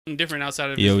different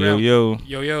outside of Yo, this yo, realm. yo.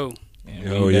 Yo, yo. And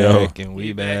Yo, we yo. back, and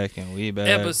we back, and we back.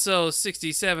 Episode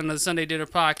 67 of the Sunday Dinner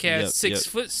Podcast. Yep, 6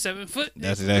 foot, 7 foot.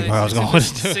 That's exactly where I was going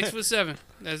with it. 6'7".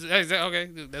 That's okay.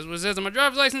 That's what it says on my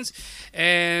driver's license.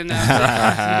 And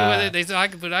they said I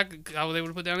was able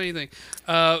to put down anything.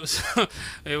 So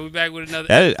yeah, we back with another.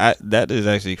 That is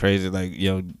actually crazy. Like,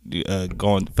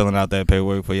 going filling out that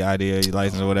paperwork for your ID or your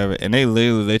license or whatever, and they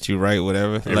literally let you write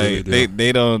whatever. They like really do.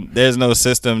 they don't. There's no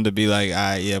system to be like,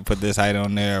 put this height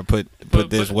on there, or put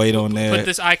this weight on there. Put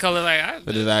this eye color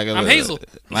Put this eye color. I'm Hazel.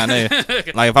 My name.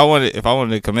 Like if I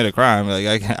wanted to commit a crime, like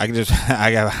I can just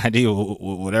I got ID with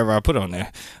whatever I put on there.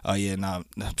 Oh yeah, no.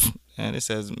 And it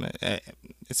says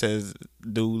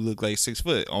dude look like 6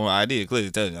 foot on my ID. It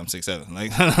clearly tells you I'm 6'7".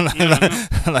 Like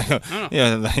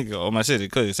on my shit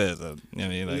it clearly says you know what I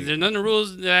mean? Like, there's none of the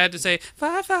rules that I had to say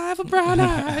 5'5" with brown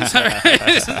eyes. All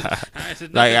right, so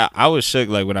like I was shook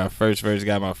like when I first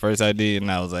got my first ID, and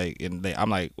I was like, I'm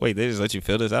like, wait, they just let you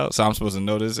fill this out, so I'm supposed to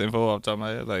know this info off the top of my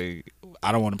head? Like,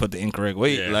 I don't want to put the incorrect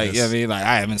weight. Yeah, like, you know what I mean? Like,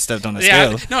 I haven't stepped on the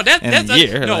scale. That's in a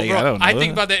year. no, like, bro. I don't know. I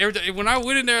think about that every time. When I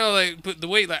went in there, like, put the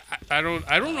weight, like, I don't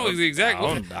know the exact. I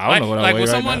don't like, know what I like weigh when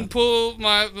right someone now. pull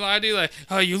my ID, like,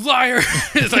 oh, you liar!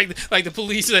 It's like the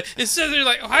police. It says they're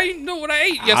like, oh, how do you know what I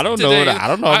ate yesterday? I don't know. I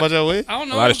don't know how much I weigh. I don't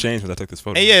know. A lot has changed since I took this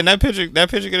photo. And yeah, and that picture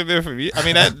could have been from you. I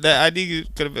mean, that ID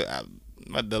could have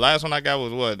been. The last one I got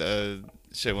was what?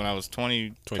 When I was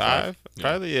 25?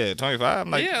 Probably, yeah, 25.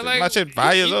 I'm like, my shit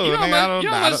 5 years old.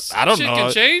 I don't shit know.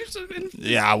 Can change.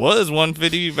 Yeah, I was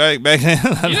 150 back then.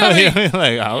 You know,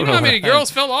 Like, I don't you know how many know.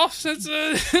 girls fell off since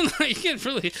like, you can't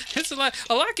really. It's a lot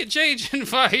can change in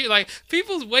 5 years. Like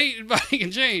people's weight and body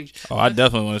can change. Oh, I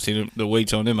definitely want to see the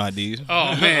weights on them IDs.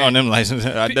 Oh man, on them licenses.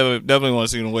 I definitely want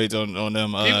to see the weights on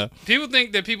them. People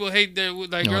think that people hate their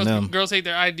like them. girls hate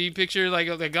their ID picture like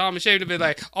they're gone and shaved a bit.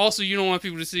 Like also you don't want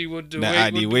people to see what the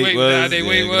ID weight weight was. was. The ID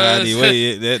weight was. ID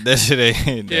weight, that shit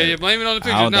ain't. Yeah, you blame it on the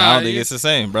picture. I don't think it's the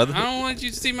same, brother. I don't want you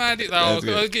to see my ID. That's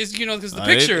good. Because the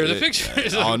picture. The picture.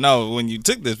 Is Oh no, when you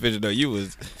took this picture though, you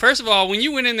was. First of all, when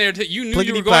you went in there, you knew you were Plickety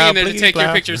going in plow, there to take your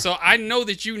plickety picture. So I know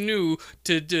that you knew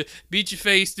to beat your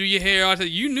face, do your hair.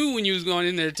 You knew when you was going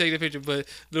in there to take the picture. But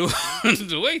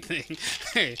the weight thing,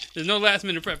 hey, there's no last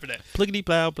minute prep for that. Plickety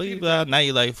plow. Now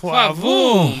you like,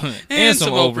 boom, and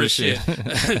some Oprah shit.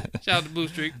 Shout out to Blue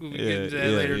Streak. We'll get into that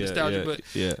later, nostalgia. But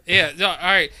yeah. No, all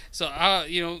right. So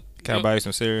Can I buy you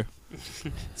some cereal?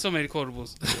 so many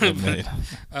quotables.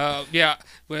 Yeah,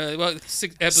 Well,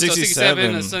 episode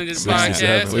 67 of Sunday Dinner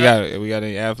 67. Podcast. We got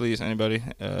any athletes? Anybody?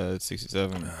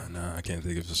 67. No, I can't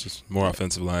think of it. It's just more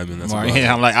offensive linemen. That's More, about it.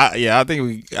 I'm like, I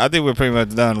think we're pretty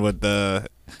much done with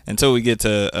until we get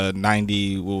to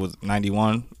 90. What was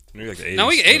 91? Maybe like the 80s. No,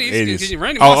 we 80s. 'Cause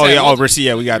Randy Moss Oh had yeah.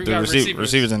 multiple- We got the receivers.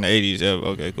 receivers in the 80s. Yeah.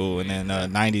 Okay, cool. And then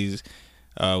 90s.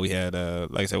 We had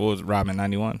like I said, what was Rodman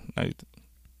 91?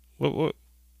 What?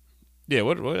 Yeah.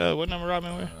 What number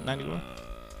Rodman wear? 91.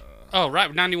 Oh,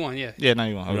 right, 91. Yeah. Yeah,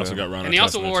 91. We Okay. also got Ron And he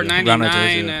also Artest wore too. 99 Artest,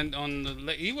 yeah. and on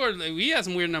the he had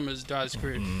some weird numbers throughout his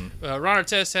career. Ron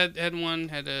Artest had one,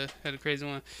 had a crazy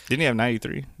one. Didn't he have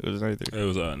 93? It was 93. It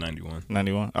was 91.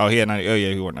 91. Oh, he had 90. Oh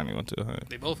yeah, he wore 91 too. Huh?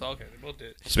 They both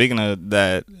did. Speaking of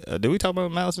that, did we talk about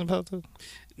Malice in the Palace?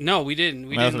 No, we didn't.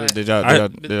 We Malice, didn't. did y'all I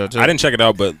check? didn't check it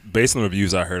out, but based on the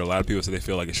reviews I heard, a lot of people say they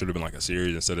feel like it should have been like a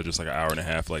series instead of just like an hour and a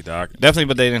half like doc. Definitely,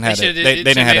 but they didn't have that. They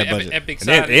didn't have that budget. Epic And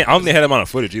they, side. I don't think they had them on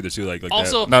footage either too. Like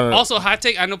Also, that. No. also hot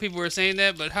take. I know people were saying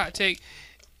that, but hot take.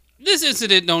 This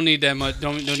incident don't need that much.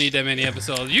 Don't need that many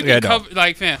episodes. You can Yeah, cover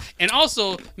like fam. And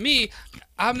also me,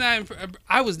 I'm not.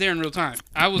 I was there in real time.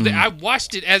 I was there. I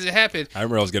watched it as it happened. I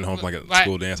remember I was getting home from like a By-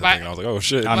 school dance, by- I think, and I was like, oh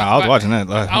shit. I know. I was watching that.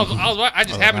 I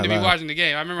just happened to be live. watching the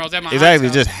game. I remember I was at my Exactly,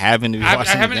 aunt's house. just happened to be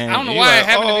watching the game. I don't know You why I like,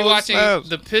 happened to be oh, watching snaps.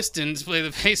 the Pistons play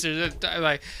the Pacers.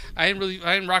 Like I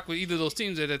didn't rock with either of those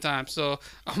teams at that time. So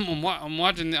I'm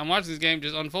watching this game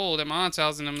just unfold at my aunt's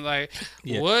house, and I'm like,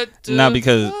 what? No,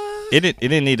 because fuck? it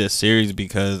didn't need a series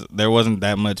because there wasn't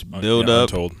that much build up,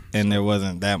 Untold. and there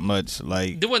wasn't that much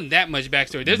like There wasn't that much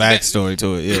backstory. There's backstory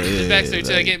to it. There's backstory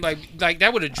to that game. Like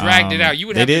that would have dragged it out. You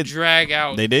would they have to did- drag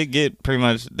out. They did get pretty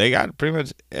much. They got pretty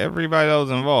much everybody that was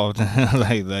involved.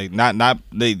 like not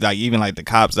they like even like the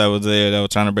cops that was there that were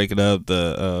trying to break it up.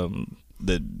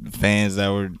 The fans that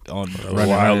were on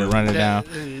running down.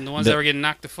 And the ones that were getting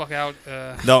knocked the fuck out.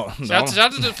 No, Shout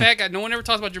out to the fat guy. No one ever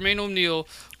talks about Jermaine O'Neal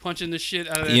punching the shit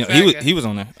out of that you know, fat guy. he was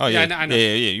on there. Oh Yeah, yeah, I know.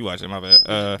 yeah. You watched it. My bad.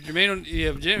 Jermaine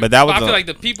O'Neal, Jim. But that was I feel a- like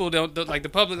the people don't like the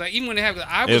public. Like even when they have,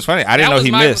 It was funny. I didn't know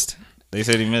he missed. They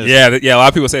said he missed. Yeah. A lot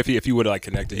of people say if he would have like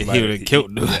connected, He would have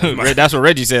killed dude. That's what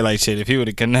Reggie said. Like shit, if he would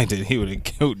have connected, he would have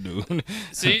killed dude.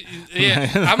 See, yeah,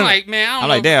 I'm like, man, I don't I'm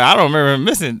know. like, damn, I don't remember him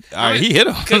missing. All right, he hit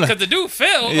him. Because the dude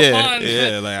fell Yeah, upon,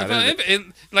 yeah, like,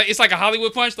 upon like it's like a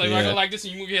Hollywood punch. Like, I go like this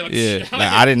and you move your head like, yeah.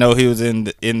 Like I didn't know he was in.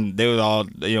 They was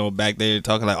all back there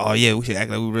talking like, oh yeah, we should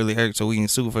act like we really hurt so we can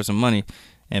sue for some money.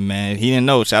 And man, he didn't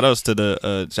know. Shout outs to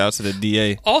the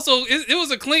DA. Also, it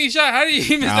was a clean shot. How did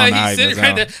he miss I don't know how that? he He's sitting missed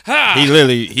right that there.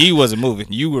 Ha! He wasn't moving.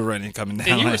 You were running, coming down.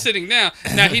 And you like- were sitting down.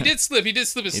 Now he did slip. He did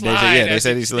slip and They slide. said- yeah, they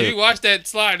said he slipped. If you watch that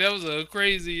slide, that was a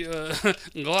crazy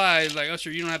glide. Like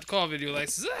Usher, you don't have to call video. Like,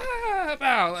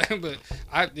 bow. Like, but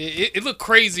it looked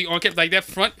crazy on camera. Like that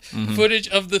front Mm-hmm. footage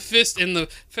of the fist and the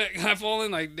fat guy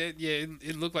falling. Like that. Yeah,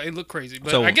 it looked crazy.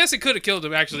 But So- I guess it could have killed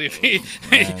him actually if he.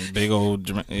 Man, big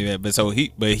old yeah,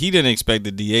 but he didn't expect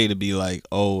the DA to be like,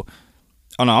 oh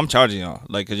no, I'm charging y'all,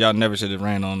 like, cause y'all never should have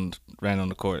ran on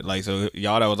the court, like, so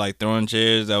y'all that was like throwing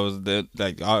chairs, that was the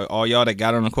like all y'all that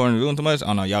got on the court and doing too much,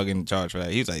 oh no, y'all getting charged for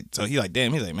that. He's like,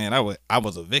 damn, he's like, man, I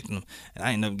was a victim and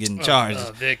I ended up getting charged.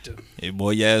 Victim. Hey,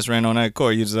 boy, your ass ran on that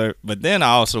court, you deserve. But then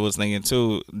I also was thinking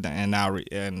too, and now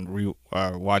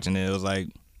watching it was like,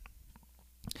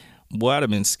 boy, I'd have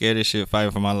been scared as shit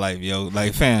fighting for my life, yo.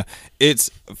 Like, fam, it's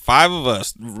 5 of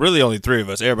us, really only 3 of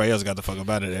us. Everybody else got the fuck up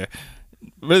out of there.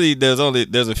 Really, there's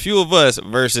a few of us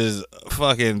versus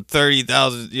fucking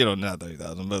 30,000. Not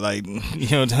 30,000, but like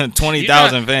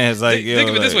 20,000 fans. Like, Think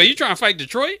of it this like, way: you trying to fight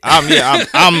Detroit?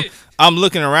 I'm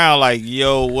looking around like,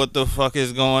 yo, what the fuck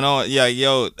is going on? Yeah,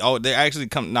 yo, oh, they actually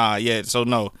come. Nah, yeah. So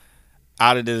no.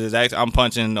 Out of this, I'm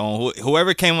punching on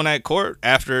whoever came on that court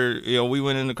after we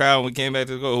went in the crowd and we came back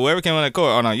to the court. Whoever came on that court,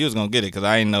 oh no, you was gonna get it because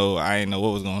I ain't know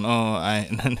what was going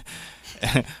on.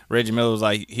 Reggie Miller was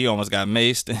like, he almost got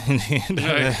maced.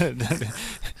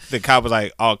 The cop was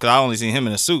like, oh, because I only seen him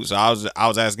in a suit, so I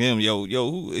was asking him, yo,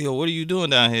 what are you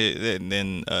doing down here? And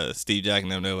then Steve Jack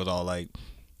and them, they was all like,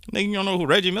 nigga, you don't know who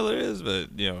Reggie Miller is, but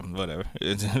whatever.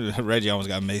 Reggie almost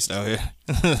got maced out here.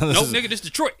 Nope, nigga, this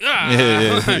Detroit. Ah.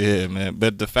 Yeah, man.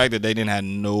 But the fact that they didn't have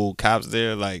no cops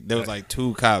there, like there was like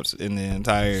 2 cops in the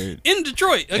entire in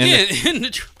Detroit again. In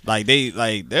Detroit. Like they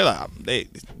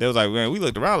was like, man, we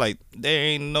looked around like there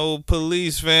ain't no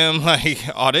police, fam. Like,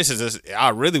 oh, this is just, I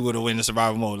really would have went into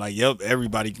survival mode. Like, yep,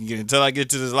 everybody can get it. Until I get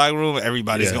to this locker room,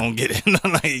 everybody's gonna get it.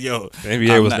 Like, yo, the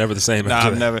NBA was never the same. Nah, after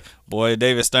I've that. never. Boy,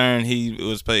 David Stern, he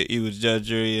was judge,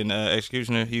 jury, and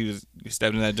executioner. He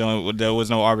stepped in that joint. There was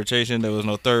no arbitration. There was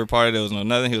no third party. There was no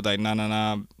nothing. He was like,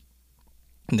 nah.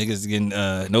 Niggas getting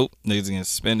nope. Niggas getting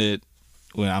suspended.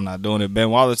 When I'm not doing it. Ben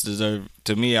Wallace deserved,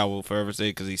 to me, I will forever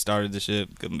say, because he started the shit.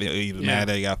 He was mad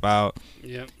that he got fouled.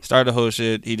 Yep. Started the whole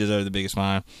shit. He deserved the biggest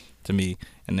fine to me.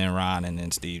 And then Ron, and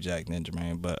then Steve Jack, and then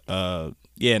Jermaine. But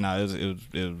yeah, no, it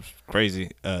was crazy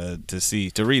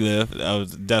to relive. That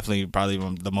was definitely probably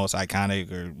the most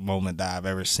iconic moment that I've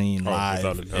ever seen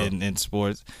live in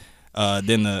sports.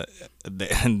 Then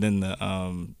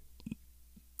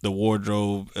the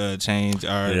wardrobe change.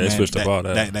 They switched up all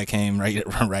that. That came right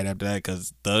after that,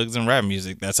 because thugs and rap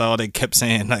music. That's all they kept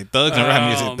saying, like thugs and rap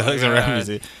music, thugs and rap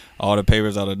music. All the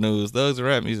papers, all the news, thugs and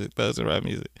rap music, thugs and rap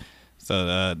music.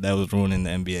 So that was ruining the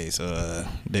NBA. So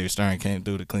David Stern came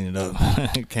through to clean it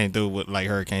up. Came through what like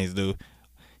hurricanes do.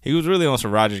 He was really on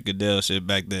some Roger Goodell shit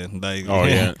back then. Like, oh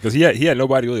yeah, because he had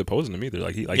nobody really opposing him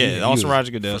either. He on some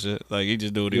Roger Goodell shit. Like, he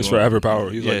just do what he was wanted. forever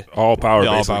power. He's like all power,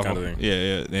 basically, all kind of thing.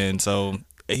 Yeah. And so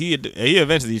he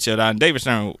eventually shut down. David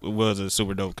Stern was a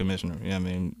super dope commissioner. You know what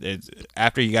I mean? It's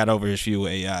after he got over his feud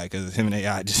with AI, because him and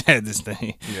AI just had this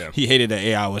thing. Yeah. He hated that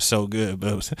AI was so good,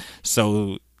 but it was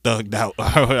so thugged out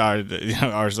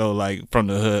or so like from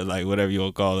the hood, like whatever you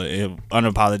want to call it,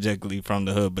 unapologetically from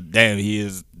the hood. But damn, he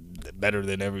is better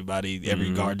than everybody,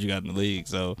 every guard you got in the league.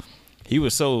 So he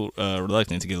was so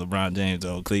reluctant to get LeBron James,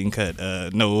 though. Clean cut,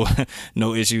 no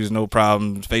issues, no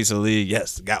problems. Face of the league,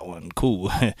 yes, got one,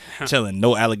 cool, chilling,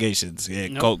 no allegations. Yeah,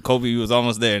 nope. Kobe was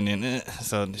almost there, and then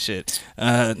so shit.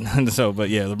 But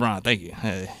yeah, LeBron, thank you.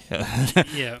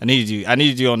 Yeah, I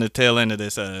needed you on the tail end of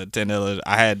this $10.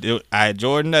 I had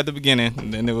Jordan at the beginning,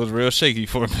 and then it was real shaky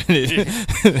for a minute,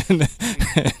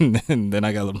 and then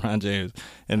I got LeBron James,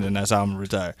 and then that's how I'm gonna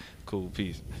retire. Cool,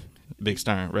 peace. Big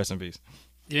Stern, rest in peace.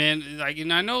 And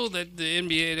I know that the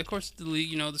NBA, of course, the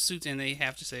league, the suits, and they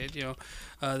have to say it,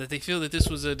 that they feel that this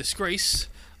was a disgrace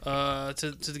to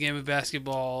the game of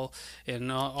basketball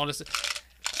and all this.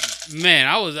 Man,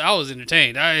 I was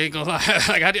entertained. I ain't gonna lie.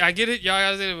 Like I get it, y'all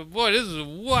gotta say, but boy, this is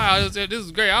wow. This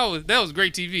is great. That was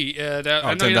great TV.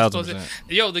 I know you're not supposed to.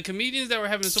 Yo, the comedians that were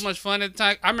having so much fun at the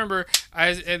time. I remember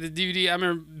at the DVD. I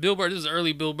remember Bill Burr. This is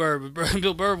early Bill Burr. But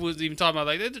Bill Burr was even talking about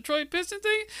like the Detroit Pistons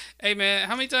thing. Hey man,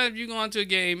 how many times have you gone to a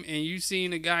game and you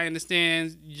seen a guy in the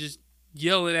stands just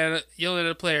yelling at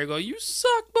a player, go, "You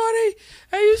suck, buddy.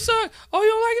 Hey, you suck. Oh, you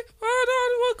don't like it?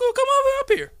 Oh, no, come over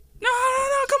up here. No,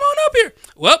 come on up here."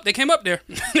 Well, they came up there.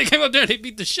 They came up there and they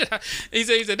beat the shit out. He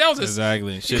said that was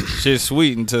exactly shit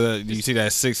sweet until you see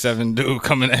that 6'7" dude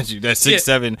coming at you. That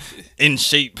 6'7" in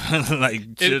shape,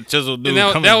 like chiseled dude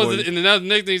coming that for was you. And then that was the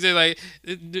next thing he said, like,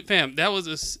 fam, that was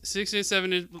a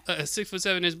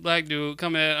 6'7" black dude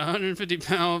coming at 150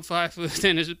 pound,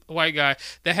 5'10" white guy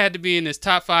that had to be in his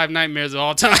top 5 nightmares of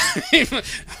all time.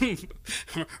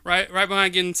 right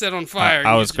behind getting set on fire.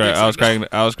 I was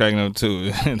cracking up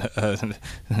too.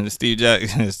 Steve Jack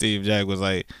was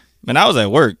like, man, I was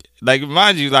at work. Like,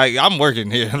 mind you, like, I'm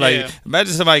working here. Like,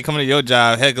 imagine somebody coming to your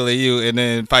job, heckling you, and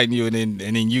then fighting you, and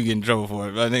then you get in trouble for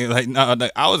it. I think, like, no,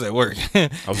 I was at work. I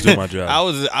was doing my job. I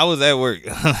was at work.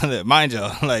 Mind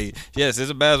y'all, like, yes, it's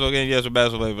a basketball game, yes, it's a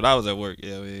basketball game, but I was at work.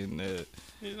 Yeah, I mean.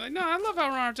 He's like, no, I love how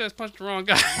Ron Artest punched the wrong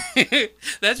guy. He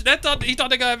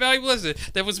thought that guy valuable. Listen,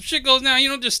 that when some shit goes down, you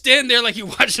don't just stand there like you're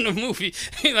watching a movie.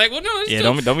 He's like, well, no,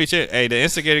 don't be shit. Hey, the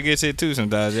instigator gets it too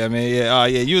sometimes. I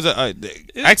mean, you was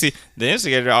actually the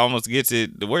instigator almost gets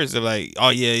it the worst. They're like, oh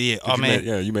yeah, oh man,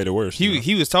 you made it worse.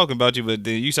 He was talking about you, but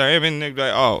then you started him and they're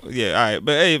like, oh yeah, all right,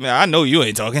 but hey man, I know you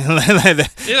ain't talking like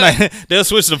they'll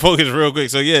switch the focus real quick.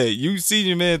 So yeah, you see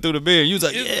your man through the beard. You was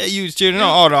like, yeah, you was cheering on.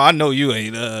 Oh no, I know you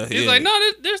ain't. He's like, no.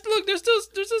 There's still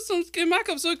some in my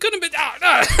cup, so it couldn't have been.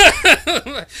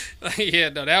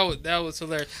 That was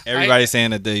hilarious. Everybody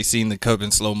saying that they seen the cup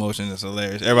in slow motion is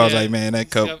hilarious. Everybody was like, man, that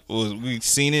cup we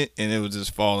seen it and it was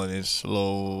just falling in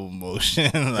slow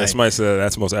motion. Like, somebody said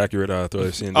that's the most accurate throw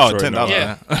they've seen. Oh, $10.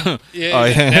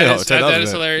 That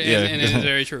is hilarious, and it is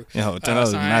very true.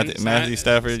 $10. Matthew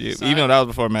Stafford, even though that was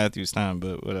before Matthew's time,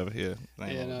 but whatever. Yeah.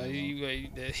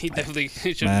 He definitely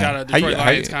should have got a Detroit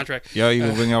Lions contract. Yo, you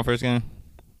gonna win your first game?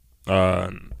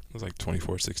 It was like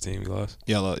 24-16 we lost.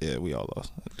 Yeah, we all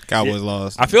lost. Cowboys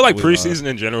lost. I feel like preseason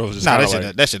in general was just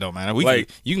that shit don't matter.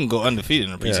 You can go undefeated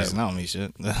in the preseason. I don't mean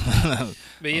shit.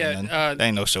 But yeah, there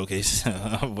ain't no showcase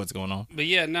of what's going on. But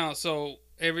yeah, no. So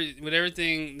with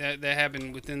everything that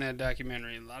happened within that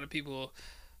documentary, a lot of people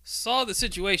saw the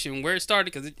situation where it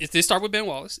started, because it did start with Ben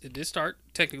Wallace. It did start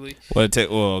technically.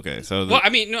 Okay. So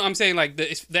I'm saying like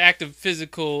the act of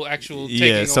physical actual taking.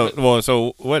 Yeah.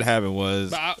 So what happened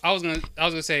was. But I was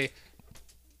gonna say,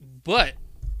 but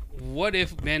what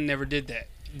if Ben never did that?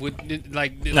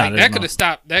 That could have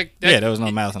stopped that. There was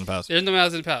no malice in the palace. There's no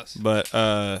malice in the palace. But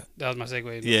that was my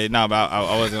segue. Yeah, no, but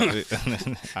I wasn't.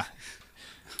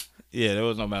 Yeah, there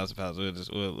was no malice in the palace.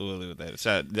 We'll leave it with that.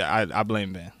 So I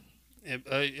blame Ben.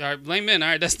 All right, blame Ben. All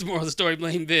right, that's the moral of the story.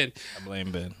 Blame Ben. I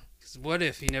blame Ben. What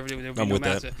if he never did? I'm with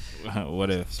that.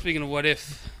 What if? Speaking of what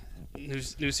if,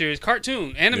 new series,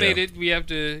 cartoon, animated. Yeah. We have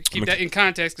to keep that in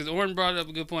context, because Orton brought up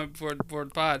a good point before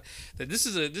the pod that this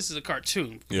is a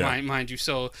cartoon, mind you.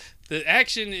 So the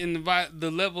action in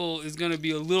the level is going to be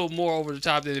a little more over the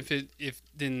top than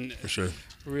than for sure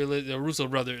the Russo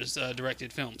brothers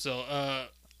directed film. So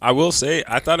I will say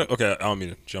I thought it. Okay, I don't mean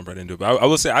to jump right into it, but I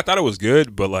will say I thought it was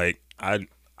good, but like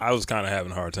I was kind of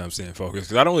having a hard time staying focused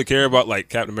because I don't really care about like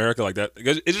Captain America like that.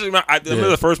 Because it's just I remember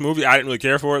the first movie, I didn't really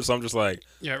care for it, so I'm just like,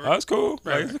 oh, it's cool,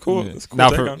 right. Like, it's cool. Yeah. It's cool.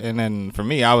 And then for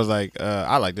me, I was like,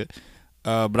 I liked it,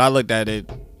 but I looked at it.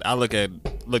 I looked at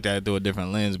it through a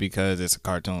different lens because it's a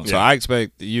cartoon. So I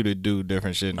expect you to do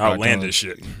different shit. Outlandish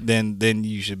shit. Then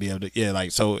you should be able to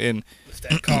so in.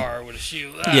 That car with a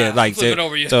shield. Flip it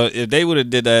over you. So if they would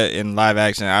have did that in live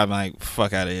action, I'm like,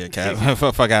 fuck out of here, Cap.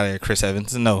 Fuck out of here, Chris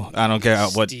Evans. No, I don't care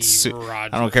what. I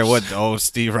don't care what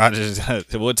Steve Rogers,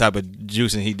 what type of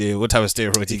juicing he did, what type of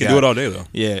steroids he got. He can do it all day though.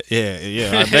 Yeah.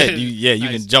 I bet you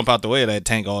can jump out the way of that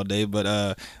tank all day,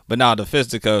 but now the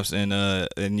fisticuffs and her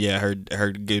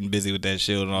getting busy with that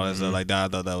shield and all that stuff like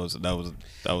that. I thought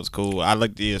that was cool. I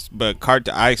like this, but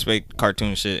I expect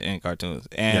cartoon shit in cartoons,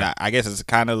 and I guess it's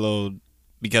kind of low.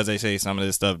 Because they say some of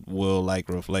this stuff will like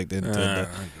reflect into the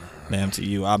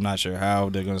MCU. I'm not sure how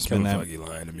they're gonna spin that. Kevin Feige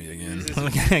lying to me again. This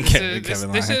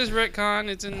is retcon.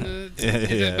 It's in the,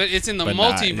 but it's in the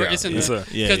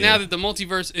multiverse. Because now that the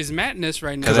multiverse is madness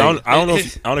right now. Because I don't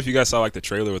know if you guys saw like the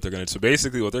trailer. What they're gonna. So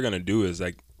basically, what they're gonna do is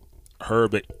like her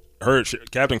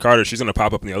Captain Carter, she's gonna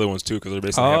pop up in the other ones too because they're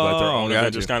basically have like their own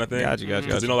Avengers kind of thing. Gotcha.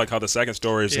 Because you know, like how the second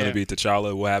story is gonna be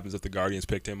T'Challa. What happens if the Guardians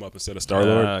picked him up instead of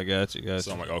Star-Lord? Gotcha.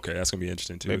 So I'm like, okay, that's gonna be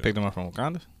interesting too. They picked him up from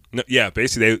Wakanda. No, yeah,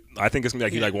 basically, I think it's gonna be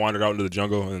like he like wandered out into the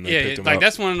jungle and they picked him up.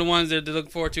 That's one of the ones that they look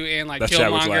forward to, and like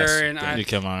Killmonger and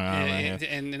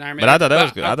Iron Man. But I thought that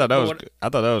was good. I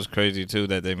thought that was crazy too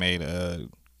that they made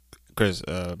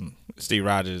Steve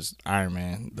Rogers Iron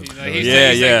Man.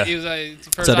 He was like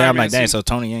first so Iron I'm like, Man dang, so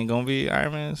Tony ain't gonna be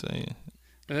Iron Man. So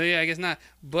I guess not.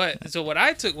 But so what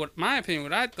I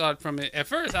thought from it at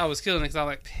first, I was killing it because I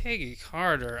was like, Peggy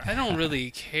Carter. I don't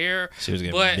really care. She was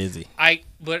getting busy.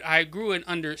 But I grew an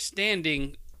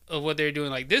understanding of what they're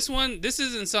doing. Like this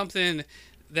isn't something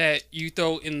that you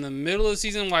throw in the middle of the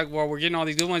season, like while we're getting all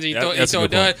these good ones, and you throw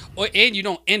it done, and you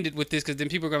don't end it with this, because then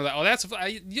people are gonna be like, oh, that's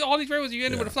all these great ones you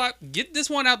ended with a flop. Get this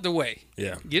one out the way.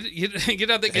 Yeah. Get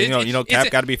out the. You know, Cap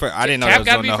got to be first. I didn't know that was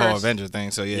doing the whole Avengers thing.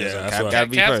 So Cap got to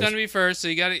be first. Cap's gonna be first. So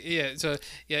you got to So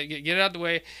get it out the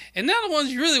way. And now the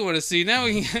ones you really want to see. Now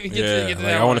we can get to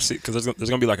that. I want to see, because there's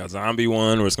gonna be like a zombie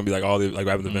one where it's gonna be like all the like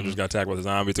what happened, the Avengers got attacked by the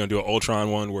zombie. It's gonna do an Ultron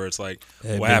one where it's like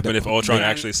what happened if Ultron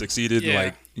actually succeeded and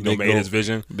like made his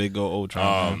vision. Big old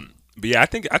Ultron. But yeah, I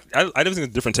think I think it's a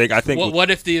different take. I think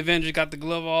what if the Avengers got the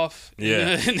glove off?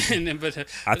 Yeah, but I think it's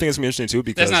gonna be interesting too,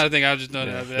 because that's not a thing. I just know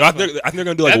that. I think they're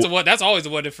gonna do like that's always a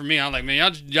what if for me. I'm like,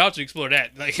 man, y'all should explore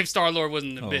that. Like if Star-Lord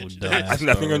wasn't a bitch. I think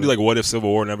they're gonna do like what if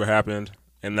Civil War never happened,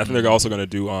 and I think they're also gonna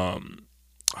do I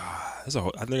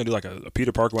think they're gonna do like a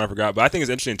Peter Parker one. I forgot, but I think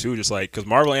it's interesting too, just like because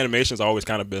Marvel animation has always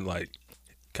kind of been like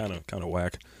kind of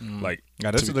whack. Like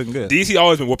this is looking good. DC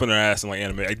always been whooping their ass in like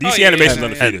anime. Like, DC animation's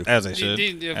undefeated, as they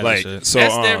should. So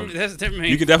that's their main.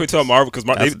 You can definitely tell Marvel, because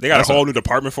they got a whole new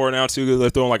department for it now too. They're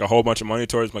throwing like a whole bunch of money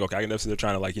towards. I'm like, okay, I can definitely, they're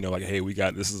trying to like like, hey, we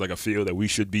got this is like a field that we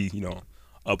should be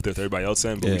up there with everybody else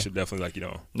in, but we should definitely like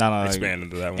expand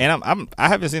into that one. And I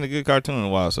haven't seen a good cartoon in a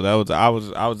while, so that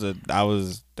was I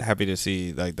was happy to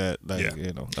see like that.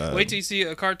 Wait till you see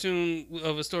a cartoon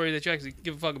of a story that you actually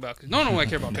give a fuck about, because no one would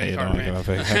care about Peggy Carter,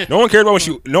 man. No one cared about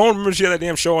no one remembers she had that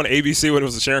damn show on ABC when it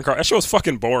was the Sharon Carter. That show was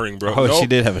fucking boring, bro. She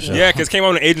did have a show. Yeah, because it came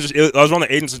on I was on the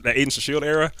Agents of S.H.I.E.L.D.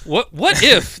 era. What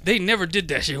if they never did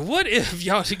that shit? What if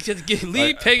y'all should just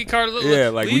leave Peggy Carter?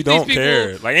 We don't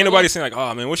care. Like ain't nobody saying like,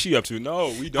 oh man, what's she up to? No,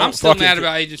 we don't. I'm still mad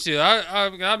about Agents of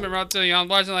S.H.I.E.L.D. I remember telling you, I'm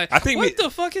watching like, what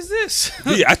the fuck is this?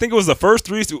 Yeah, I think it was the first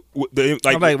three.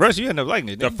 I'm like, Russ, you ended up liking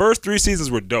it. The first 3 seasons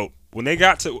were dope. When they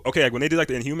got to when they did like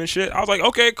the Inhuman shit, I was like,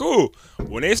 okay, cool.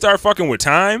 When they start fucking with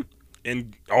time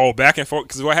and back and forth,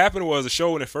 because what happened was the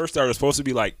show when it first started was supposed to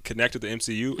be like connected to the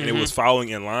MCU, and it was following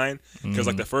in line, because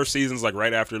like the first season's like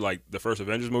right after like the first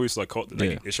Avengers movie, so like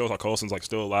it shows how Coulson's like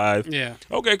still alive. Yeah.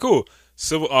 Okay, cool.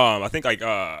 I think like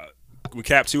when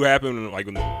Cap 2 happened, like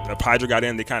when the Hydra got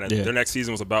in, they kind of their next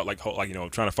season was about like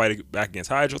trying to fight it back against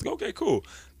Hydra. I was like, okay, cool.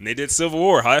 And they did Civil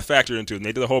War, how that factored into it. And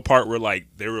they did the whole part where like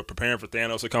they were preparing for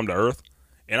Thanos to come to Earth,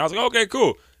 and I was like, okay,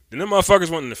 cool. Then them motherfuckers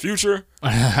went in the future.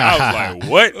 I was like,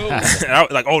 what? And I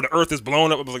was like, the Earth is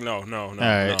blowing up. I was like, no.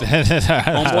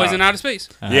 Homeboys in outer space.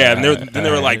 Yeah, and then they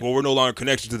were like, well, we're no longer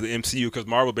connected to the MCU, because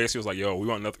Marvel basically was like, yo, we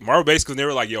want nothing. Marvel basically, they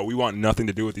were like, yo, we want nothing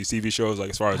to do with these TV shows,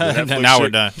 like as far as the Netflix now shit. We're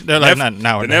done. They're like,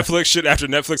 now we're done. Netflix shit, after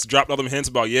Netflix dropped all them hints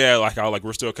about, like how like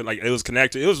we're still like it was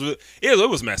connected. It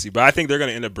was messy, but I think they're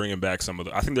gonna end up bringing back some of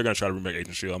the. I think they're gonna try to remake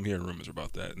Agent S.H.I.E.L.D. I'm hearing rumors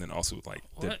about that, and then also like,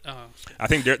 I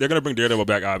think they're gonna bring Daredevil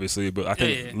back, obviously, but I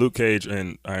think Luke Cage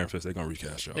and Iron Fist, they're gonna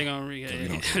recast y'all. They're gonna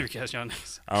recast y'all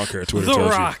next. I don't care. Twitter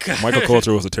tells Rock. You. Michael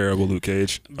Coulter was a terrible Luke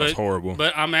Cage. That's horrible.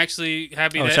 But I'm actually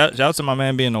happy that. Shout out to my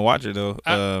man being a watcher though.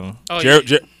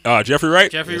 Jeffrey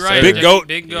Wright. Jeffrey Wright. Big goat.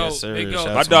 Big goat. Yes, big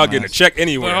goat. My dog getting a check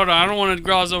anywhere. But hold on, I don't want to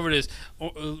gloss over this.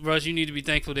 Russ, you need to be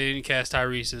thankful they didn't cast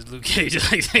Tyrese as Luke Cage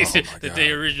that they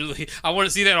originally. I want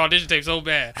to see that audition tape so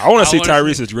bad. I want to see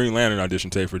Tyrese as Green Lantern audition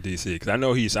tape for DC, because I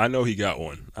know he got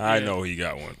one. I know he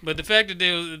got one. But the fact that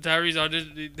Tyrese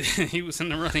audition, he was in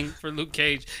the running for Luke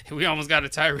Cage, and we almost got a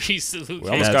Tyrese Luke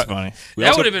Cage. That's funny.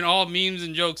 That would have been all memes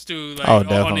and jokes too, like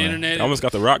all on the internet. I almost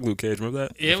got the Rock Luke Cage. Remember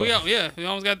that? Yeah, we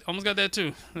almost got that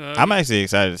too. I'm actually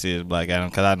excited to see his Black Adam,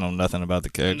 because I know nothing about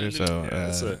the character.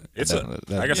 So it's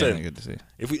like I said, good to see.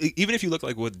 Even if you look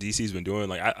like what DC's been doing,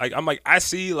 like I'm like I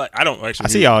see like I don't actually. I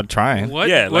see y'all trying. What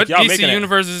y'all DC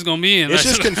universe is gonna be in? It's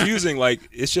just confusing. Like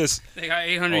it's just they got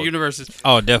 800 universes.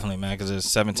 Oh, definitely, man, because there's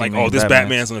 17. Like this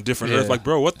Batman's on a different Earth. Like,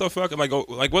 bro, what the fuck? I'm like,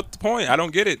 what's the point? I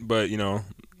don't get it, but it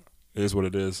is what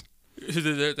it is.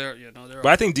 But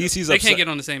I think DC's they can't get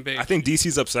on the same page. I think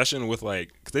DC's obsession with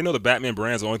because they know the Batman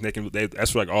brand's the only thing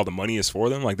that's where like all the money is for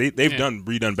them. Like they've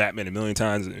redone Batman a million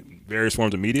times in various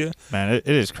forms of media. Man, it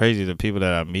is crazy the people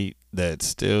that I meet that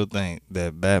still think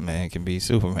that Batman can be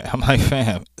Superman. I'm like,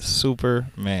 fam,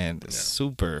 Superman.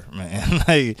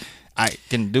 Like, I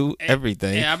can do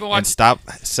everything and stop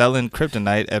selling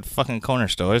kryptonite at fucking corner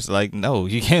stores. Like, no,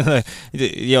 you can't. Like,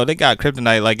 yo, they got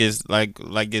kryptonite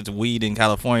like it's weed in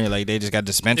California. Like they just got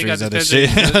dispensaries of the shit.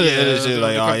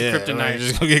 Like, oh yeah, kryptonite.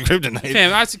 Just go get kryptonite.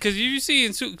 Fam, because you see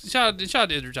in shout out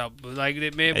to Idris Elba, like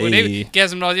man, when they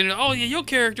gas him all, oh yeah, your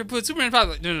character put Superman in 5.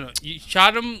 Like, no, you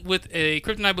shot him with a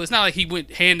kryptonite bullet. It's not like he went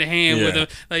hand to hand with a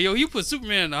like, yo, you put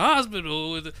Superman in the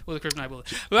hospital with a kryptonite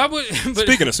bullet. But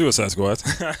speaking of Suicide Squad.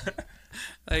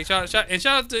 Like shout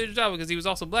out to Idris Elba because he was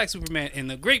also Black Superman in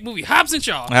the great movie Hobbs and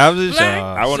Shaw.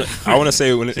 I want to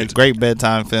say it's a great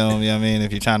bedtime film. You know what I mean?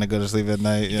 If you're trying to go to sleep at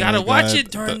night, you gotta watch it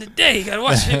during the day. You gotta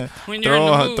watch it when you're in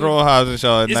the mood. Throw a Hobbs and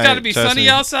Shaw at night. It's gotta be sunny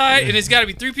outside and it's gotta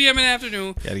be 3 p.m. in the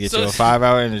afternoon. Gotta get you a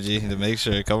 5-hour energy to make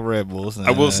sure a couple Red Bulls.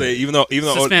 I will say even though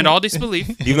suspend all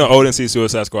disbelief. Even though Odin sees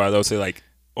Suicide Squad, I would say like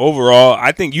overall,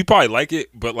 I think you probably like it,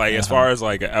 but like as far as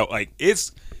like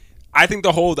it's. I think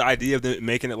the idea of them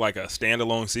making it like a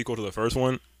standalone sequel to the first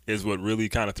one is what really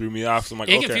kind of threw me off. So I'm like,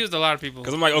 it confused a lot of people.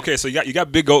 Because I'm like, okay, so you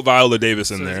got Big Goat Viola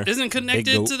Davis in there. Isn't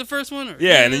connected to the first one? Or?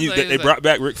 Yeah, and then they brought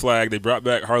back Rick Flag. They brought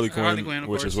back Harley Quinn,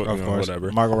 which is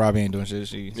whatever. Margot Robbie ain't doing shit.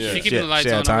 She keeping the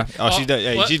lights on. Time. She's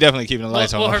definitely keeping the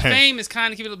lights on. Well, her fame is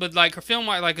kind of keeping it, but like her film,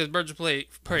 like a Birds of Prey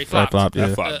flopped. Flop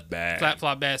bad.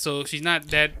 Flop bad. So she's not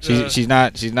that. She's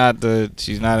not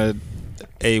a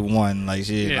A1 like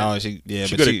she's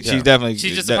definitely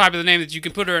she's just a popular name that you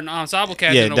can put her in ensemble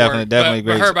cast. Yeah, definitely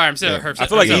but her by herself. I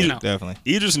feel like definitely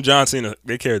Idris and John Cena,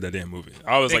 they carried that damn movie.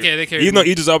 I was even though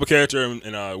Idris Elba character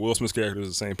and Will Smith's character is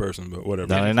the same person, but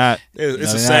whatever. No, they're not.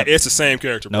 It's the same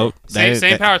character. Nope.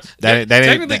 Same powers.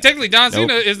 Technically, John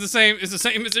Cena is the same as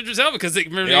Idris Elba because they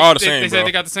said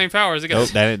they got the same powers. Nope,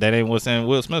 that ain't what's in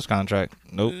Will Smith's contract.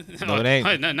 Nope. No, it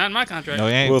ain't. Not in my contract. No,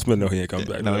 he ain't. Will Smith, no, he ain't coming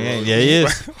back. No, he ain't. Yeah, he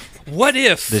is. What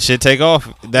if the shit take off?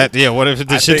 What if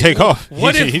the shit take off?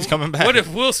 He's coming back? What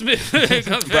if Will Smith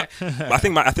comes back? I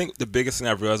think the biggest thing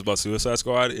I've realized about Suicide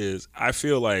Squad is I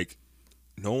feel like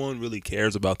no one really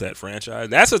cares about that franchise.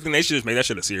 That's the thing. They should just make that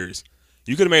shit a series.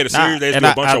 You could have made a series. They just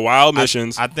do a bunch of wild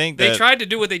missions. I think they tried to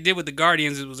do what they did with the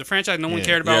Guardians. It was a franchise no one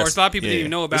cared about, or a lot of people didn't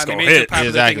even know about. It's they made it popular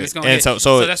exactly. Thing it's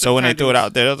and so when they threw it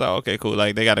out there, it was like, okay, cool.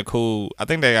 Like they got a cool. I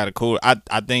think they got a cool.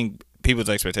 I think people's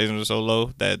expectations were so low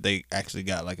that they actually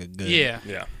got like a good. Yeah.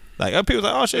 Like people was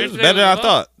like, oh shit, it was better than I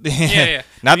thought. Yeah.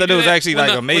 Not that it was actually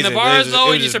like amazing. When the bar is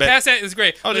low and you surpass that, it's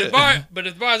great. But if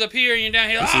the bar's up here and you're down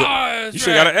here, you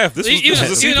should got an F. This was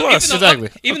a C plus. Exactly.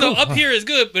 Even though up here is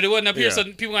good, but it wasn't up here, so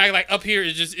people act like up here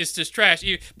is just trash.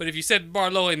 But if you set the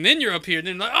bar low and then you're up here,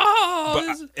 then like,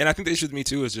 and I think the issue with me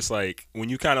too is just like when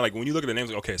you kind of like when you look at the names,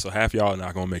 like, okay, so half y'all are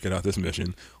not gonna make it out this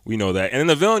mission. We know that. And then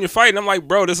the villain you're fighting, I'm like,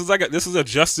 bro, this is a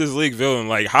Justice League villain.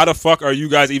 Like, how the fuck are you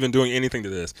guys even doing anything to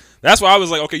this? That's why I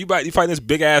was like, okay, you fighting this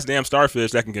big ass damn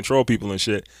starfish that can control people and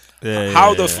shit.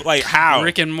 How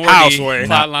Rick and Morty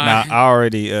plotline? I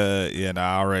already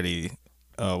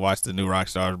watched the new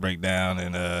Rockstars breakdown,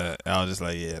 and I was just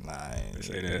like, yeah, nah, I ain't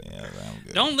say that. Yeah, I'm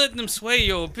good. Don't let them sway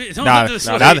your opinion.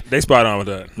 They spot on with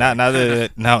that.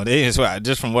 No, they didn't sway.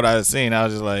 Just from what I was seeing, I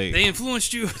was just like, they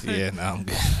influenced you. Yeah, no, I'm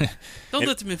good. Don't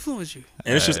let them influence you.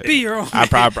 And it's just be your own. I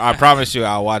promise you,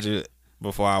 I'll watch it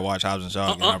before I watch Hobbs and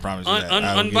Shaw again. I promise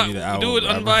you that. Do it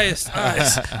unbiased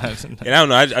eyes. And I don't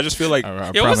know. I just feel like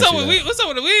what's up with we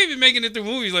ain't even making it through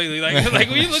movies lately. Like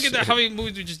when you look at how many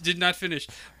movies we just did not finish.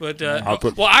 But I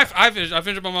finished. I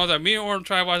finished by my time. Me and Orm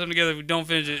try to watch them together. If we don't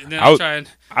finish it, and then I try and.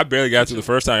 I barely got through the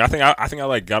first time. I think I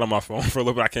like got on my phone for a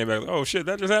little bit. I came back. Like, oh shit,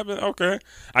 that just happened. Okay,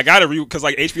 I got to because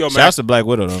like HBO Max. Shouts to Black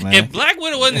Widow though, man. If Black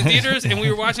Widow wasn't in theaters and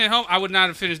we were watching at home, I would not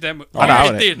have finished that movie.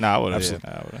 I would have.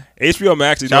 HBO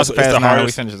Max. Shouts to Fast 9.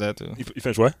 We finished that too. You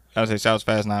finished what? I would say Shouts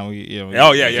Fast 9. We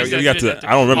got to that.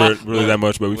 I don't remember it really that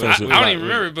much, but we finished it. I don't even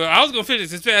remember it, but I was gonna finish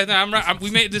this Fast 9. We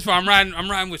made it this far. I'm riding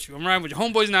with you.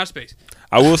 Homeboys in outer space.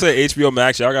 I will say HBO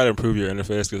Max, y'all got to improve your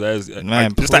interface because that is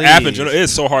just the app in general.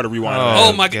 It's so hard to rewind.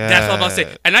 Oh my god, that's what I'm about to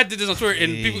say. And I did this on Twitter,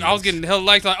 and people, I was getting hell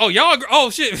likes like, oh y'all, oh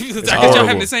shit, I guess y'all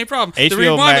having the same problem. HBO the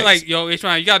rewind, Max, like yo,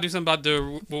 HBO, you gotta do something about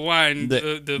the rewind,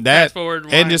 the fast forward,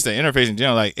 rewind. And just the interface in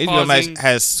general. Like HBO Max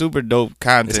has super dope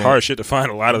content. It's hard shit to find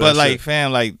a lot of that. But like,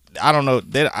 fam, like I don't know.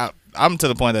 I'm to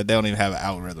the point that they don't even have an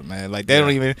algorithm, man. Like they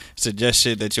don't even suggest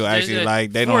shit that you'll actually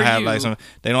like. They don't have like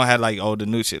the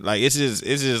new shit. Like it's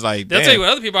just like they'll tell you what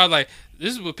other people are like.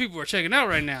 this is what people are checking out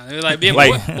right now. They're like,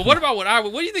 but what about what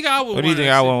do you think I would? What do you think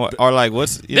I would? Or like,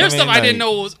 what's there's stuff I didn't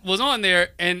know was on there,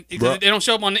 and they don't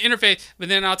show up on the interface. But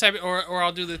then I'll type it, or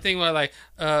I'll do the thing where like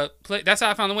play. That's how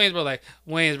I found the Wayans, bro. Like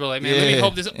man, let me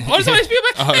hope this. Oh, this is HBO.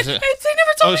 They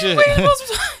never told me Wayans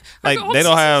was. Like they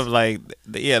don't have like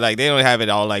they don't have it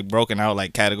all like broken out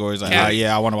like categories. Like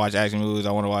I want to watch action movies.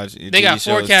 I want to watch. They got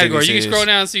 4 categories. You can scroll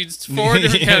down and see 4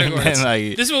 different categories.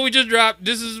 Like, this is what we just dropped.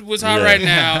 This is what's hot right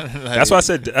now. Like, that's why I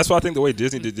said. That's why I think the way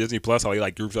Disney did Disney Plus, how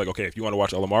like groups like, okay, if you want to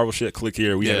watch all the Marvel shit, click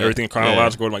here. We have everything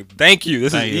chronological. I'm like, thank you.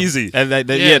 This is easy. And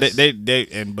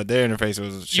but their interface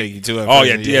was shaky too. Oh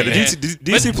yeah.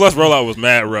 The DC Plus rollout was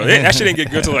mad, bro. That shit didn't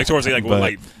get good until like towards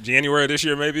like January this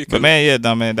year maybe. But man,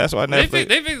 that's why Netflix.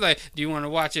 They feel like, do you want to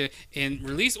watch it in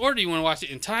release order? Do you want to watch it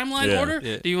in timeline order?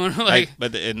 Yeah. Do you want to like?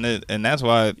 And that's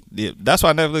why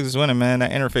Netflix is winning, man.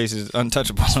 That interface is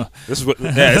untouchable. This is what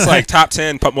it's like top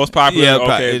 10 most popular.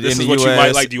 Okay, this is what you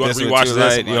might like. Do you want to rewatch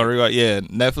this? You want to rewatch? Yeah,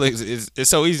 Netflix it's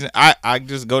so easy. I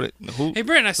just go to who. Hey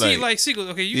Brent, I see like sequels.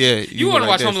 Okay, you want to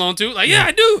watch Home Alone 2? Like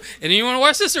I do. And then you want to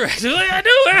watch Sister Act? Like I do.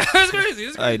 That's crazy.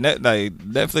 Like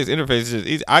Netflix interface is just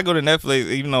easy. I go to Netflix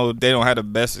even though they don't have the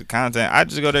best content. I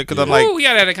just go there because I'm like, we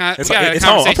gotta have a conversation. It's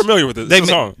home. I'm familiar with it.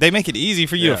 They make it easy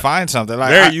for you to find something.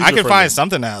 Like I can find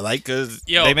something now, like because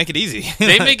they make it easy.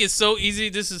 They make it so easy.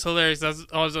 This is hilarious. I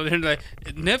was on there like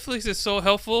Netflix is so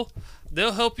helpful.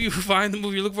 They'll help you find the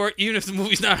movie you're looking for, even if the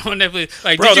movie's not on Netflix.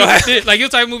 Like, you'll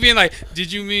type movie in, like,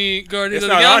 did you mean Guardians of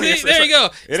the Galaxy? There you go.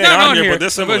 It's not on here, but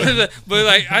this similar. But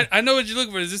like, I know what you're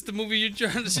looking for. Is this the movie you're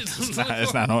trying to?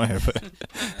 It's not on here, but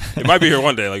it might be here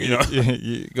one day. Like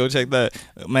you go check that.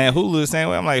 Man, Hulu the same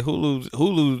way. I'm like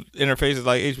Hulu interface is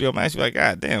like HBO Max. You're like,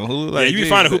 God damn, Hulu. Like, you be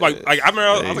finding Hulu. Like I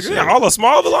remember, I was like, all the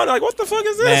small belong. Like, what the fuck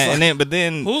is this? Man, and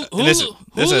then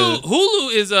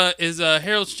Hulu is a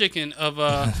Harold's Chicken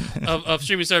of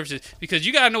streaming services, because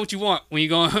you gotta know what you want when you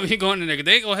going in there.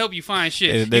 They ain't gonna help you find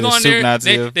shit. You go in there,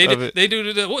 they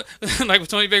do the like when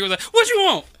Tony Baker was like, "What you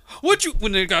want?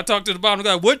 When they got to talk to the bottom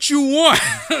guy, what you want?"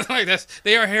 Like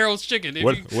they are Harold's Chicken.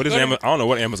 What is Amazon? I don't know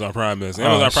what Amazon Prime is.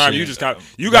 Amazon Prime, you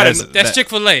that's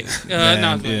Chick-fil-A.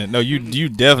 No, you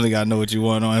definitely gotta know what you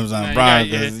want on Amazon Prime,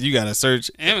 because you gotta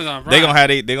search Amazon Prime. They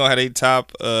gonna have a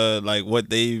top like what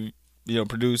they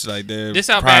produce, like their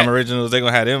Prime bad. originals. They're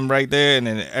gonna have them right there, and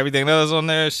then everything else on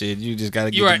there. Shit, you just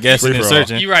gotta get guessing and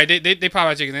searching. You're right. They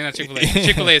Popeye Chicken. They're not Chick-fil-A.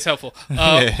 Chick-fil-A is helpful.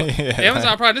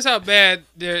 Amazon Prime. This is how bad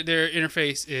their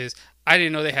interface is. I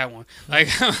didn't know they had one.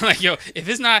 Like, yo, if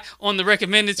it's not on the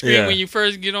recommended screen when you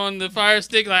first get on the Fire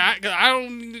Stick, like I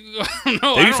don't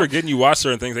know. They be forgetting you watch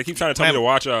certain things. They keep trying to tell me to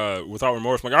watch Without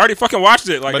Remorse. I'm like, I already fucking watched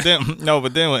it. Like, but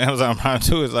then with Amazon Prime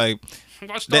too, it's like.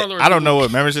 I don't know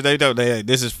what membership they do.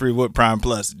 This is free with Prime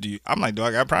Plus. I'm like, do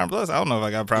I got Prime Plus? I don't know if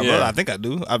I got Prime Plus. I think I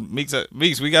do.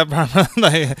 Meeks, we got Prime Plus.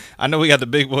 Like, I know we got the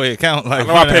big boy account. Like, I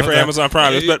know I pay for Amazon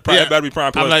Prime. It better be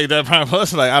Prime Plus. I'm like, that Prime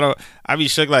Plus. Like, I be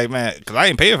shook like, man, because I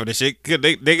ain't paying for this shit.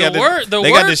 They got the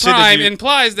word Prime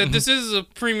implies that this is a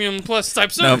premium plus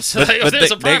type service. But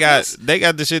they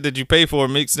got the shit that you pay for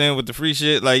mixed in with the free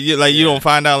shit. Like you don't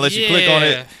find out unless you click on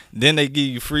it. Then they give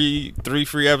you 3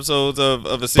 free episodes of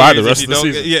a series. By the rest of the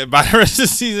season. By the rest of the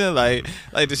season. Like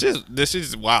this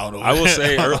shit's wild. I will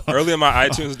say early in my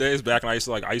iTunes days back, when I used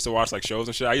to watch like shows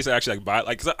and shit. I used to actually like buy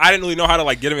because I didn't really know how to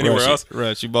like get them anywhere else.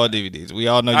 Russ, you bought DVDs. We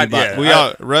all know you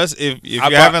bought. Russ, if you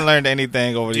haven't learned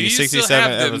anything over these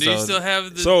 67 episodes, do you still have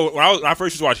them? So when I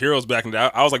first used to watch Heroes back in the day,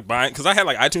 I was like buying, because I had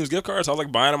like iTunes gift cards. So I was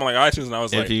like buying them on like iTunes, and I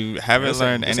was like, if you haven't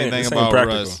learned anything about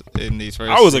Russ in these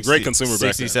first, I was a great consumer back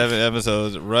then. 67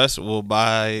 episodes, Russ will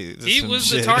buy. He was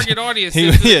the target audience.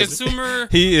 The consumer.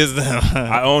 He is the.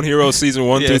 I own Heroes season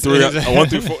 1 through 3,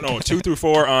 2 through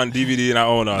 4 on DVD, and I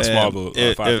own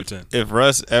Smallville 5 through 10. If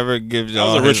Russ ever gives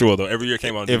y'all, that was a ritual though. Every year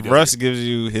came on. If Russ gives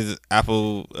you his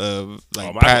Apple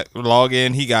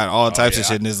login, he got all types of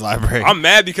shit in his library. I'm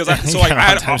mad because I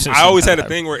always had a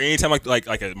thing where anytime like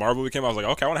a Marvel movie came out, I was like,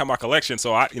 okay, I want to have my collection.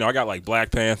 So I got like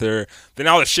Black Panther. Then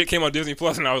all the shit came on Disney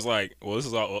Plus, and I was like, well, this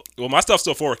is all. Well, my stuff's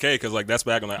still 4K because like that's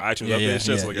back on like iTunes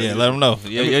updates. Let them know.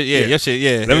 Your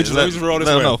shit. Let me just roll this.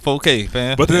 Let them know 4K,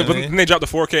 fam. But then they dropped the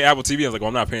 4K Apple TV. I was like, well,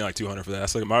 I'm not paying like $200 for that.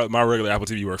 That's like my regular Apple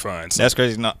TV works fine. So. That's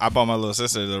crazy. No, I bought my little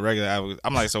sister the regular Apple.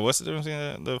 I'm like, so what's the difference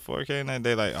between the 4K and that?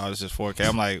 They like, oh, it's just 4K.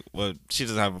 I'm like, well, she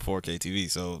doesn't have a 4K TV,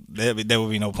 so there would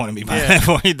be no point in me buying that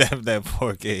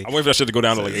 4K. I'm waiting for that shit to go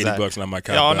down to like $80 and I might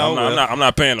cop. I'm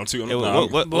not paying them too.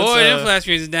 Boy, them flash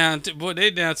screens is down. Boy,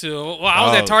 they down to. Well, I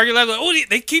was at Target level. Oh,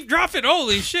 they keep dropping.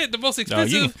 Holy shit, the most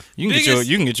expensive. You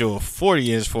can get you a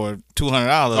 40-inch for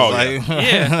 $200. Oh, like,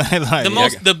 yeah.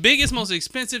 The biggest, most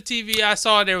expensive TV I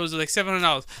saw there was like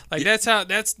 $700. Like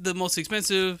that's the most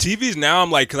expensive TVs now.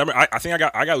 I'm like, because I think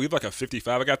I got leave like a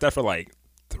 55. I got that for like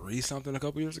 $3 something a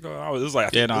couple years ago. It was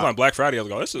like it was on Black Friday. I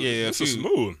was like, this is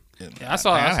smooth. Yeah, I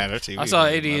saw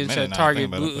 80-inch at Target.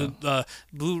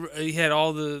 Blue. He had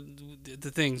all the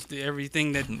things,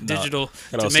 everything that digital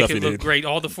to make it look great.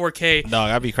 All the 4K.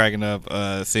 Dog, I be cracking up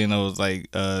seeing those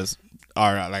like I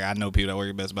know people that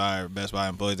work at Best Buy or Best Buy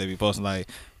employees. They be posting like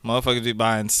motherfuckers be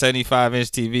buying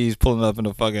 75-inch TVs, pulling up in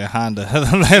a fucking Honda.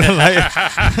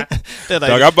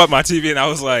 Dog, I bought my TV and I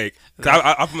was like.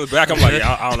 I'm from the back. I'm like,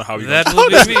 I don't know how we that will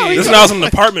be me. This is when I was in the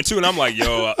apartment too, and I'm like,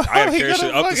 yo, I gotta carry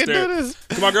shit up the stairs.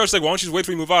 Cause my girl was like, why don't you just wait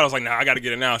till we move out? I was like, nah, I gotta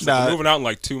get it now. She's like, moving out in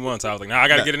like 2 months. I was like, nah, I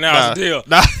gotta get it now. It's a deal.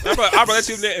 I brought that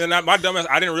TV, and my dumbass,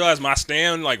 I didn't realize my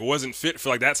stand like wasn't fit for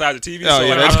like that size of TV. So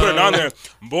I put it on there.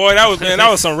 Boy, that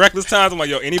was some reckless times. I'm like,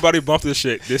 yo, anybody bump this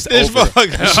shit? This over.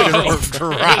 This shit is over.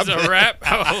 It's a wrap.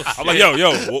 I'm like,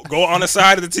 yo, go on the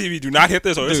side of the TV. Do not hit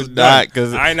this, or this is done.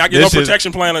 I ain't not getting no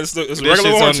protection plan. It's a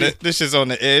regular warranty. This shit's on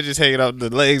the edge. Just hanging off the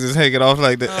legs, is hanging off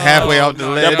like halfway off the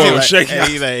leg. That boy was shaking.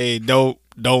 He's like, hey, don't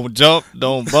jump,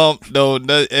 don't bump, don't.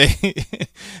 Hey.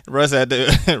 Russ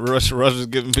was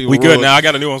giving people. We good now. I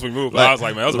got a new one once we moved. But I was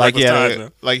like, man, that was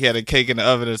like he had a cake in the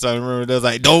oven or something. Remember, they was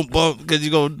like, don't bump because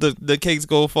the cakes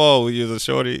go fall when you're a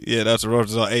shorty. Yeah, that's what Russ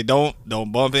was like. Hey, don't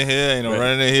bump in here. Ain't no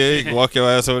running in here. You can walk your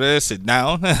ass over there, sit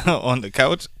down on the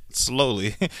couch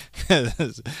slowly.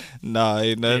 Nah,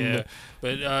 ain't nothing. Yeah.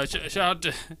 But shout out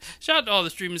to all the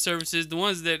streaming services, the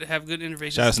ones that have good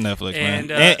interfaces. Shout out to Netflix,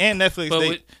 man. And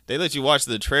Netflix, they let you watch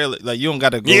the trailer. Like you don't got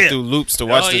to go through loops to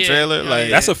watch the trailer. Like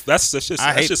that's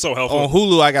just so helpful. On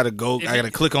Hulu, I gotta go. I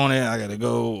gotta click on it. I gotta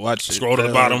go watch. Scroll to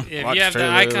the bottom. If you have the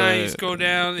icon, you scroll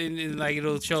down and like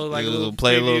it'll show like a little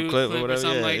play a little clip or whatever,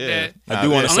 something like that. I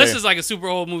do want to unless it's like a super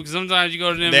old movie. Because sometimes you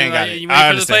go to them and like, you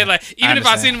wait for the play. Like even if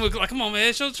I seen them, like come on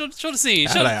man, show the scene.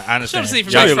 Show the scene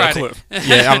from next Friday.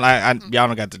 Yeah, I'm like y'all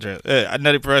don't got the trailer.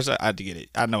 Nutty Professor, I had to get it.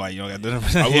 I know why you don't got the.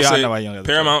 I know why you don't got the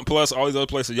Paramount Plus, all these other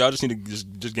places. Y'all just need to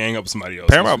just gang up with somebody else.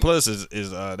 Paramount Plus is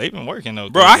they've been working though.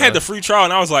 Bro, I had the free trial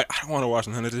and I was like, I don't want to watch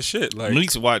none of this shit. Like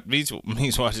Meeks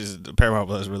watches the Paramount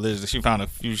Plus religiously. She found a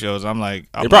few shows. I'm like,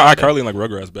 they brought iCarly and like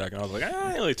Rugrats back, and I was like,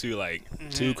 I ain't really too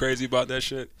crazy about that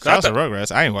shit. Shout out to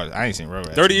Rugrats. I ain't seen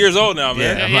Rugrats. 30 years old now,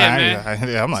 man. I'm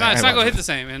like, it's not gonna hit the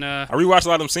same. And I rewatched a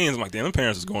lot of them scenes. I'm like, damn, them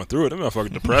parents is going through it. Them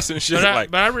motherfuckers depressed and shit.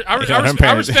 But I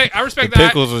respect the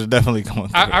Pickles was definitely going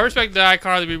through I respect the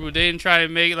iCarly people. They didn't try to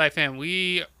make it like, fam,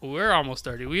 we're almost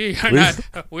 30.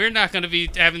 We're not gonna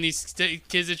be having these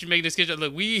kids that you make this kid.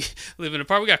 Look, we live in a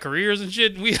park. We got careers and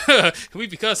shit. We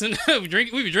be cussing. we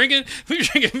be drinking.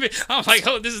 I'm like,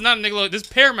 oh, this is not a Nickelodeon. This is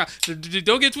Paramount.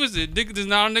 Don't get twisted. This is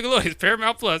not a Nickelodeon. It's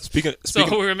Paramount Plus. So we're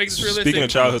gonna make this realistic. Speaking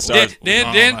of childhood stars,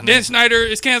 Dan Schneider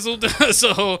is canceled.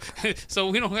 so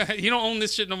we don't. He don't own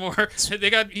this shit no more.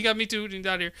 He got me too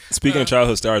out here. Speaking of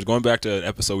childhood stars, going back to an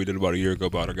episode we did about a year ago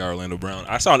about our guy Orlando Brown,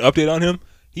 I saw an update on him.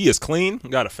 He is clean,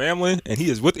 got a family, and he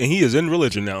is in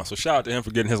religion now. So shout out to him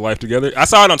for getting his life together. I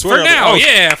saw it on Twitter. For now, now.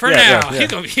 Yeah.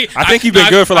 I think he's been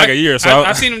good for like a year. So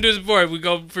I've seen him do this before. We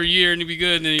go for a year and he be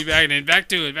good, and then he back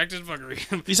to the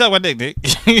fuckery. You talking about Nick?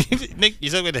 Nick, you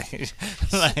talking about Nick?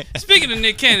 Speaking of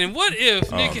Nick Cannon, what if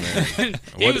Nick?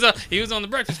 He was on the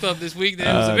Breakfast Club this week. It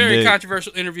was a very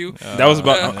controversial interview. That was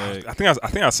about. I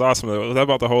think I saw some of that. Was that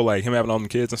about the whole like him having all them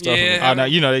kids and stuff? Yeah.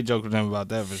 No, they joked with him about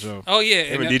that for sure. Oh yeah,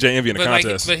 him and DJ Envy in the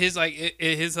contest. But his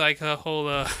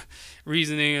whole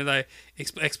reasoning and like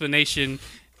explanation,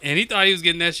 and he thought he was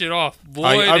getting that shit off.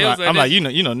 Boy, I'm like,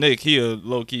 Nick, he a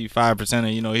low key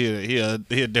 5%.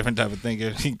 He a different type of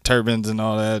thinker. He turbans and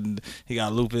all that. And he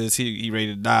got lupus. He ready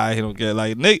to die. He don't care.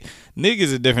 Like Nick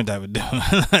is a different type of dude.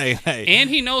 And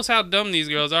he knows how dumb these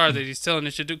girls are that he's telling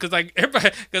this shit to. Because like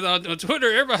everybody, on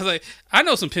Twitter, everybody's like, I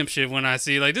know some pimp shit when I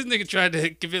see like this nigga tried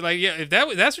to give it like, yeah, if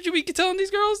that's what you be telling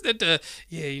these girls that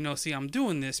see, I'm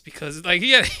doing this because like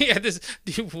he had this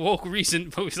woke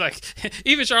reason, but he's like,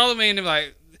 even Charlamagne and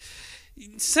like.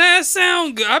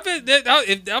 Sound good. I bet that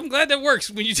I'm glad that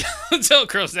works when you tell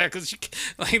girls that because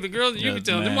like the girls you be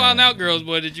telling them wild out girls,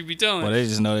 boy, that you be telling. Well, they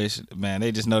just know they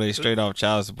just know they straight off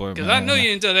child support. Because I know you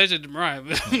didn't tell that shit to Mariah.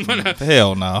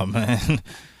 Hell no, man.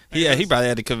 Yeah, he probably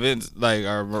had to convince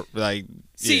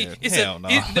hell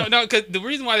no. No, because the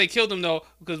reason why they killed him though,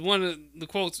 because one of the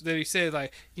quotes that he said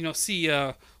like,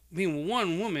 being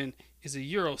one woman is a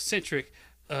Eurocentric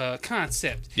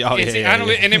concept. And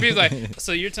then he was like,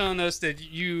 so you're telling us that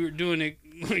you're doing it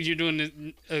you're doing this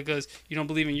because you don't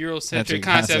believe in Eurocentric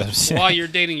concepts while you're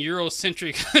dating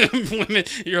Eurocentric women,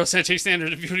 Eurocentric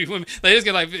standard of beauty women. Like this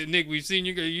guy, like Nick, we've seen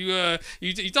you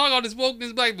talk all this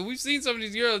wokeness black, but we've seen some of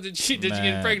these girls that you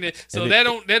getting pregnant. So it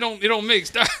don't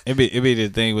mix. It be the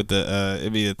thing with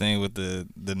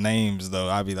the names though.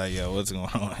 I'd be like, yo, what's going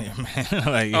on here, man?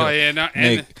 Like, oh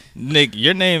yeah, Nick,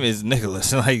 your name is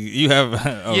Nicholas. Like you have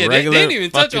a regular. They didn't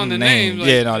even touch on the name. Like,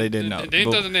 yeah, no, they didn't. They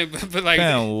didn't touch the name, but like,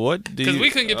 man, what? Because we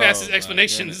couldn't get past his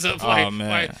explanations of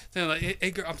like,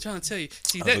 hey girl, I'm trying to tell you.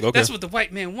 See, that's what the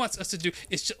white man wants us to do.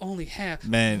 Is to only have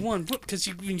one. Because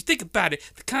when you think about it,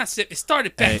 the concept it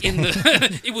started back in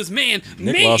the. It was man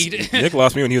made. Nick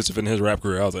lost me when he was defending his rap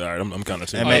career. I was like, all right, I'm kind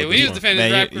of. When he was defending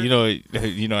his rap career.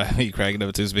 You know, he cracking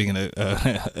up too. Speaking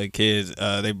of kids,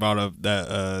 they brought up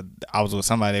that I was with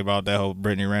somebody. They brought that whole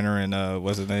Brittany Renner and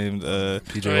what's his name,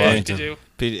 PJ Washington,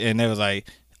 and they was like,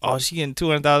 oh, she getting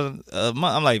 200,000 a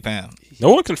month. I'm like, fam.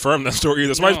 No one confirmed that story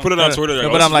either. Somebody put it on Twitter.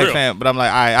 But I'm like, fam. But I'm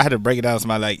like, I had to break it down to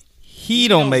somebody like. He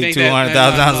don't make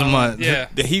 $200,000 a month. Yeah.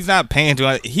 He's not paying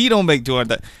 $200,000. He don't make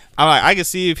 $200,000. I'm like, I could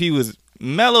see if he was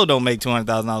Melo don't make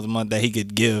 $200,000 a month that he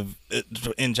could give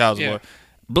in child support.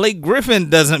 Blake Griffin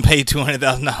doesn't pay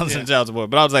 $200,000 in child support.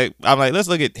 But I'm like, let's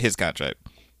look at his contract.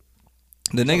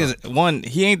 The niggas,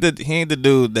 he ain't the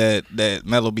dude that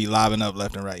Melo be lobbing up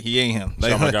left and right. He ain't him.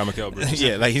 Like Mikal Bridges.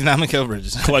 Yeah, like he's not Mikal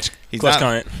Bridges. Clutch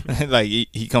client. Like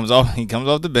he comes off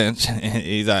the bench and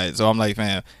he's all right. So I'm like,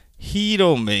 fam. He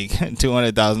don't make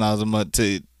 $200,000 a month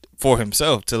for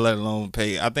himself to let alone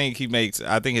pay. I think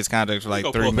his contract's like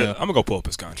 $3 million. I'm gonna go pull up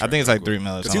his contract. I think it's like $3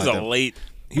 million. Because he was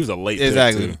a late.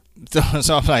 Exactly.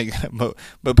 So I'm like,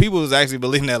 but people was actually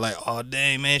believing that like, oh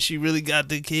dang man, she really got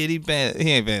the kid. He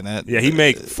ain't paying that. Yeah, he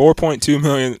make $4.2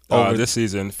 million this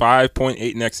season,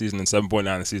 5.8 next season, and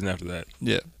 7.9 the season after that.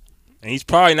 Yeah. And he's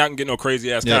probably not gonna get no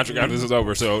crazy ass contract after this is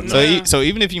over. So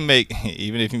even if you make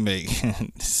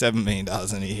 $7 million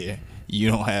in a year, you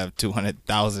don't have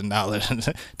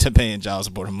 $200,000 to pay in child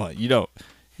support a month. You don't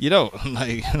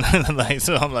like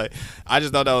so I'm like I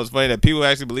just thought that was funny that people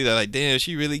actually believe that like damn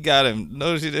she really got him.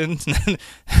 No, she didn't.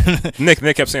 Nick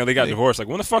kept saying they got divorced. Like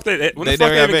when the fuck they even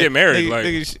get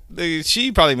married?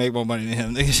 She probably make more money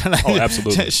than him. Like, oh,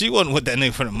 absolutely. She wasn't with that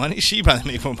nigga for the money. She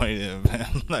probably make more money than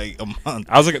him. Like a month.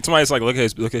 I was looking. Somebody's like look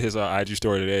at his IG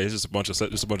story today. It's just a bunch of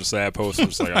sad posts. I'm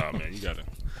just like oh man, you gotta.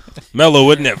 Melo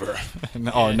would never.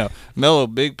 Oh no, Melo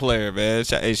big player man.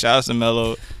 Hey, shout out to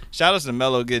Melo. Shout out to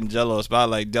Melo getting Jello spot.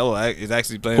 Like Jello is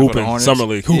actually playing for the Hornets. Summer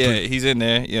League. Hooping. Yeah, he's in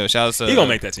there. You know, shout out to he gonna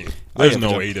make that team. There's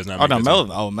no way he does not. Make that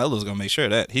team. Melo's gonna make sure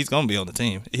that he's gonna be on the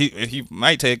team. He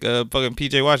might take fucking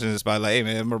PJ Washington spot. Like, hey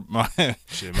man,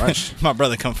 my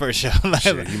brother come first. Like,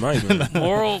 shit, he might. Man.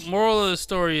 Moral of the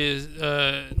story is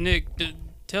Nick.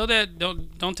 Tell that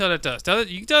don't tell that to us.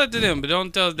 You can tell it to them, but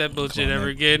don't tell us that bullshit ever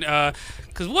again.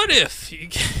 Because what if you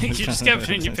just kept it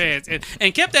in your pants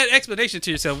and kept that explanation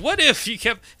to yourself? What if you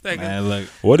kept like, man, look.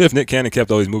 What if Nick Cannon kept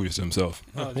all these movies to himself?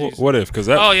 What if? Because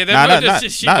that. Oh yeah,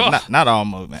 not all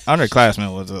movies.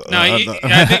 Underclassmen was a.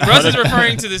 I think Russ is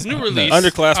referring to this new release.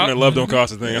 Underclassmen, Love Don't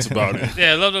Cost a Thing. That's about it.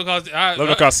 Yeah, Love Don't Cost. Love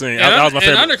Don't Cost a Thing. That was my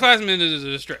favorite. And Underclassmen is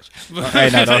a stretch. Hey,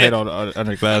 no, don't hate on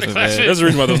Underclassmen. There's a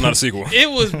reason why that was not a sequel.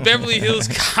 It was Beverly Hills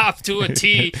Cop to a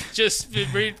T. Just all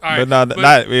right,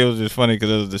 but it was just funny because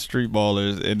it was the Street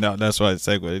Ballers, and that's why it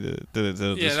segued to the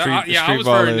Street I was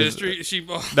referring to the Street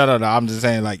Ball. No, I'm just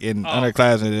saying like in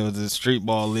Underclassmen, it was the Street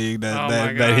Ball league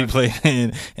that he played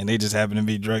in, and they just happened to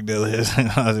be drug dealers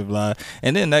and blah.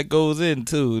 And then that goes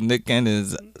into Nick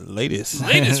Cannon's latest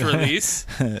release,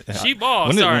 She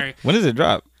Ball. When does it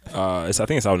drop? I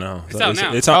think it's out now. It's out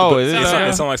now. It's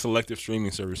on like selective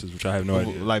streaming services, which I have no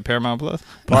idea. Like Paramount Plus?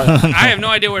 I have no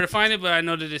idea where to find it, but I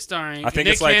know that it's starring. I think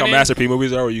Nick it's like Cannon. how Master P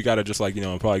movies are, where you gotta just like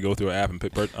probably go through an app and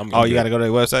pick. You gotta go to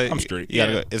the website. I'm straight. You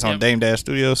gotta go. It's on Dame Dash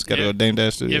Studios. Gotta go to Dame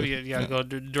Dash Studios. Yeah, you gotta go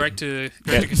direct to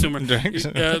consumer.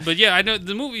 But yeah, I know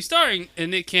the movie starring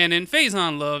Nick Cannon,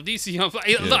 Faison Love, DC.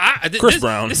 Chris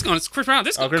Brown. This is Chris Brown.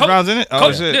 Chris Brown's in it.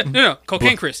 Oh shit. No,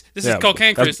 Cocaine Chris. This is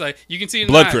Cocaine Chris. Like you can see it in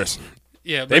Blood Chris.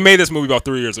 Yeah, they made this movie about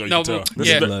 3 years ago. You can tell. This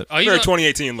is very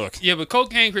 2018 look. Yeah, but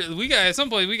Cocaine Chris, at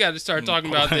some point we got to start talking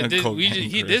about that.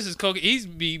 This is coke. He's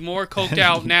be more coked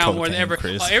out now more than ever.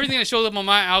 Everything that shows up on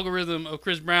my algorithm of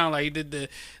Chris Brown, like he did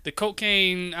the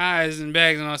cocaine eyes and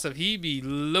bags and all that stuff. He be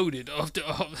loaded off.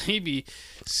 He be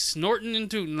snorting and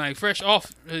tooting like fresh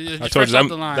off. I told you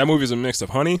that movie is a mix of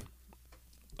honey,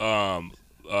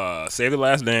 Save the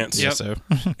Last Dance. Yep. Yes, sir.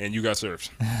 And You Got Served.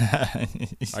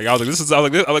 Like I was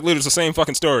like, literally it's the same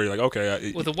fucking story. Like,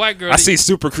 okay, with a white girl. I see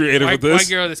super creative with this. White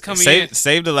girl that's coming in.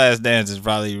 Save the Last Dance is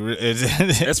probably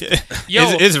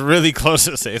it's really close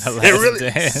to Save the Last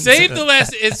Dance. Save the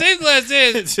Last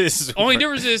Dance. Only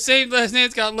difference is Save the Last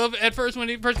Dance got love at first when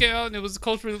it first came out, and it was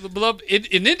culturally beloved. It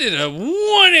did a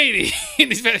 180 in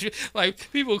these past.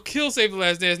 Like people kill Save the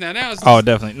Last Dance now. Now it's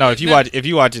definitely no. If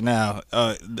you watch it now,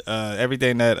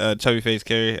 everything that Chubby Face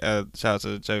Carrie, shout out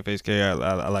to Chubby Face Carrie.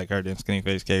 I like her than Skinny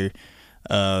Face Carrie.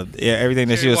 Everything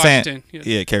that Kerry she was Washington,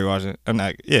 saying, Kerry Washington.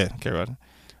 Kerry Washington.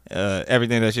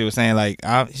 Everything that she was saying, like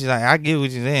she's like, I get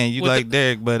what you're saying. You like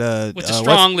Derek, but with the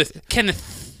strong list,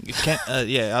 Kenneth.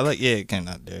 I like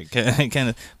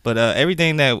Kenneth. But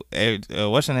everything that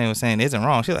what's her name was saying isn't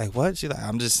wrong. She's like, what? She's like,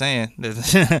 I'm just saying.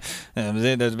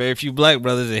 There's very few black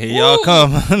brothers, and here y'all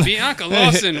come. Bianca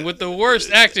Lawson with the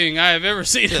worst acting I have ever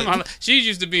seen in my life. She's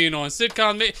used to being on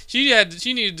sitcoms.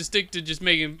 She needed to stick to just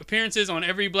making appearances on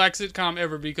every black sitcom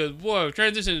ever because boy,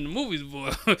 transition into movies,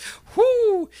 boy,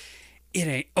 whoo. It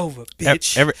ain't over,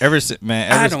 bitch.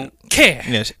 I don't care.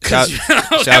 Yeah,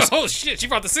 oh shit, she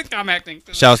brought the sitcom acting.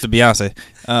 Shouts to Beyonce.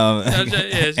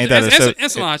 Ain't that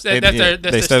and Solange? That's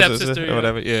their stepsister or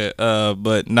whatever. Yeah.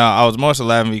 But no, I was more so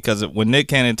laughing because when Nick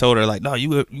Cannon told her like, no,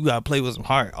 you gotta play with some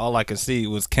heart. All I could see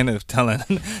was Kenneth telling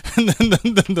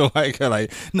the white girl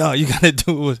like, no, you gotta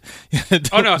do it.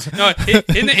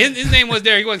 His name was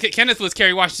there. Kenneth was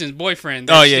Kerry Washington's boyfriend.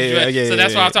 Oh yeah. So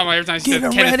that's why I'm talking about every time she said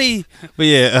Kenneth. Ready. But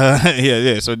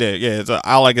yeah. So Derek, so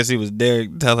all I could see was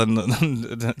Derek telling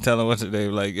what's her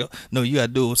name, like, yo, no, you gotta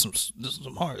do it with some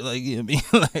heart, like, you know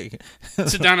what I mean? Like,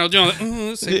 sit down,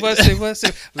 Jones. Say what?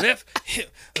 Left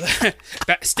hip,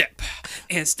 back step,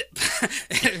 and step.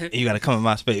 You gotta come in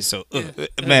my space, so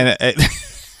man.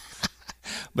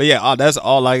 But yeah, that's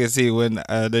all I can see when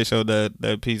they showed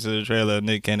that piece of the trailer of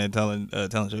Nick Cannon telling her,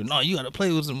 no, you gotta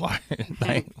play with some heart.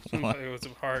 Like, play with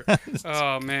some heart.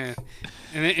 Oh man.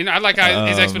 And I like how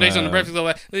his explanation on the Breakfast Club,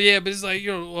 like, yeah, but it's like,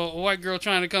 a white girl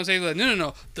trying to come save, like,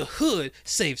 no, the hood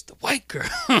saves the white girl.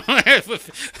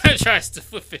 Tries to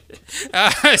flip it.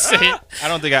 I say it. I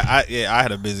don't think I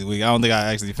had a busy week. I don't think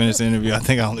I actually finished the interview. I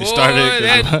think I only started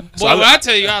it. I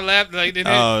tell you, I laughed like they're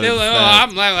like,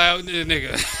 I'm laughing like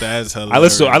nigga. That's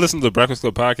hilarious. I listen to the Breakfast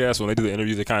Club podcast. When they do the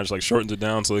interview, they kind of just like shortens it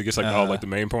down so it gets like all like the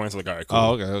main points. Like, all right, cool.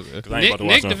 Oh, okay.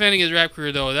 Nick defending his rap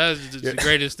career though, that is the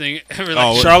greatest thing ever.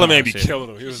 Like, Charlamagne be killing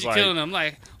him. He was like killing him.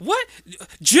 Like, what?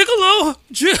 Gigolo?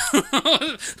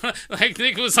 Like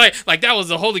Nick was like that was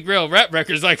the holy grail of rap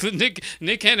records. Like Nick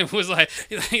Cannon was like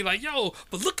yo,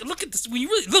 but look at this when you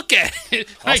really look at it.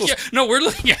 Like, also, no, we're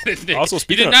looking at it. Nick. Also,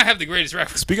 he did not have the greatest rap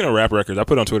records. Speaking of rap records, I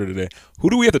put on Twitter today, who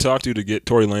do we have to talk to get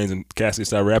Tory Lanez and Cassidy to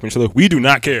stop rapping each other? We do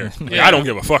not care. Like, I don't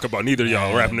give a fuck about neither of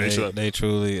y'all rapping each other. They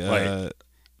truly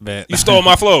you stole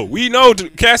my flow. We know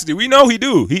Cassidy. We know he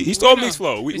do. He stole Meek's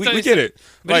flow. We get it.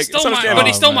 But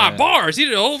he stole my bars. He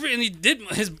did it over and he did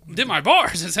my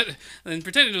bars and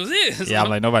pretended it was his. Yeah, I'm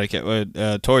like nobody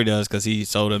cares. Tory does because he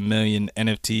sold 1 million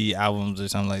NFT albums or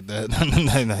something like that.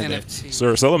 NFT.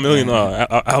 Sir, sell 1 million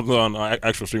albums on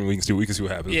actual streaming. We can see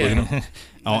what happens. Yeah. But,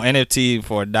 on NFT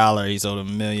for $1, he sold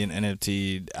 1 million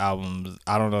NFT albums.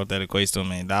 I don't know if that equates to $1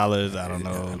 million. I don't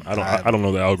know. I don't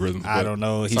know the algorithm. I don't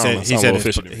know. He said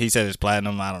it's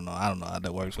platinum. I don't know how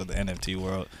that works with the NFT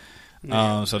world.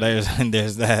 Yeah. So there's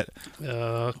that.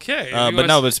 Okay.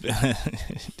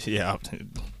 Yeah.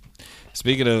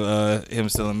 Speaking of him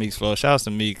stealing Meek's flow, shouts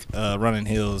to Meek running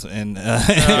hills and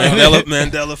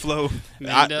Mandela flow.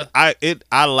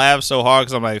 I laugh so hard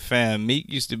because I'm like, fam,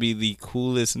 Meek used to be the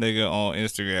coolest nigga on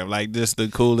Instagram, like just the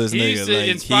coolest nigga. He used to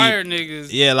inspire niggas.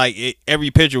 Yeah, like every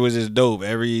picture was just dope.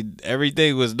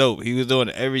 Everything was dope. He was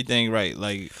doing everything right.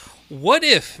 Like, what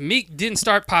if Meek didn't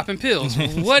start popping pills?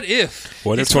 What if?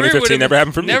 What if 2015 never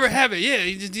happened for Meek? Never happened. Yeah,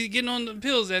 he just getting on the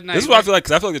pills that night. This is what I feel like,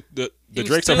 because I feel like the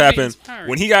Drake stuff happened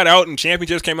when he got out and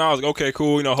Championships came out. I was like, okay,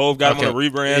 cool. Hov got him on a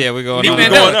rebrand. Yeah, we're going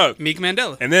up. Meek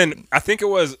Mandela. And then I think it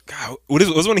was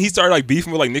was when he started like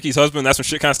beefing with like Nicki's husband. That's when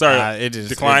shit kind of started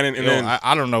declining. And then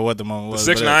I don't know what the moment was.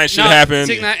 6ix9ine shit happened.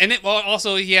 6ix9ine, and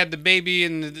also he had the baby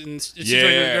and the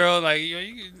situation girl. Like,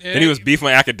 then he was beefing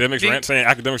with academics, saying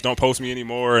academics don't post me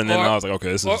anymore. And then I was like,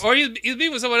 okay, this is. Or he was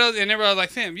beefing with someone else, and everybody was like,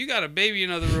 fam, you got a baby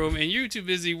in another room, and you're too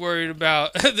busy worried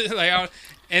about like.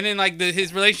 And then like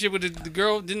his relationship with the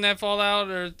girl, didn't that fall out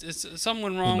or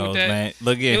someone wrong with that? Man.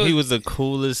 Look, he was the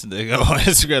coolest nigga on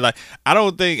Instagram. Like I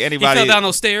don't think anybody. He fell down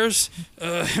those stairs.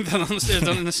 Fell down the stairs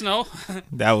in the snow.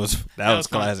 That was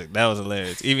classic. Fun. That was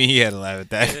hilarious. Even he had to laugh at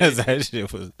that because that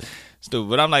shit was stupid.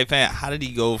 But I'm like, man, how did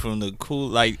he go from the cool,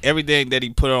 like everything that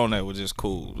he put on there was just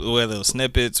cool. Whether it was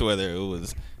snippets, whether it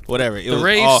was whatever. It the was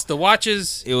race, the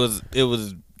watches. It was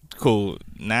cool.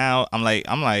 Now I'm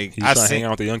like he's trying to hang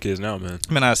out with the young kids now, man.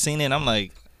 Man, I seen it. I'm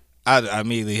like, I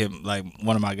immediately hit like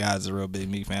one of my guys is a real big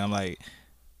Meek fan. I'm like,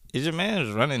 is your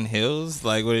man running hills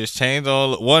like with his chains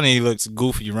all? One, he looks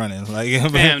goofy running. Like,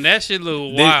 damn, that shit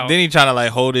look wild. Then he trying to like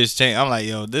hold his chain. I'm like,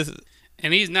 yo, this.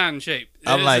 And he's not in shape.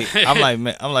 I'm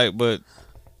like, but.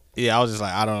 Yeah, I was just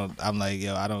like, I'm like,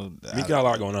 yo, I don't. He got a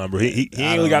lot going on, bro. He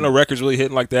ain't really got no records really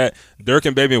hitting like that. Dirk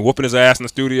and Baby and whooping his ass in the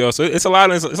studio, so it's a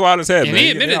lot in his head, and man.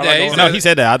 he admitted that. No, he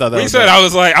said that. I thought that. He said, I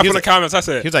was like, I put in the comments. I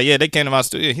said, he was like, yeah, they came to my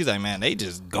studio. He's like, man, they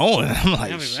just going. I'm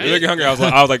like, shit. Hungry. I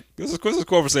was like, this is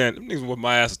cool for saying them niggas whoop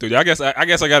my ass in the studio. I guess I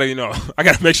gotta, I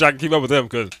gotta make sure I can keep up with them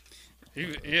because. He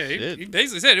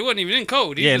basically said it wasn't even in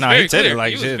code. He said it like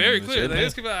he was very clear.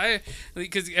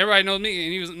 Because everybody knows me,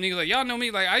 and he was like, y'all know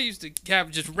me. Like I used to have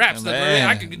just rap stuff.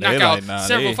 I could knock out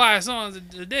several fire songs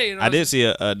a day. I did see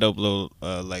a dope little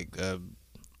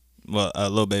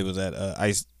Lil Baby was at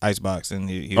Icebox, and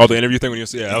he the interview thing when you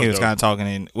see he was kind of talking,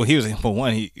 and he was for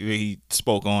one he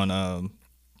spoke on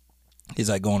he's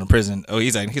like going to prison. Oh,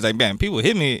 he's like, man, people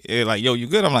hit me like, yo, you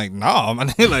good? I'm like, nah,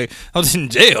 man. Like I was in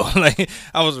jail. Like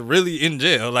I was really in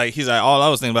jail. Like he's like, all I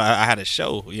was thinking about, I had a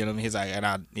show. You know what I mean?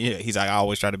 He's like, I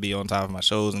always try to be on top of my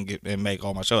shows and make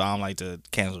all my shows. I don't like to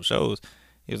cancel shows.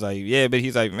 He was like, yeah, but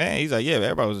he's like, man, yeah,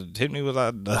 everybody was hitting me with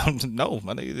like, no,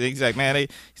 man. He's like, man,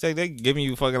 they giving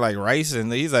you fucking like rice,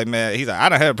 and he's like, man, I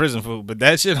don't have prison food, but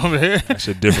that shit over here, that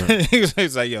shit different.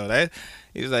 he's like, yo, that.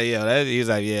 He's like, yeah, he's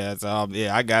like, yeah, so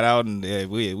I got out and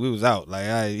we was out. Like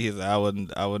I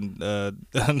wasn't fucking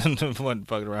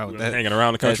around with that, hanging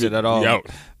around the country at all. Out.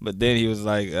 But then he was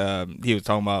like, he was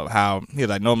talking about how he was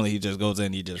like, normally he just goes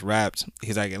in, he just raps.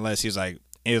 He's like, unless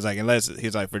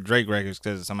for Drake records,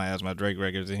 because somebody asked about Drake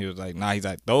records, and he was like, nah, he's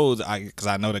like, because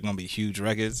I know they're gonna be huge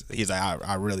records. He's like,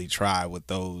 I really try with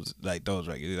those records.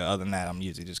 Like, other than that, I'm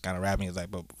usually just kind of rapping. He's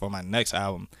like, but for my next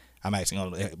album, I'm actually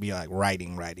gonna be like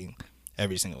writing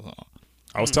every single song.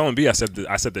 I was telling B, I said the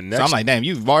next. So I'm like, damn,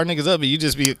 you bar niggas up, and you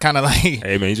just be kind of like,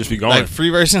 hey man, you just be going like free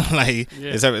version, like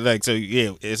it's ever like so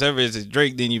yeah. It's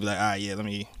Drake, then you be like, yeah, let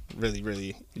me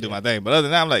really do my thing. But other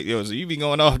than that, I'm like, yo, so you be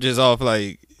going off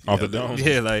like. Off the dome.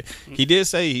 Yeah, like he did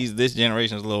say he's this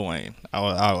generation's Lil Wayne.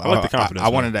 I like the confidence. I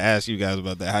wanted to ask you guys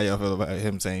about that. How y'all feel about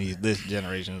him saying he's this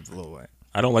generation's Lil Wayne?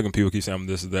 I don't like when people keep saying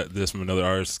this from another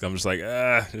artist. I'm just like,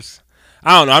 I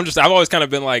don't know. I've always kind of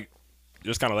been like,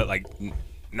 just kind of like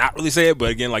not really say it,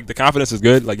 but again, like the confidence is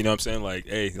good. Like, you know what I'm saying? Like,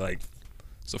 hey, like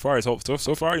so far,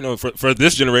 for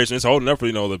this generation, it's holding up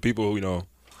for the people who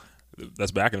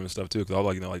that's backing him and stuff too. Because I'm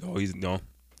like, oh, he's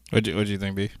What'd you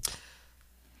think, B?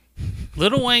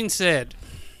 Lil Wayne said,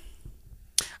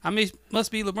 I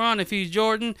must be LeBron if he's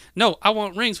Jordan. No, I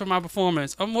want rings for my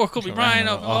performance. I'm more Kobe Bryant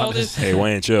of all this. Hey,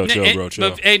 Wayne, chill, bro,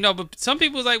 chill. But some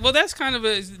people was like, well, that's kind of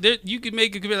you could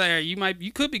make it like,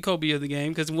 you could be Kobe of the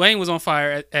game, because Wayne was on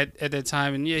fire at that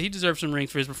time, and yeah, he deserved some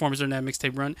rings for his performance during that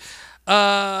mixtape run.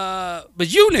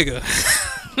 But you nigga,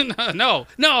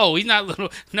 no, he's not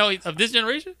little. No, of this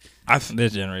generation.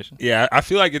 This generation. Yeah, I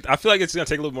feel like it's gonna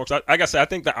take a little more. Cause like I said, I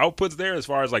think the output's there as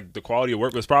far as like the quality of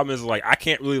work. But the problem is like I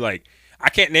can't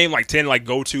name like 10 like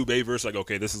go-to Baby verse. Like,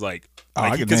 okay, this is like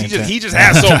because he just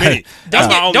has so many.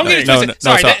 Don't get it twisted.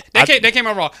 Sorry, that came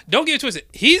out wrong. Don't get it twisted.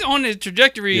 He's on the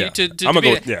trajectory to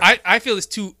be. I feel it's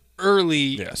too early.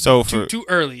 Yeah. So too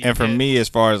early. And for me, as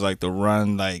far as like the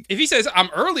run, like if he says I'm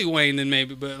early Wayne, then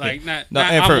maybe, but like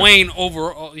I'm Wayne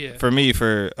overall. Yeah. For me,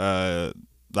 for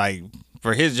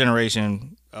his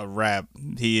generation of rap,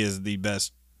 he is the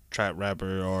best trap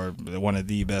rapper or one of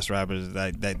the best rappers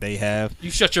that they have.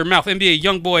 You shut your mouth. NBA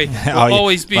YoungBoy will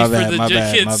always be for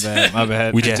the kids. My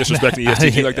bad. We just disrespecting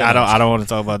ESTG like that. I don't want to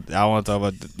talk about. I want to talk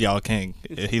about Y'all King.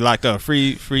 He locked up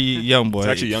free YoungBoy. It's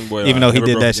actually YoungBoy. Even though he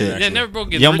did that shit. Yeah, never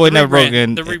broke it. YoungBoy never broke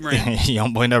it. The rebrand.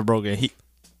 YoungBoy never broke it. He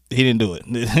didn't do it.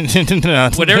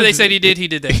 Whatever they said he did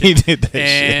that shit. He did that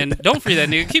and shit. Don't free that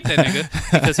nigga. Keep that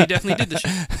nigga. Because he definitely did the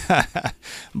shit.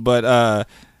 But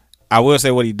I will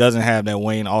say what he doesn't have that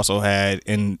Wayne also had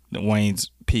in Wayne's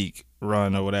peak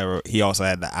run or whatever. He also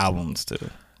had the albums too.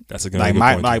 That's a good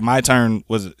point. Like My Turn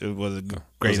was a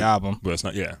great album. But it's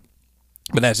not, yeah.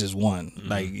 But that's just one.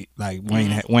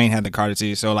 Mm-hmm. Wayne had the Carter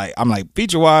T. So like I'm like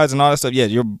feature wise and all that stuff. Yeah,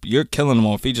 you're killing them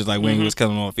on features. Like Wayne was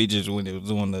killing them on features when they was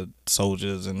doing the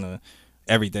Soldiers and the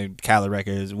everything. Cali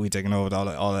Records, we taking over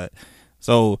all that.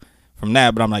 So from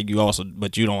that, but I'm like,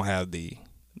 but you don't have the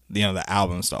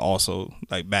albums to also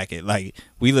like back it. Like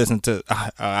we listened to,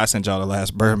 I sent y'all the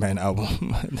last Birdman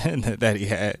album that he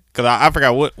had, cause I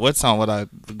forgot what song would I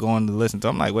going to listen to.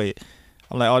 I'm like,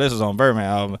 oh, this was on Birdman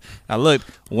album. I looked,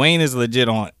 Wayne is legit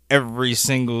on every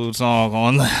single song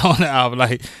on the album.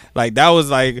 Like that was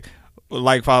like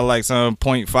probably like some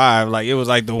 0.5. Like it was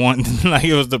like the one, like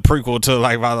it was the prequel to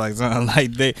like probably like something.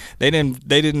 Like they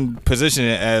didn't position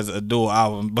it as a dual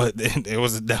album, but it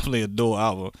was definitely a dual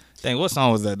album. Dang, what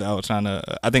song was that I was trying to?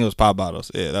 I think it was Pop Bottles.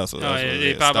 Yeah, that's what.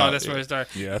 Pop Bottles. That's where it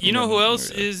started. Yeah, you know who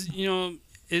else is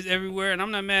everywhere, and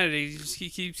I'm not mad at it. He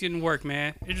keeps getting work,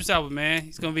 man. Idris Elba, man.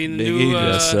 He's gonna be in the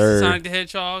new Sonic the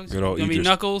Hedgehog. Good old Idris. Gonna be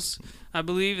Knuckles, I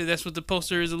believe. That's what the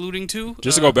poster is alluding to.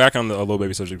 Just to go back on the Lil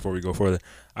Baby subject before we go further,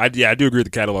 I do agree with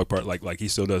the catalog part. Like he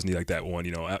still does need like that one,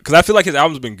 because I feel like his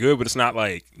album's been good, but it's not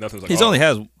like nothing's like. He's only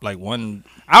has like one.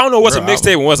 I don't know what's a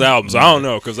mixtape and what's an album, so I don't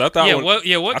know because I thought what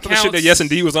I thought the shit that Yes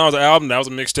Indeed was on was an album, that was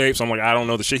a mixtape. So I'm like, I don't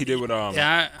know the shit he did with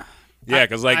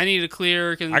because like I need a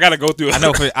clear. I gotta go through.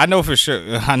 I know for sure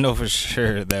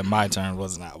that My Turn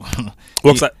was an album.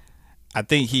 I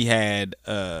think he had.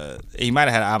 He might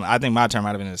have had an album. I think My Turn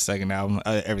might have been his second album.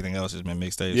 Everything else has been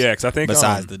mixtapes. Yeah, because I think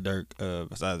besides the Dirk,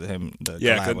 besides him,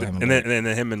 and then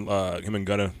him and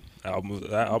Gunna album.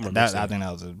 I think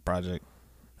that was a project.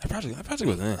 That project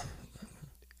was in.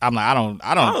 I'm like,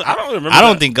 I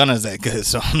don't think Gunna's that good.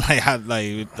 So I'm like,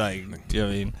 you know what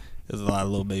I mean? There's a lot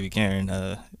of Lil Baby carrying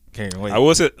weight. I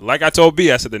will say, like I told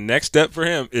B, I said the next step for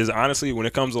him is honestly when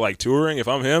it comes to like touring. If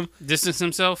I'm him, distance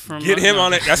himself from. Get him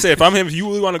on it. I said if I'm him, if you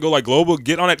really want to go like global,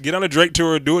 get on it. Get on a Drake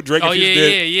tour. Do it. Drake.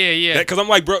 Yeah. Because I'm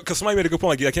like, bro. Because somebody made a good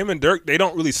point. Like him and Dirk, they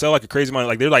don't really sell like a crazy amount.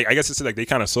 Like they're like, I guess it's like they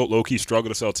kind of so low key struggle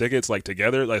to sell tickets like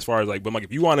together. Like, as far as like, but like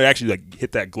if you want to actually like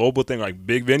hit that global thing, like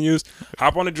big venues,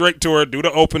 hop on a Drake tour, do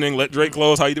the opening, let Drake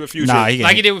close. How you did with Future?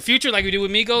 Like he did with Future, like we did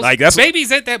with Migos. Like that's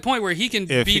Baby's at that point where he can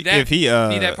be that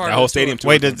part of the whole stadium.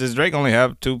 Wait, does Drake only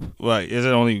have two? Like, is it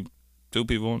only two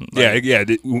people? Like, yeah.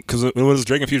 Because when it was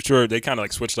Drake and Future, they kind of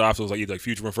like switched off. So it was like either like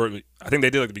Future went first. I think they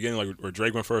did like the beginning, like where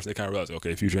Drake went first. They kind of realized,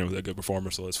 okay, Future was a good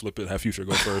performer, so let's flip it. Have Future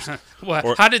go first.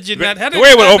 How did you not? The way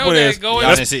it would open is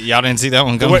y'all didn't see that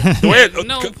one coming. Because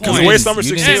the way Summer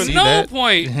 16,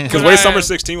 because the way Summer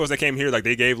 16 was, they came here like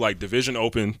they gave like Division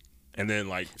open. And then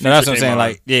like that's what I'm saying.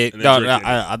 Like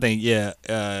I think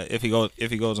if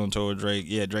he goes on tour with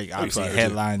Drake, Drake obviously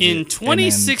headlines in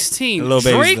 2016.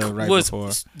 Drake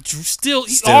was still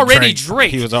already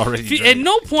Drake. He was already Drake. At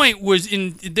no point was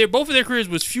in both of their careers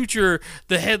was Future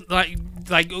the head like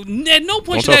at no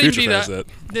point should that even be that.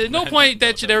 There's no point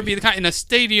that should ever be the kind in a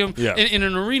stadium in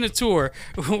an arena tour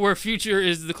where Future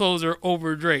is the closer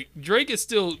over Drake. Drake is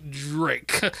still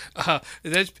Drake.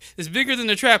 It's bigger than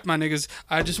the trap, my niggas.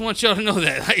 I just want y'all to know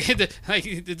that.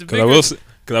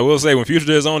 Because I will say when Future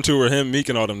did his own tour, him, Meek,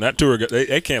 and all them, that tour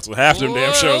they canceled half them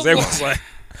damn shows. They was like,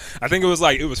 I think it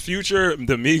was Future,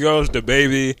 the Migos, the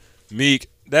Baby, Meek.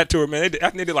 That tour, man, I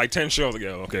think they did like 10 shows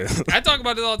ago. Okay, I talk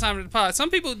about it all the time in the pod. Some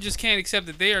people just can't accept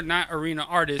that they are not arena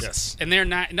artists. Yes. And they're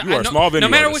not. You are small venue no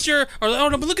matter artists. what you're. Or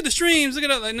no, but look at the streams. Look at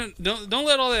that. Like, don't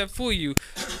let all that fool you.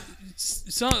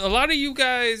 A lot of you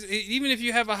guys, even if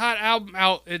you have a hot album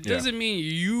out, it doesn't mean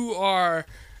you are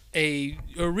a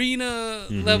arena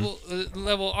level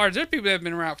artist. There's people that have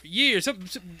been around for years,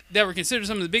 that were considered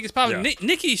some of the biggest pop. Yeah.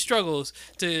 Nicki struggles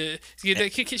to get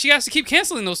that. She has to keep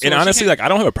canceling those tours. And honestly, like I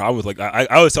don't have a problem with like I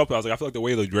always tell people, I was like, I feel like the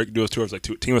way like Drake do his tours like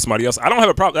team with somebody else. I don't have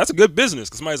a problem. That's a good business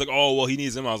because somebody's like, oh well, he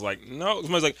needs him. I was like, no.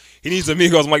 Somebody's like, he needs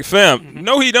Amigos. I'm like, fam,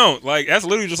 no, he don't. Like that's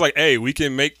literally just like, hey, we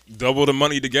can make double the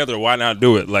money together. Why not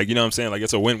do it? Like you know what I'm saying? Like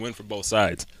it's a win-win for both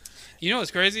sides. You know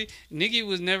what's crazy? Nicki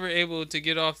was never able to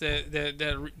get off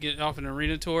get off an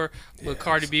arena tour, but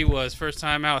Cardi B was first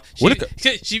time out. She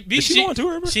go on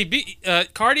tour? She beat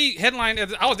Cardi headlined.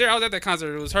 I was there. I was at that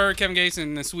concert. It was her, Kevin Gates,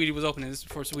 and then Sweetie was opening. This is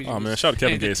before Sweetie. Oh man, shout out to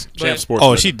Kevin Gates, Champ Sports.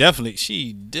 Oh, she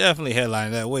definitely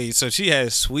headlined that way. So she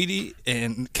has Sweetie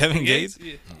and Kevin Gates.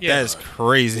 Yeah. That's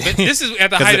crazy. But this is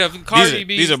at the height of Cardi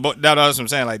B. These are that's what I'm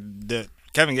saying. Like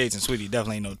Kevin Gates and Sweetie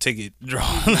definitely ain't no ticket draw.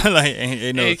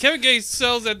 Hey, Kevin Gates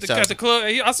sells at the club.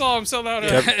 I saw him sell out.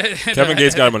 Kevin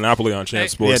Gates got a monopoly on Champ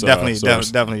Sports. Yeah,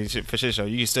 definitely for shit show.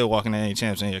 You can still walk in there any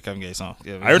Champs and hear Kevin Gates song.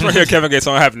 Yeah, every time I hear Kevin Gates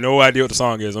song, I have no idea what the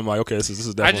song is. I'm like, okay, this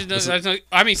is definitely.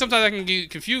 I mean, sometimes I can get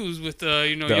confused with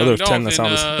the Young other Dolph 10 that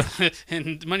sound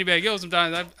and Moneybagg Yo.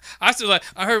 Sometimes I still like.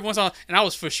 I heard one song and I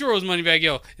was for sure it was Moneybagg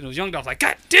Yo, and it was Young Dolph. Like,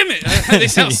 God damn it, they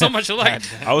sound so much alike.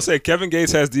 I would say Kevin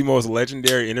Gates has the most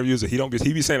legendary interviews that he don't be because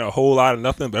he be saying a whole lot of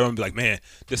nothing, but everyone be like, man,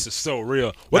 this is so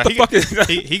real. What the fuck is that?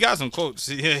 He got some quotes.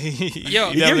 Yeah, he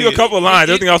give you a couple of lines.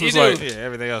 Everything else was like, yeah,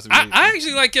 everything else. I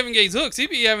actually like Kevin Gates' hooks. He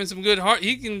be having some good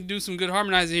he can do some good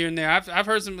harmonizing here and there. I've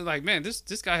heard some like, man, this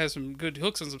guy has some good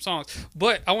hooks on some songs.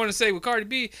 But I want to say with Cardi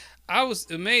B, I was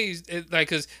amazed at, like,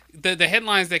 because the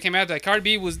headlines that came out that Cardi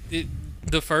B was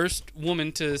the first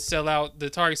woman to sell out the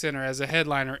Target Center as a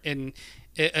headliner in.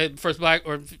 First black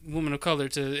or woman of color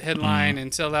to headline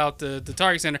and sell out the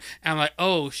Target Center. And I'm like,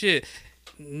 oh shit,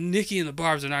 Nicki and the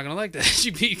Barbs are not gonna like that.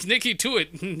 She beat Nicki to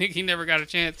it. Nicki never got a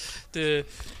chance to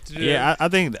do that. I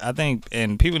think,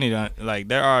 and people need to, like,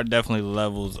 there are definitely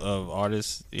levels of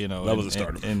artists, you know, levels of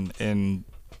stardom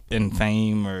in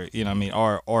fame, or, you know what I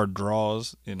mean, or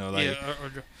draws, you know, like. Yeah,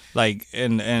 like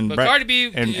but Cardi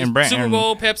B, and Super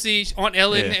Bowl, Pepsi, on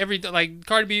Ellen, like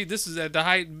Cardi B. This is at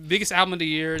the biggest album of the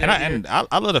year. And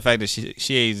I love the fact that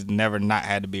she's never not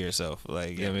had to be herself.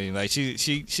 Like, I mean, like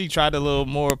she tried a little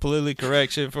more politically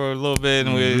correct shit for a little bit,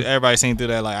 and everybody seen through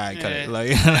that. Like, all right, cut it.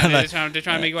 Like, they're trying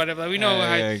to make whatever. Like, we know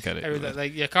cut it.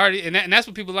 Like, Cardi, and that's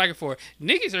what people like her for.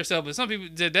 Nicki's herself, but some people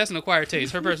that's an acquired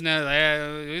taste. Her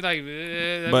personality, we like.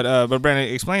 But Brandon,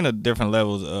 explain the different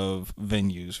levels of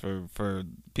venues for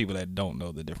people that don't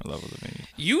know the different levels of venues.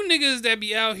 You niggas that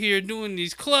be out here doing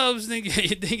these clubs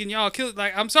thinking y'all kill it.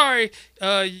 Like, I'm sorry,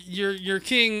 your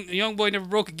king, Young Boy Never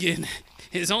Broke Again,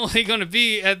 is only gonna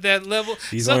be at that level.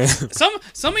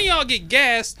 Some of y'all get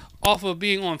gassed off of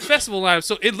being on festival lineup,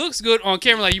 so it looks good on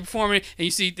camera, like you performing, and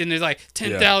you see, and there's like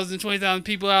 10,000, 20,000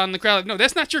 people out in the crowd. Like, no,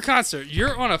 that's not your concert.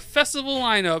 You're on a festival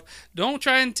lineup. Don't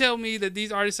try and tell me that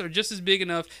these artists are just as big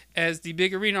enough as the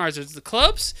big arena artists. There's the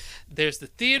clubs, there's the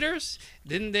theaters,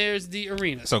 then there's the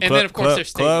arenas, so and then of course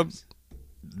there's stadiums. Clubs,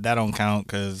 that don't count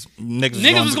because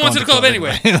niggas was going to the club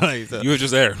anyway. Like, so. You were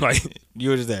just there, like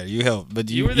you were just there. You helped, but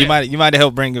you might have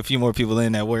helped bring a few more people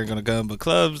in that weren't gonna come. But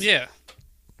clubs,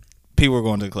 people were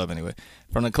going to the club anyway.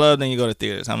 From the club, then you go to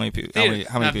theaters. How many people?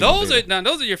 How many people?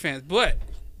 Those are your fans, but.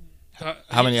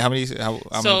 How many people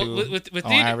with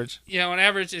on average? Yeah, on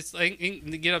average, it's like it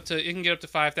can get up to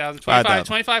 5,000,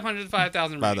 2,500 to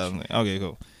 5,000 range. 5,000. Okay,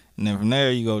 cool. And then from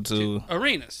there you go to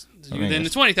arenas. Then the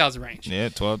 20,000 range. Yeah,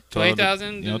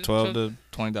 20,000. 12 to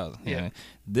 20,000. Yeah.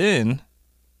 Then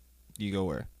you go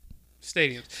where?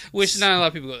 Stadiums, which not a lot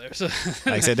of people go there. So,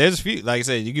 like I said, there's a few. Like I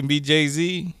said, you can be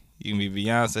Jay-Z. You can be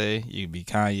Beyonce. You can be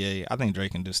Kanye. I think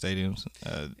Drake can do stadiums.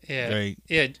 Drake.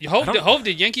 Yeah. Hov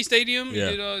did Yankee Stadium.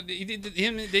 Yeah. They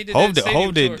did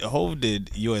Hov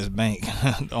did U.S. Bank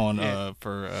on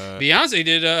for. Beyonce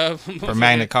did for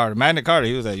Magna Carta. Magna Carta.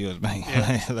 He was at U.S. Bank.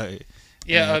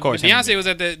 Yeah. Of course, Beyonce was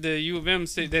at the U of M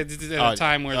at the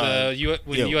time where the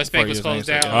U.S. Bank was closed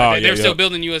down. They were still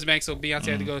building U.S. Bank, so Beyonce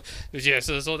had to go. Yeah.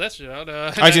 So that's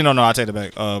actually no. I take it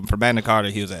back. For Magna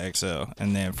Carta, he was at XL,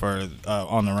 and then for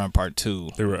On the Run Part 2,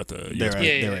 they were at the. They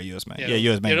were at U.S. Bank. Yeah,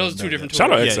 U.S. Bank. Yeah, those are two different.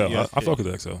 Shout out XL. I fuck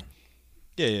with XL.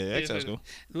 Yeah, XL's cool.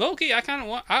 Low key, I kind of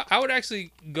want. I would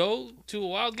actually go to a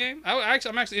Wild game. I'm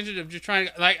actually interested in just trying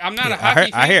to. Like, I'm not a hockey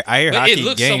fan. I hear hockey games. It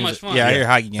looks so much fun. Yeah, I hear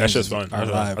hockey games. That's just fun.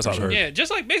 That's all I heard. Yeah,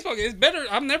 just like baseball games. It's better.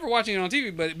 I'm never watching it on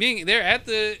TV, but being there at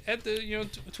the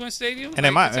Twin Stadium.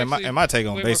 And my take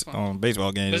on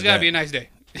baseball games. But it's gotta be a nice day.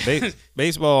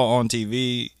 Baseball on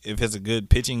TV, if it's a good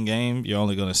pitching game, you're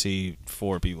only gonna see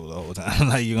 4 people the whole time.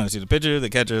 Like, you're gonna see the pitcher, the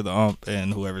catcher, the ump,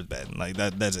 and whoever's batting. Like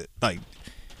that's it. Like,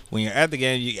 when you're at the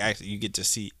game, you get to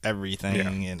see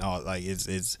everything and all. Like,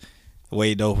 it's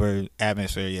way doper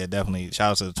atmosphere. Yeah, definitely.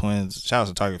 Shout out to the Twins. Shout out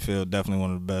to Target Field. Definitely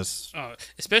one of the best.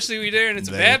 Especially when you're there and it's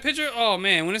a bad pitcher. Oh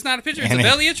man, when it's not a pitcher, it's a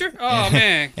belly itcher. Oh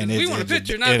man, we want a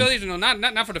pitcher, not a belly itcher. No,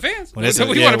 not for the fans. We want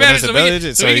a belly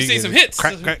itcher so we can see some hits.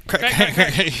 Crack.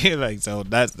 Like, so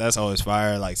that's always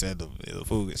fire. Like I said, the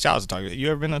food. Shout out to Target.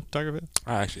 You ever been to Target Field?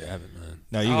 I actually haven't, man.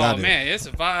 No, you got it. Man, it's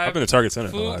a vibe. I've been to Target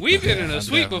Center. We've been in a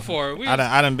suite before. I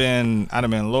done been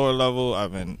lower level.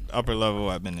 I've been upper level.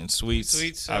 I've been in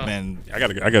suites. I've been. I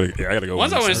gotta go.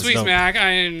 Once I went to suites, man, I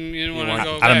didn't want to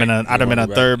go back. I'd have been on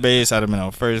third base. I'd have been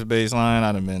on first base line.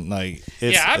 I'd have been like.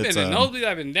 I've been in nosebleed.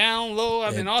 I've been down low.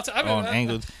 I've been all on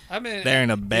angles. There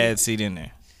ain't a bad seat in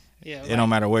there. Yeah, it don't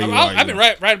matter where you are. I've been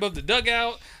right above the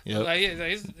dugout. Yep.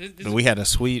 It's, we had a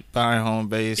suite behind home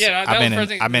base. Yeah,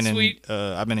 I've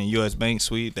been in U.S. Bank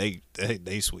suite.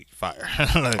 They suite fire.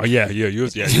 Like,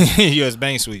 U.S. U.S.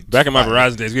 Bank suite. Back in my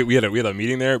Verizon days, we had a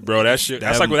meeting there, bro. That shit.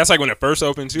 That's like when it first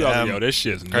opened too. I was like, yo, this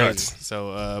shit's nuts. Crazy.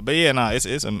 So, but yeah, it's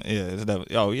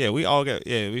definitely. Oh yeah, we all get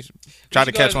we try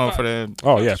to catch one for the.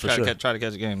 Oh yeah, for sure. Try to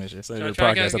catch a game this year.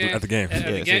 Podcast at the game.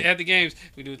 At the games,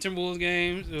 we do a Timberwolves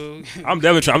games. I'm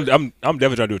definitely trying to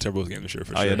do a Timberwolves game this year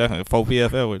for sure. Oh yeah, definitely 4 PF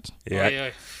Edwards.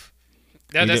 Yeah.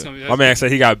 That's gonna be. My man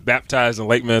said he got baptized in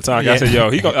Lake Minnetonka. I said, yo,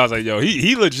 I was like, yo,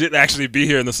 he legit actually be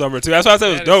here in the summer too. That's why I said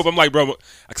it was dope. I'm like, bro,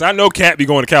 because I know Cat be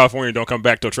going to California and don't come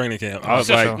back till training camp. I was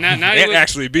like, and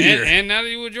actually be here. And now that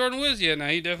he with Jordan Woods, yeah, now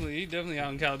he definitely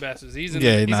out in Calabasas. He's in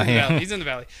the valley. He's in the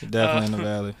valley. Definitely in the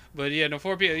valley. But yeah, no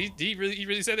 4 p.m. He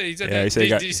really said that. He said that.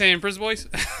 Did he say in Prison Boys?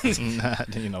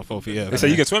 4 p.m. They say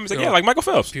you can swim. He's like, yeah, like Michael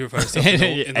Phelps. Purify yourself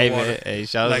in the water. Hey,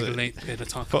 shout out.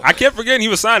 I kept forgetting he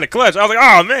was signed to Clutch. I was like,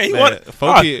 oh man, he one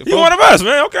of us,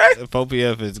 man. Okay. 4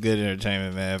 p.m. is good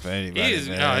entertainment, man, for anybody.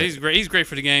 He's great. He's great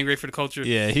for the game. Great for the culture.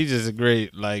 Yeah, he's just a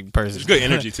great person. It's good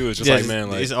energy too. It's just like,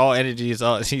 man, like it's all energy. It's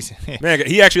all. Man,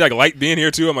 he actually liked being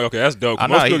here too. I'm like, okay, that's dope.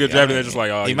 Most people get drafted. They're just like,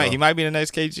 oh, he might be the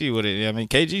next KG with it. I mean,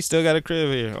 KG still got a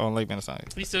crib here on Lake Minnetonka.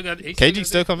 He still got KG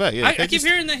still come back. Yeah, I keep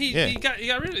hearing that he got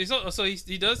rid of it. So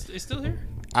he does. It's still here.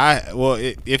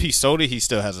 If he sold it, he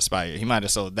still has a Spire. He might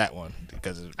have sold that one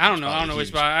because I don't know which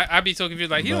Spire. I'd be so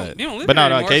confused. Like he don't live but here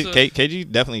no, anymore.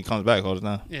 KG definitely comes back. Hold it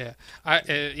down. Yeah,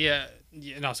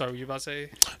 no, sorry, what you about to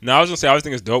say? No, I was gonna say I always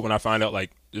think it's dope when I find out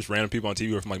like just random people on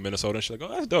TV are from like Minnesota and shit. Like,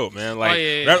 oh, that's dope, man.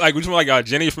 Like, like we just like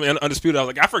Jenny from Undisputed. I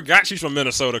was like, I forgot she's from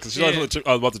Minnesota because she was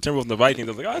about the Timberwolves and the Vikings.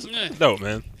 I was like, oh, that's dope,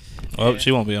 man. Well,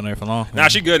 she won't be on there for long. Nah,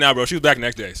 she good now, bro. She was back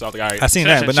next day, so I was like, all right. I seen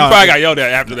that, but she probably got yelled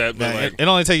at after that. But like, it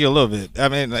only take you a little bit. I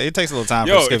mean, it takes a little time.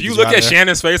 Yo, if you look at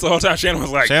Shannon's face the whole time, Shannon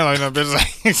was like,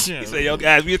 he said, yo,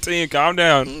 guys, we a team, calm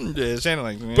down. Yeah, Shannon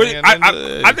like, but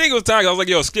I think it was time. I was like,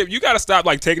 yo, Skip, you got to stop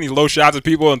like taking these low shots at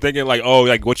people and thinking like, oh,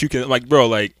 like what you can, like, bro,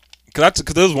 like, because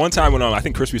there was one time when I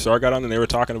think Crispy Star got on and they were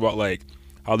talking about like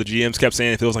how the GMs kept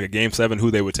saying if it was like a Game 7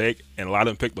 who they would take, and a lot of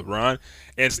them picked LeBron,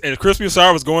 and Crispy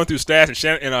Star was going through stats, and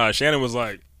Shannon was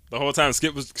like. The whole time,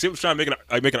 Skip was trying to make an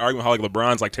argument how like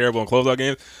LeBron's like terrible in closeout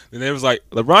games, and it was like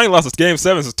LeBron lost his Game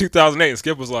 7 since 2008, and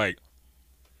Skip was like,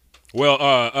 well,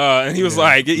 and he was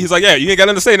like, yeah, you ain't got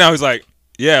nothing to say now. He's like,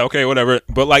 yeah, okay, whatever.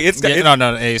 But like it's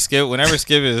no. Hey, Skip. Whenever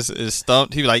Skip is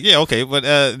stumped, he be like, yeah, okay, but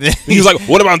he was like,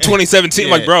 what about 2017?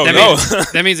 Yeah, like, bro, no.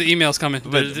 That means the email's coming.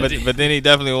 But then he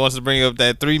definitely wants to bring up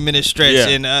that 3-minute stretch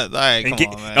in like,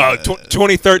 come on, man.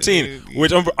 2013,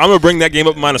 which I'm gonna bring that game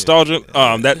up in my nostalgia.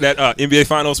 That NBA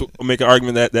Finals will make an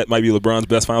argument that might be LeBron's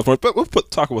best Finals point, but we'll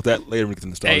talk about that later when we get to the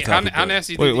nostalgia topic. How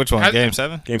nasty? Wait, which one? Game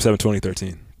 7? Game 7,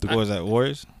 2013. What was that?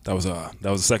 Warriors? That was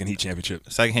the second Heat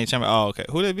championship. Second Heat championship. Oh, okay.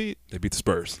 Who they beat? They beat the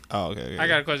Spurs. Oh, okay. I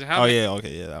got a question. That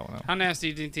one. How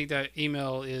nasty do you think that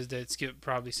email is that Skip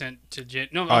probably sent to Jen?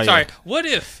 No, I'm sorry. Yeah. What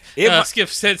if Skip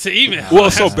sent to email? Well,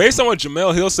 so based on what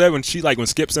Jamel Hill said when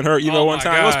Skip sent her email one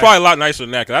time, it was probably a lot nicer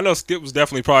than that. Cause I know Skip was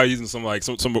definitely probably using some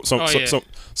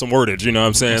wordage. You know what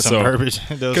I'm saying? Some verbiage.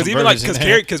 Because even like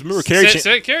because remember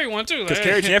Carrie won too. Because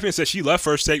Carrie Champion said she left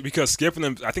First Take because Skip and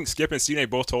them. I think Skip and CNA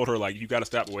both told her like you got to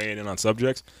stop weighing in on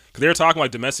subjects. Because they were talking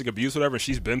like domestic abuse, whatever, and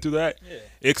she's been through that. Yeah.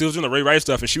 It was doing the Ray Rice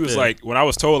stuff, and she was like, when I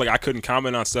was told like I couldn't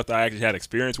comment on stuff that I actually had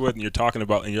experience with, and you're talking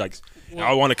about, and you're like,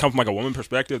 I want to come from like a woman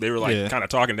perspective. They were like kind of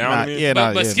talking down to me. Yeah,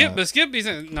 but Skip be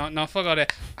saying, no, fuck all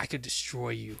that. I could destroy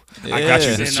you. Yeah. I got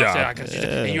you this job.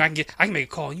 And I can make a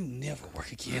call, and you never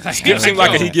work again. Like, Skip seemed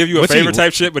like he'd give you a favor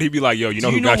type shit, but he'd be like, yo, you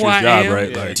know who got you this job,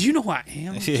 right? Like, do you know who I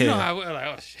am? Do you know how? Like,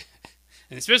 oh shit.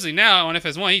 And especially now on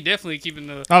FS1, he definitely keeping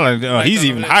the. He's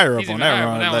even higher up on that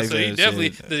run. Like, so he definitely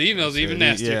the emails even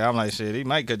nastier. Yeah, I'm like shit. He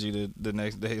might cut you the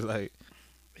next day. Like,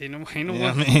 ain't no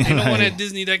one at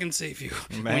Disney that can save you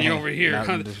when you're over here.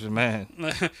 Man.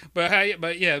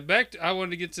 but yeah, back. I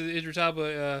wanted to get to Idris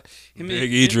Elba.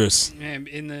 Big Idris. Man,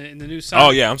 in the new Sonic. Oh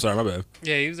yeah, I'm sorry, my bad.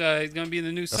 Yeah, he's gonna be in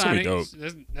the new Sonic.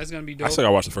 That's gonna be dope. I still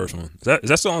gotta watch the first one. Is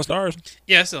that still on Stars?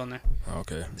 Yeah, it's still on there. Oh,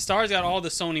 okay. Stars got all the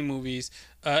Sony movies.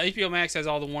 HBO Max has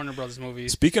all the Warner Brothers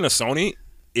movies. Speaking of Sony,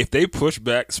 if they push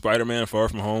back Spider-Man Far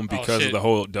From Home because of the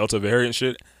whole Delta variant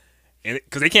shit, and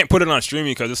because they can't put it on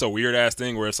streaming because it's a weird ass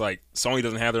thing where it's like Sony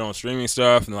doesn't have their own streaming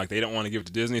stuff and like they don't want to give it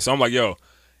to Disney. So I'm like, yo,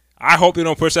 I hope they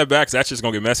don't push that back because that's just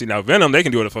gonna get messy. Now Venom, they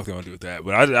can do what the fuck they want to do with that,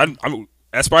 but I'm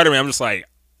at Spider-Man, I'm just like,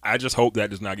 I just hope that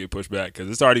does not get pushed back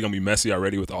because it's already gonna be messy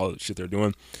already with all the shit they're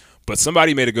doing. But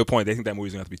somebody made a good point. They think that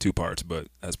movie's gonna have to be 2 parts, but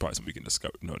that's probably something we can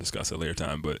discuss at a later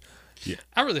time. But yeah,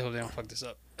 I really hope they don't fuck this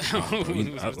up.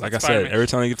 Like I said, every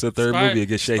time you get to the third movie, it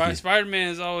gets shaky. Spider-Man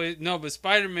is always but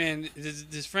Spider-Man,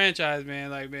 this franchise,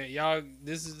 man, like man, y'all,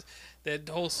 this is that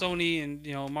whole Sony and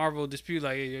Marvel dispute.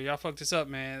 Like y'all fucked this up,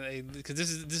 man, because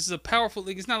this is a powerful.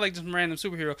 Like, it's not like just some random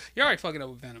superhero. You're already fucking up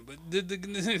with Venom, but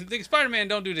the Spider-Man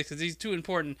don't do this because he's too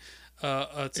important.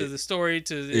 To the story,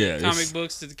 to the comic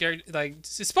books, to the character, like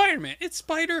it's Spider-Man. It's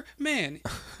Spider-Man.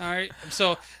 All right.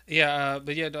 So shout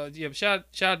out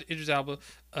to Idris Elba.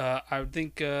 I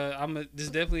think this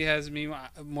definitely has me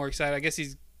more excited. I guess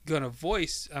he's gonna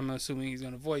voice. I'm assuming he's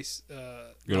gonna voice.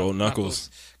 Good old Knuckles.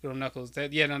 Good old Knuckles.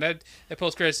 That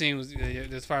post credit scene was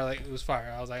fire. Like it was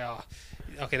fire. I was like, oh,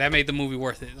 okay, that made the movie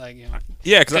worth it. Like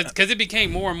yeah, because it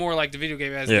became more and more like the video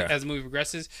game as the movie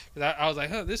progresses. Because I was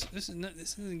like, this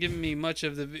isn't giving me much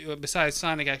of the besides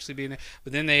Sonic actually being there.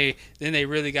 But then they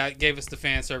really gave us the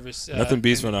fan service. Nothing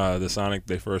beats when the Sonic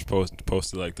they first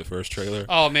posted like the first trailer.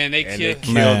 Oh man, they killed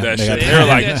that shit. They were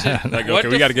like okay,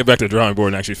 we got to get back to the drawing board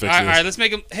and actually fix this. All right, let's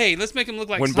make him look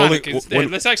like Sonic instead.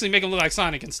 Let's actually make him look like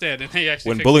Sonic instead. And they actually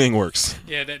when bullying works.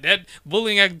 Yeah, that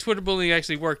bullying, Twitter bullying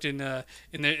actually worked in their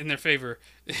favor.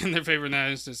 In their favor in that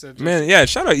instance. Man, yeah,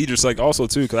 shout out Idris also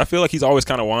too, because I feel like he's always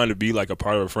kind of wanted to be like a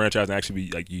part of a franchise and actually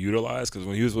be like utilized. Because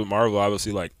when he was with Marvel,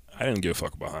 obviously like I didn't give a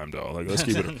fuck about him though. Like let's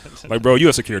keep it like, bro, you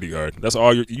a security guard. That's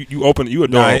all you a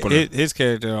door opener. His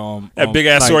character that big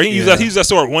ass sword. He used that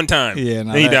sword one time. Yeah,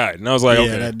 and he died. And I was like,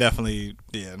 okay, that definitely.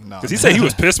 Yeah, no. Because he said he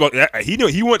was pissed about that. He knew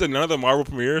he went to none of the Marvel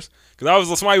premieres.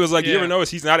 Because somebody was like, you ever notice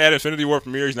he's not at Infinity War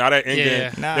premiere. He's not at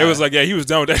Endgame. Yeah. It was like, he was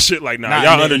done with that shit. Like, y'all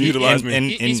underutilized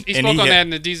me. He spoke on that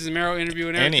in the Desus and Mero interview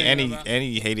and everything. And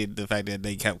he hated the fact that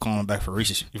they kept calling him back for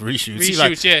reshoots.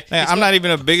 Reshoots, man, I'm not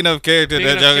even a big enough character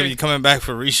that y'all gonna be coming back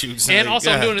for reshoots. And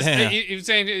also doing this. He was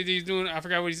saying he's doing. I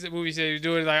forgot what movie he said he was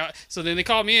doing. Like, so then they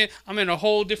called me in. I'm in a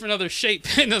whole different other shape.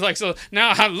 And it's like, so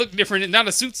now I look different. Now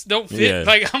the suits don't fit. Yeah.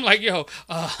 Like I'm like, yo,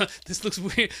 this looks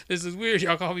weird. This is weird.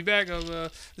 Y'all call me back.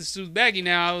 This suit's baggy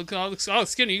now. I look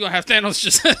skinny. You gonna have Thanos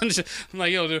just. I'm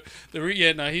like, yo,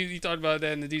 he talked about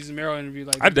that in the Desus and Mero interview.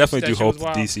 Like, I definitely do hope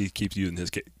DC keeps using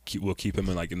will keep him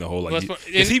in like in the whole like.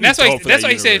 That's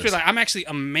why he said like I'm actually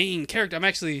a main character. I'm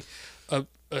actually a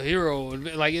hero,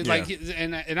 like it's like,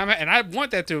 and I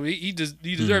want that to. He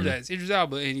deserves that. It's Idris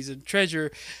Elba, and he's a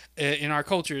treasure in our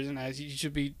cultures, and he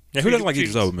should be. Yeah, who doesn't like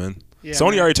Idris Elba, man? Yeah,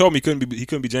 Sony already told me he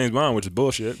couldn't be James Bond, which is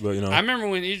bullshit. But I remember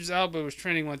when Idris Elba was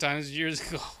trending one time. This was years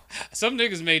ago. Some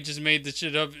niggas made the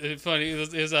shit up funny. It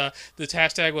was the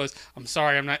hashtag was I'm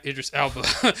sorry I'm not Idris Elba.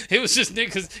 It was just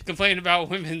niggas complaining about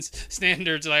women's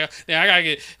standards. Like, yeah,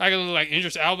 I gotta look like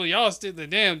Idris Elba. Y'all still the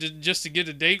damn just to get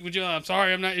a date with you. I'm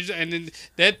sorry I'm not Idris. And then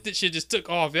that shit just took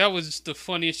off. That was just the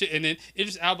funniest shit. And then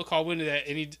Idris Elba called into that,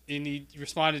 and he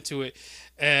responded to it.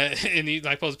 And he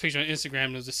like posted a picture on Instagram.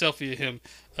 And it was a selfie of him,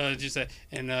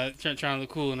 trying to look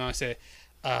cool. And I said,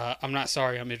 I'm not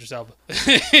sorry, I'm Idris Elba.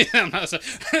 I'm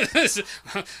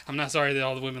not sorry that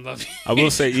all the women love me. I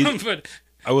will say,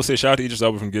 shout out to Idris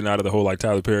Elba from getting out of the whole like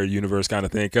Tyler Perry universe kind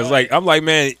of thing. Because like I'm like,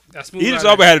 man, Idris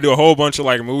Elba had to do a whole bunch of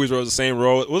like movies where it was the same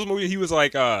role. What was the movie? He was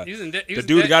like, the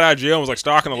dude got out of jail and was like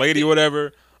stalking a lady or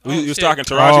whatever. He was talking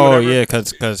Taraji. Oh yeah,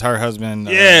 because her husband.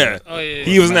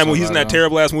 He was in that movie. He was in that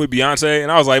terrible ass movie Beyonce,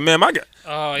 and I was like, man, my guy.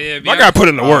 Oh yeah, my guy put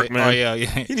in the work, man. Oh yeah.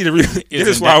 He need to get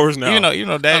his flowers now. You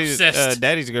know, Daddy's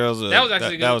Girls. That was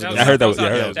actually good. That was good. I heard that was.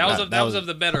 That was of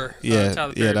the better.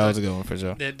 Tyler Perry, that was a good one for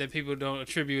sure. That people don't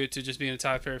attribute it to just being a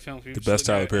Tyler Perry film. The best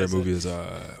Tyler Perry movie is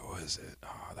what is it?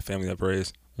 The Family That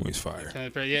Prays. Movie's fire.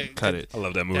 Cut it. I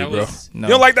love that movie, bro. You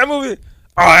don't like that movie?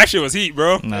 Oh, that shit was heat,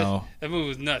 bro. No. That movie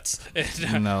was nuts.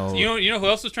 No. You know who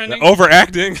else was trending? The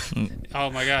overacting. Oh,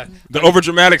 my God. The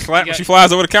overdramatic slap when she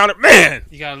flies over the counter. Man.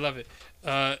 You got to love it.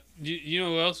 You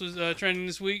know who else was trending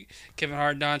this week? Kevin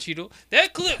Hart, Don Cheadle.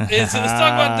 That clip is. Let's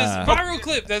talk about this viral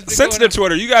clip that's been sensitive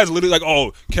Twitter. You guys literally like,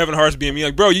 oh, Kevin Hart's being me.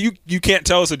 Like, bro, you can't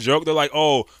tell us a joke. They're like,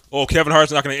 oh, Kevin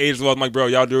Hart's not going to age well. I'm like, bro,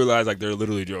 y'all do realize like they're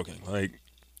literally joking. Like,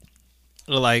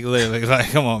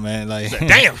 come on, man. Like,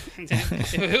 damn.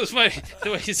 It was funny.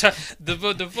 The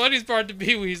way the funniest part to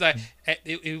me when he's like,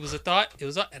 it was a thought. It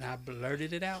was, and I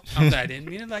blurted it out. I didn't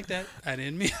mean it like that. I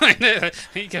didn't mean it like that.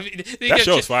 That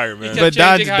show's fire, man. But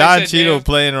Don Cheadle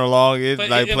playing along,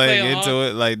 playing into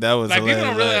it, like that was like hilarious. people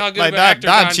don't realize how good of an actor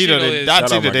Don Cheadle is. Don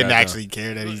Cheadle didn't actually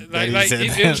care that he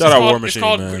said. Shout out War Machine,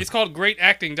 man. It's called great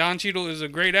acting. Don Cheadle is a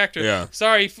great actor. Yeah.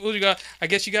 Sorry, I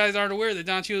guess you guys aren't aware that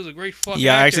Don Cheadle is a great fucking actor.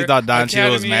 Yeah, I actually thought Don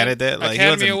Cheadle was mad at that. Like,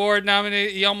 Academy Award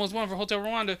nominated. He almost won for Hotel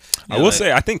Rwanda. I will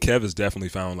say, I think Kev has definitely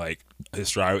found like his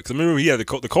stride. Because I remember he had the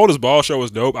Coldest Ball show was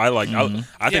dope. I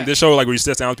think this show, like where he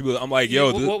sits down with people, I'm like,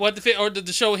 yo,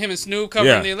 the show with him and Snoop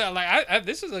covering the like.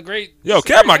 This is a great. Yo,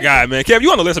 Kev, my guy, man. Kev,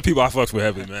 you on the list of people I fucks with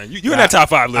heavily, man. You in that top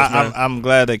 5 list, man. I'm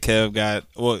glad that Kev got.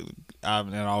 Well, I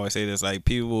always say this, like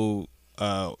people.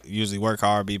 Usually work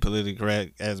hard, be politically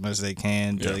correct as much as they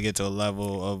can to get to a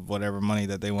level of whatever money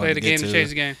that they want to get to. Play the game to change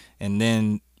the game. And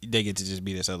then they get to just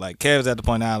be there. So, like, Kev's at the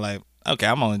point now, like, okay,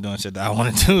 I'm only doing shit that I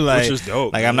want to do. Like, which is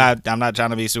dope. Like, man. I'm not trying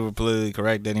to be super politically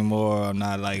correct anymore. I'm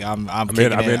not like I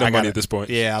made no money at this point.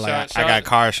 Yeah, like I got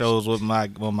car shows with my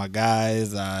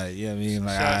guys. You know what I mean?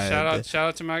 Like, shout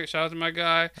out to my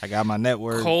guy. I got my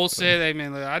network. Cole said, "Hey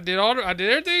man, I did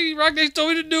everything Rock Nation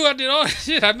told me to do. I did all that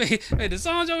shit. I made the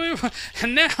songs over here,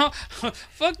 and now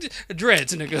fuck the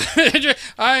dreads, nigga.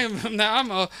 I'm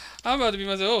about to be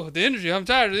myself. Oh, the industry. I'm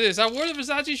tired of this. I wore the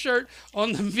Versace shirt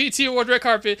on the BT Award red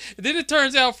carpet. And then it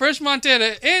turns out Fresh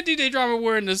Montana and DJ Drama were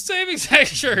wearing the same exact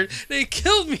shirt. They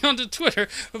killed me on the Twitter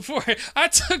before I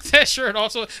took that shirt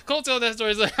off. So Cole tell that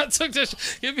story. He's like, I took that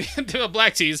shirt. Give me a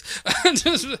black tees.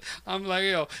 I'm like,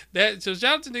 yo, that. So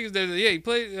shout out to niggas that, yeah, he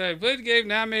played the game.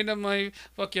 Now I made enough money.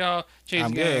 Fuck y'all.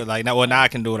 I'm good. Like, now I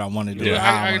can do what I want to do. Yeah,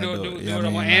 I can do what I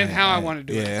want and how I want to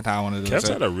do it. Yeah, and how I want to do it. Kev's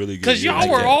had a really good. Because y'all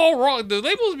were all wrong. The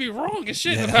labels be wrong as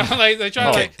shit about like they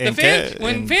try to.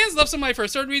 When fans love somebody for a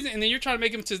certain reason, and then you're trying to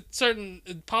make them to certain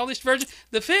polished version,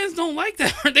 the fans don't like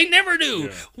that. They never do.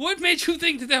 Yeah. What made you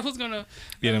think that was gonna?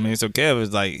 You know what I mean? So Kev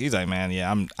is like, he's like, man,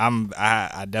 yeah,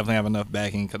 I definitely have enough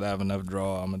backing because I have enough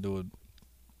draw. I'm gonna do it.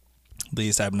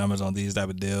 These type of numbers on these type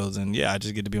of deals, and yeah, I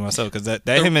just get to be myself because that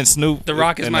him and Snoop, The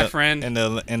Rock is my friend in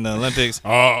the Olympics.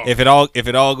 If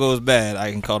it all goes bad, I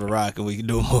can call The Rock and we can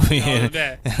do a movie. If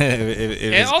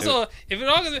it all goes,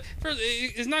 first,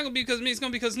 it's not gonna be because of me. It's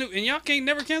gonna be because Snoop, and y'all can't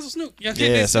never cancel Snoop.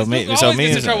 Snoop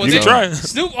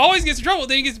always gets in trouble.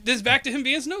 Then he gets this back to him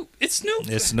being Snoop. It's Snoop.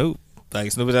 It's Snoop. Like,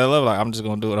 Snoop is at a level, like, I'm just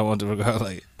gonna do what I want to regardless.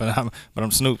 Like, but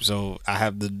I'm Snoop, so I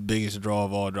have the biggest draw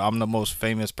of all. I'm the most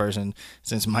famous person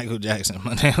since Michael Jackson.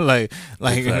 My name, like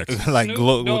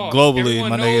globally,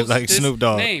 my name is like Snoop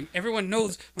Dogg. Name. Everyone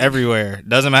knows everywhere.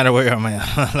 Doesn't matter where I'm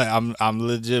at. Like, I'm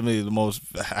legitimately the most.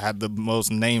 I have the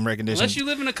most name recognition. Unless you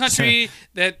live in a country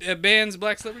that bans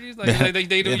black celebrities, like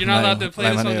they do, you're not allowed to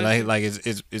play this. Like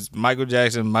it's Michael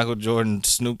Jackson, Michael Jordan,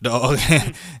 Snoop Dogg,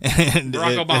 and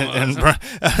Barack Obama,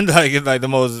 and like. Like the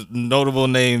most notable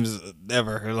names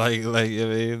ever. Like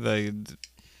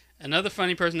another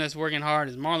funny person that's working hard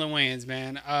is Marlon Wayans,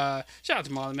 man. Shout out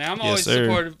to Marlon, man. I'm always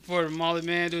supportive for Marlon,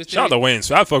 man. Shout out to Wayans.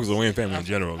 I fuck with the Wayans family in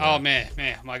general. Man. Oh man,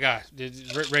 my God, they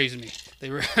raised me. They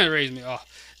raised me. Oh,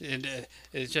 and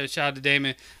shout out to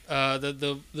Damon.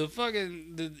 The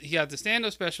fucking he got the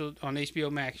stand-up special on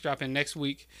HBO Max dropping next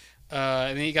week.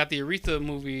 And then he got the Aretha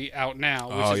movie out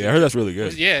now. I heard that's really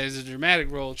good. It's a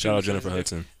dramatic role. Shout out Jennifer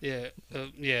Hudson. No.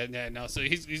 So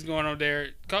he's going over there.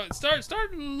 Start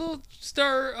a little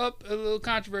stir up a little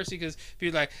controversy because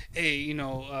people are like, hey, you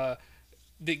know,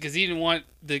 because he didn't want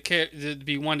the character to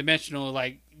be one dimensional.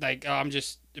 Like I'm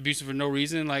just abusive for no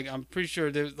reason. Like, I'm pretty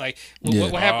sure there's like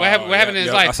what happened in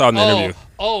his life. I saw in the interview.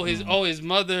 His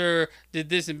mother did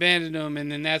this and abandoned him,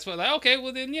 and then that's what, like, okay,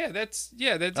 well then that's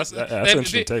an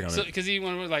interesting take on it. Because he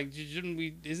wanted, like, shouldn't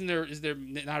we? Is there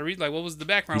not a reason? Like, what was the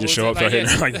background? You just show up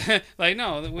like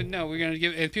no, we're gonna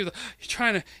give, and people you're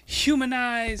trying to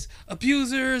humanize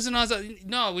abusers and all that.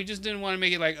 No, we just didn't want to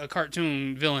make it like a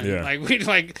cartoon villain. Yeah. Like we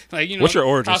like you know. What's your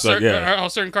origin story? How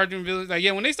certain cartoon villains, like,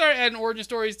 when they started adding origin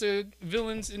stories to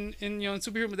villains in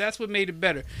superhero, that's what made it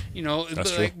better. You know,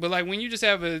 that's true. But when you just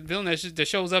have a villain that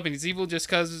shows up and he's evil just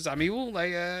because I'm evil,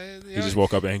 like he just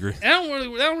woke up angry. That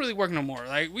don't really work no more.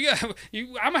 Like I'm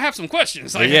gonna have some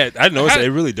questions. Like, I noticed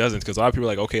it really doesn't, because a lot of people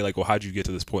are like, okay, like, well, how'd you get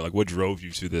to this point? Like, what drove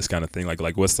you to this kind of thing? Like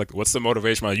what's the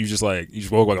motivation? You just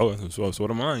woke up, like, oh, so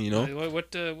what am I? You know?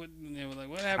 What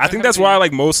happened? I think that's why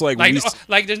most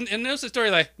and there's a story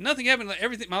like nothing happened. Like,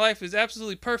 everything, my life is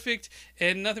absolutely perfect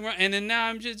and nothing wrong. And then now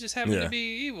I'm just happen to be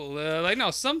evil.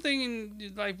 No, something in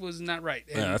your life was not right.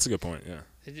 And that's a good point. Yeah.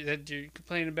 That you're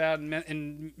complaining about,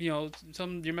 and your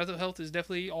mental health is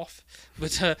definitely off,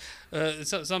 but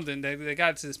something that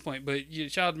got to this point. But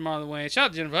shout out to Marlon Wayans, shout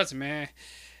out to Jennifer Hudson, man.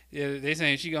 Yeah, they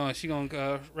saying she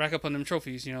gonna rack up on them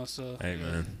trophies, So hey,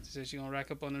 man, she gonna rack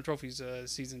up on them trophies.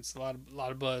 This season. It's a lot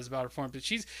of buzz about her form, but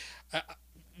she's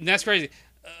that's crazy.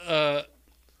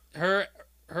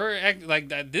 Her act like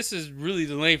that. This is really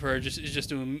the lane for her. Just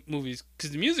doing movies,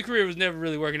 because the music career was never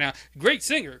really working out. Great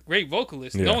singer, great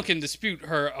vocalist. Yeah. No one can dispute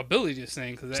her ability to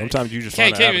sing. Cause sometimes you just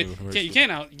you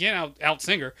can't out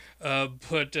sing her.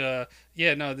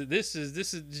 This is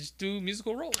just do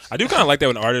musical roles. I do kind of like that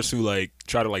when artists who like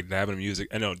try to like dab into music.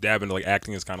 I know dab into like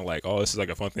acting is kind of like, oh, this is like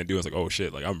a fun thing to do. It's like, oh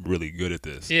shit, like I'm really good at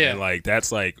this. Yeah, and like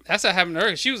that's what happened to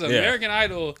her. She was an American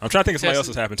Idol. I'm trying to think of somebody else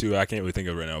that's happened to. I can't really think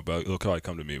of it right now, but it'll probably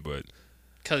come to me. But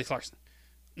Kelly Clarkson.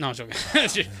 No, I'm joking.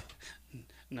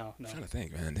 No. I'm trying to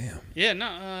think, man. Damn. Yeah,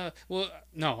 no. Well,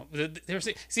 no.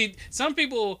 See, some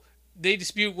people they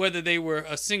dispute whether they were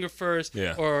a singer first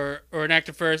or an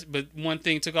actor first, but one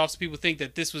thing took off, so people think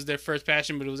that this was their first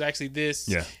passion, but it was actually this.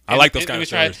 Yeah, I like those kind of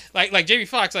stories. Like Jamie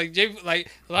Foxx, like a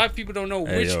lot of people don't know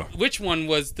which one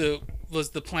was the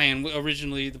plan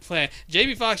originally. The plan.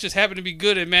 Jamie Foxx just happened to be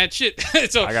good at mad shit.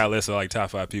 So I got a list of like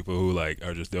top 5 people who like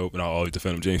are just dope, and I'll always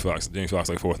defend them. Jamie Foxx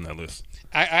like 4th on that list.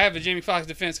 I have a Jamie Foxx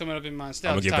defense coming up in my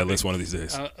style. I'm gonna give that list one of these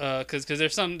days. Because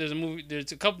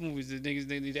there's a couple movies that niggas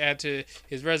they need to add to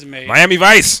his resume. Miami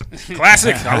Vice,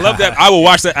 classic. I love that. I will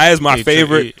watch that. That is my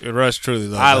favorite. Rush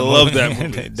truly. I love that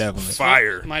movie. Definitely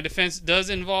fire. My defense does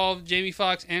involve Jamie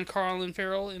Foxx and Colin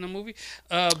Farrell in a movie,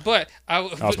 but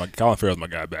Colin Farrell's my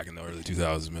guy back in the early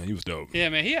 2000s, man. He was dope. Yeah,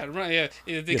 man, he had a run. Yeah,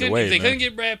 if they couldn't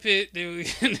get Brad Pitt, they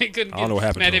couldn't. I don't know what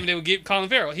happened. Matt Damon, they would get Colin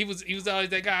Farrell. He was always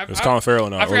that guy. It was Colin Farrell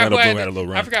and Orlando Bloom had a little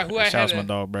run. I forgot who I had. Shouts my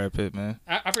dog Brad Pitt, man.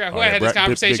 I forgot who I had this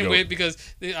conversation with, because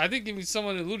I think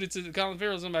someone alluded to Colin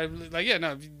Farrell. Somebody like,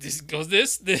 this goes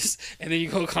this, and then you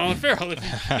go Colin Farrell.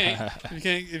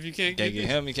 If you can't get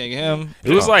him, you can't get him.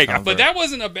 It was like, but that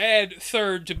wasn't a bad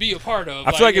third to be a part of.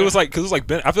 I feel like it was like, because it was like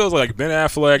Ben. I feel it was like Ben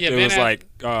Affleck. It was like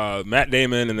Matt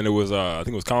Damon, and then it was I think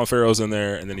it was Colin Farrell's in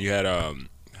there, and then you had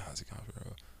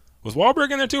was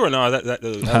Wahlberg in there too, or no? That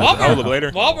was a little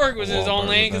later. Wahlberg was in his own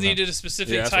lane because he did a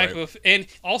specific type of, and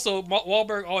also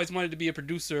Wahlberg always wanted to be a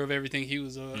producer of everything he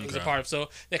was a part of. So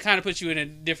that kind of puts you in a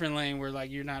different lane where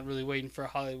like you're not really waiting for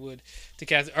Hollywood to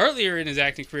cast. Earlier in his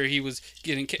acting career, he was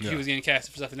getting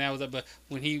casted for stuff, and that was but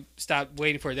when he stopped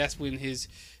waiting for it, that's when his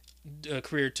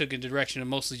career took a direction of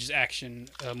mostly just action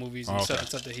movies and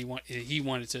stuff that he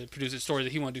wanted to produce a story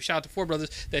that he wanted to do. Shout out to Four Brothers.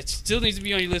 That still needs to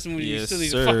be on your list when you still need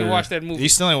to fucking watch that movie. You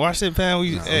still ain't watched it, Pam?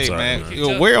 Hey,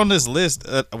 man. Where on this list?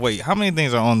 Wait, how many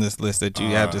things are on this list that you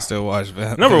have to still watch,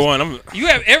 man? Number one, you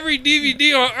have every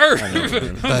DVD on Earth.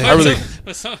 I really,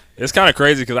 it's kind of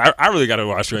crazy because I really got to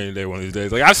watch Training Day one of these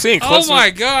days. Like I've seen clips. Oh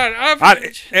my god!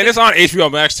 And it's on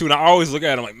HBO Max too. And I always look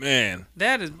at it, I'm like, man,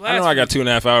 that is. I know I got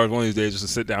 2.5 hours one of these days just to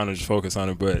sit down and just focus on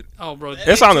it, but bro,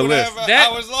 it's on the list.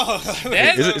 Hours long.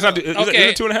 Is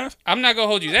it 2.5? I'm not gonna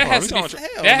hold you. That has to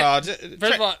be.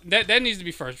 First of all, that needs to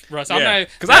be first, Russ. Yeah.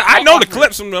 Because I know the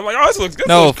clips from them. I'm like, oh, this looks good.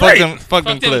 No, fuck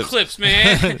them clips,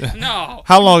 man. No.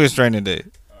 How long is Training Day?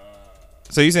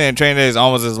 So you saying Training Day is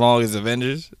almost as long as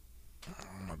Avengers?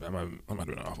 I might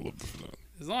do an awful little bit for that.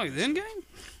 As long as Endgame?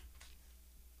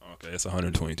 Okay, it's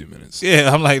 122 minutes.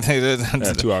 Yeah, I'm like,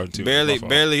 that's 2 hours.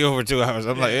 Barely over 2 hours.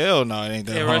 I'm like, hell no, it ain't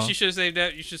that long. Russ, you should have saved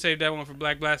that. You should save that one for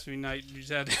Black Blasphemy Night. You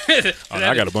just had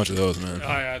I got a bunch of those, man.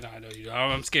 I know you do.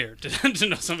 I'm scared to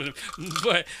know some of them,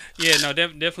 but yeah, no,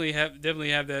 definitely have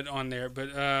that on there.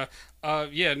 But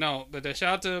but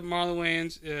shout out to Marlon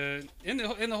Wayans in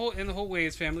the whole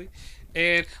Wayans family,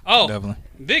 and definitely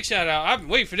big shout out. I've been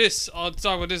waiting for this. I'll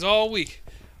talk about this all week.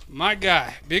 My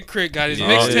guy, Big Crit, got his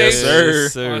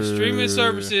mixtape on streaming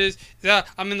services.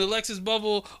 I'm in the Lexus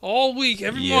bubble all week,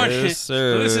 every morning. Yes,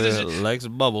 sir. Listen to this.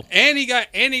 Lexus bubble. And he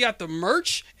got the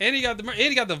merch, and he got the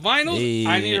vinyl. Hey,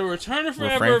 I need a Return of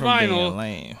Forever vinyl.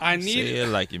 I need it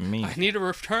like you mean. I need a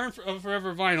Return of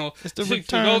Forever vinyl. It's the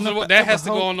return that has to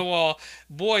go on the wall.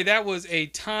 Boy, that was a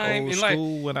time in life.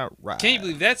 When I ride. Can you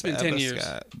believe that's been 10 years?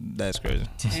 That's crazy.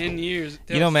 10 years.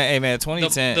 You know, man. Hey, man.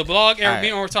 2010. The blog era.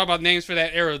 We're talking about names for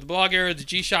that era. The blog era, the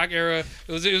G-Shock era.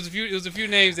 It was a few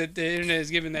names that the internet is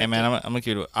giving that. Hey, man. I'm a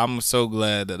kid. I'm so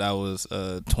glad that I was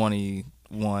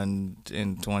 21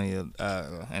 in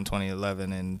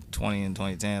 2011 and 20 in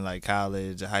 2010, like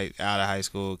college, out of high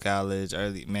school, college,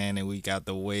 early, man, and we got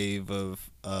the wave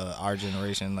of our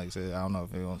generation. Like I said, I don't know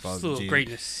if you want to call it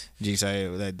greatness. G-side,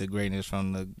 like the greatness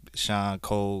from the Sean,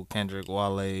 Cole, Kendrick,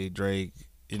 Wale, Drake.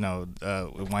 You know,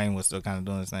 Wayne was still kind of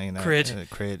doing his thing.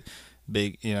 Crit.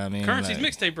 Big, you know what I mean? Currency's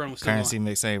mixtape run was still Currency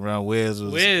mixtape run. Wiz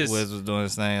was doing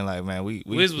his thing. Like, man,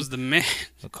 Wiz was the man.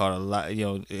 Caught a lot. You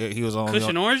know, he was only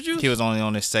Cushion Orange Juice. He was only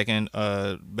on his second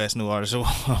Best New Artist award.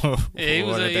 He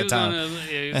was on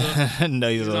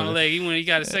the leg. He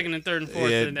got a second and third and fourth.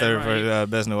 Yeah, third for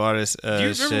Best New Artist. Do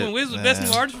you remember when Wiz was Best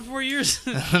New Artist for 4 years?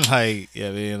 But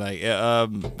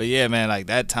yeah, man, like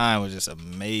that time was just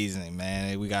amazing,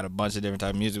 man. We got a bunch of different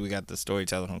type of music. We got the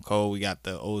storytelling from Cole. We got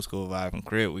the old school vibe from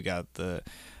Crit. We got the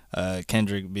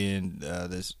Kendrick being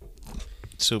this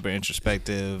super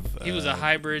introspective. He was a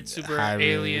hybrid,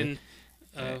 alien.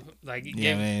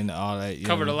 All that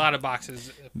covered a lot of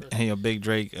boxes. Big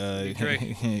Drake,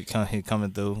 he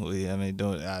coming through. I mean,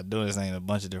 doing his thing in a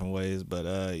bunch of different ways. But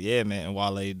man,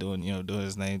 Wale doing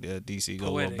his thing. DC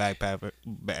Go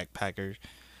Backpackers.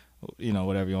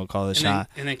 whatever you want to call it. And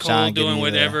then Cole Sean doing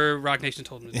whatever Rock Nation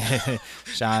told him to do.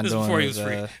 Sean this doing before he was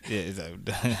free.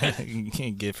 You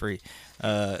can't get free.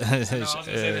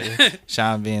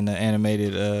 Sean being the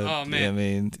animated. Oh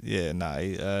man.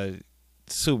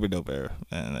 Super dope era,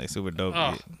 man. Like super dope.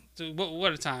 Oh. Dude,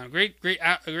 what a time! Great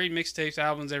mixtapes,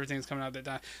 albums, everything's coming out at that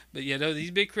time. But yeah, these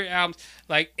big Crit albums,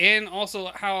 and also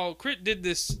how Crit did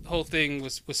this whole thing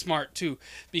was smart too,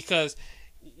 because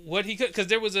because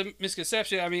there was a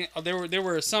misconception. I mean, there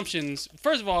were assumptions.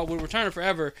 First of all, with Return of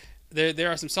Forever, there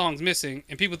are some songs missing,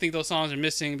 and people think those songs are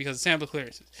missing because of sample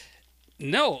clearances.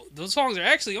 No, those songs are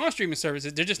actually on streaming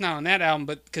services. They're just not on that album,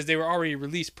 but because they were already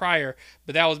released prior.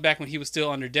 But that was back when he was still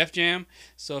under Def Jam.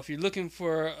 So if you're looking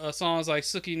for songs like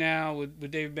Sookie Now with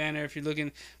David Banner, if you're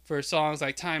looking for songs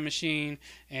like Time Machine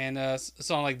and a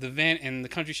song like The Vent and the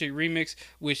Country Shake remix,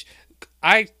 which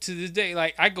to this day,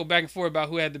 I go back and forth about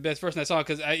who had the best verse in that song,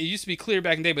 because it used to be clear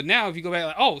back in the day. But now if you go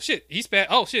back, oh shit, he spat.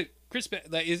 Oh shit, Chris spat.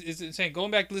 It's insane.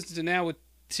 Going back to listen to now with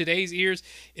today's ears,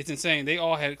 it's insane. They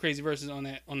all had crazy verses on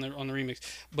the remix.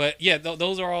 But yeah,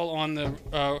 those are all on the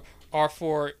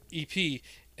R4 EP.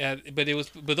 But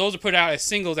those are put out as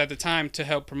singles at the time to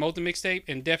help promote the mixtape,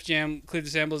 and Def Jam cleared the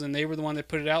samples, and they were the one that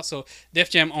put it out. So Def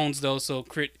Jam owns those, so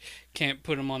Crit can't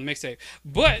put them on the mixtape.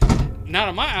 But not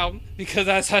on my album, because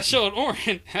as I showed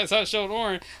Oren,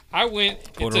 I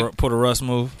went put a Russ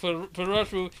move,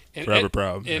 and Forever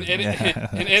Proud, and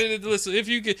edited the list. So if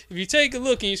you take a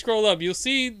look and you scroll up, you'll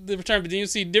see the Return, but then you'll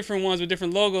see different ones with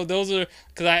different logos. Those are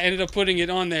because I ended up putting it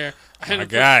on there. Putting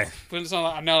this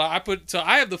on. No,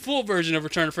 I have the full version of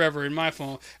Return Forever in my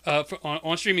phone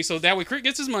on streaming, so that way Crit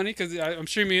gets his money because I'm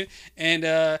streaming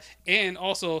it, and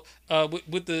also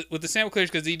with the sample clears,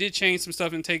 because he did change some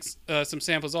stuff and take some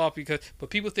samples off, but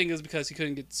people think it's because he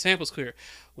couldn't get the samples clear.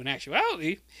 When in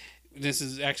actuality, this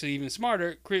is actually even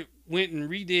smarter. Crit went and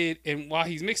redid, and while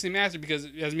he's mixing and mastering, because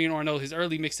as me and Oren know, his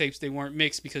early mixtapes, they weren't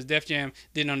mixed because Def Jam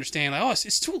didn't understand,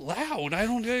 it's too loud. I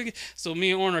don't get it. So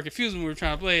me and Oren are confused when we were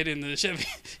trying to play it in the Chevy,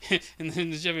 in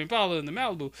the Chevy Impala and the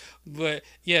Malibu. But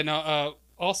yeah, no.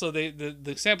 Also,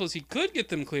 the samples, he could get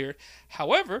them cleared.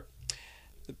 However,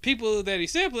 the people that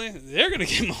he's sampling, they're gonna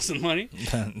get most of the money,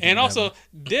 and also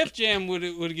Def Jam would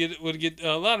get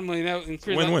a lot of money now.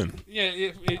 Win-win.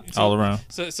 All around.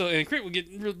 So and Crit would get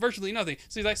virtually nothing.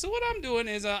 So he's like, so what I'm doing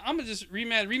is I'm gonna just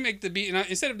remake the beat, and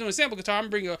instead of doing a sample guitar, I'm gonna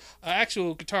bring a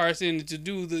actual guitarist in to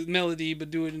do the melody,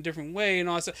 but do it in a different way and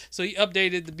all that stuff. So he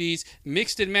updated the beats,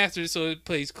 mixed and mastered it so it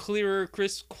plays clearer,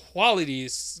 crisp quality,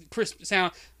 crisp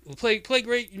sound. Play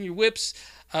great in your whips.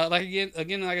 Like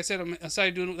I said, I'm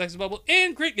excited doing Lexus Bubble,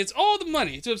 and Crit gets all the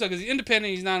money to himself because he's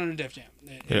independent. He's not under Def Jam.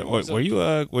 Yeah, were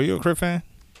you a Crit fan?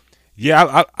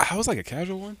 Yeah, I was like a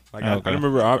casual one. Like okay. I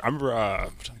remember. I'm trying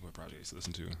to think what project I used to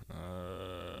listen to.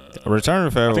 Return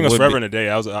of Forever. I think it was Forever in a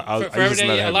Day. I Forever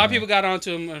Day. A lot of people got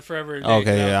onto him Forever in a Day.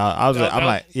 Okay,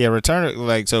 yeah.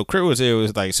 Return. So Crit was here.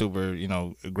 Was like super,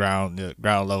 ground level.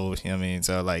 You know what I mean?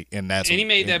 So like, and he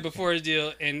made that before his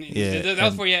deal, and that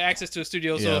was before he had access to a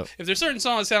studio. So if there's certain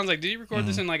songs, it sounds like, did he record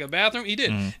this in like a bathroom? He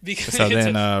did. Because so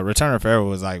then Return of Forever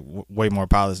was like way more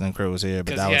polished than Crit was here.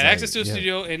 But that he was had access to a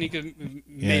studio, and he could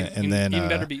make even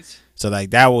better beats. So like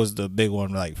that was the big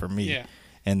one, like for me. Yeah.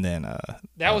 And then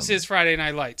that was his Friday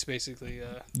Night Lights, basically.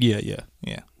 Yeah.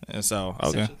 And so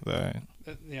okay, right.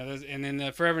 And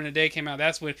then Forever in a Day came out.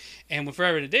 When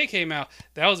Forever in a Day came out,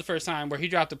 that was the first time where he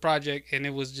dropped the project, and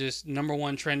it was just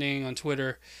 #1 trending on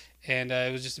Twitter, and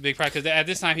it was just a big project because at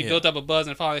this time he built up a buzz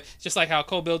and following, just like how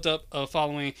Cole built up a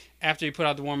following after he put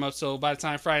out the warm up. So by the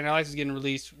time Friday Night Lights was getting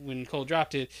released, when Cole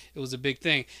dropped it, it was a big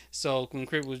thing. So when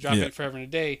Crit was dropping Forever in a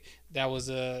Day, that was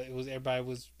everybody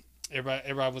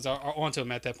was onto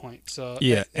him at that point. So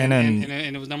and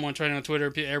it was #1 trending on Twitter.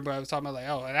 Everybody was talking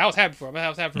about and I was happy for him. I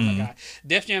was happy for my guy.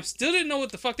 Def Jam still didn't know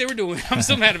what the fuck they were doing. I'm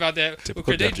still mad about that. They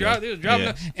was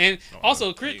dropping, and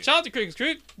also Crit, shout out to Crit.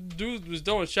 Crit dude was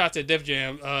throwing shots at Def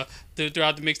Jam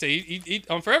throughout the mixtape. He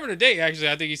on Forever in a Day, actually,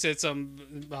 I think he said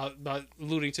something about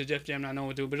alluding to Def Jam not knowing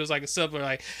what to do, but it was like a sub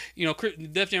where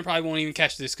Def Jam probably won't even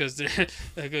catch this because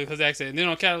accent. And then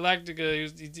on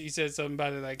Catalactica, he said something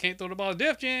about it like, can't throw the ball to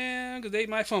Def Jam because they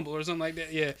might fumble or something like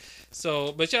that. Yeah.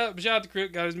 So, but shout out to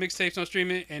Crit, got his mixtapes on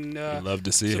streaming, and love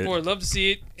to see it. Love to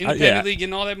see it independently,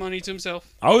 getting all that money to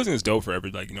himself. I always think it's dope for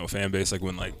every fan base, like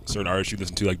when certain artists you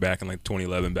listen to back in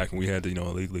 2011, back when we had the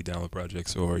illegally download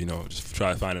projects, or just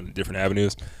try to find different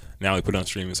avenues. Now they put it on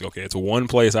streaming. It's okay. It's one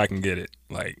place I can get it,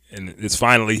 and it's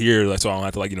finally here. So I don't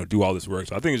have to do all this work.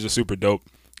 So I think it's just super dope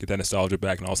get that nostalgia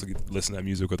back, and also listen to that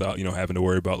music without having to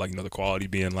worry about like the quality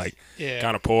being like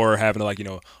kind of poor, having to like I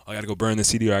got to go burn the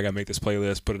CD or I got to make this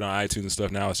playlist, put it on iTunes and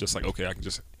stuff. Now it's just like okay, I can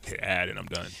just hit add and I'm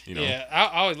done. Yeah, I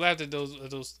always laughed at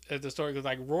the story because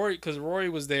like Rory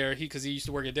was there because he used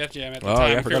to work at Def Jam at the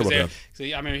time. Yeah, I forgot about that. So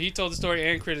I mean, he told the story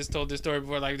and Chris told this story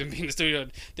before, like them being in the studio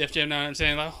at Def Jam now and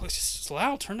saying like, oh, it's just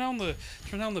loud. Turn down the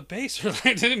bass, or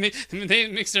like they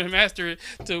didn't mix or master it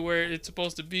to where it's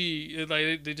supposed to be.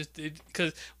 Like they just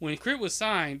because when Crit was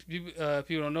signed,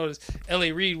 people don't notice.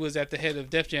 L.A. Reid was at the head of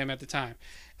Def Jam at the time.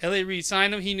 L.A. Reid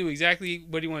signed him. He knew exactly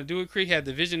what he wanted to do with Crit. He had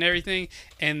the vision and everything.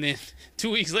 And then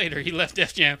 2 weeks later, he left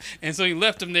Def Jam. And so he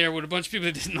left him there with a bunch of people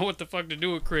that didn't know what the fuck to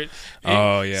do with Crit.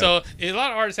 And so a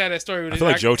lot of artists had that story. I feel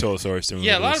like Joe told a story too.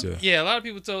 Yeah, a lot of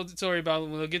people told the story about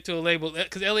when they'll get to a label.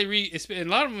 Because L.A. Reid, and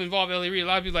a lot of them involve L.A. Reid. A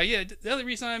lot of people like, yeah, L.A.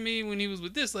 Reid signed me when he was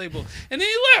with this label. And then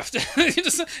he left.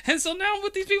 And so now I'm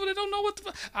with these people that don't know what the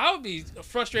fuck. I would be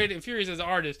frustrated and furious as an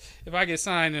artist if I get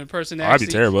signed and a person that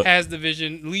actually has the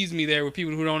vision leaves me there with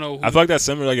people who don't know who. I feel like that's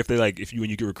similar. Like if when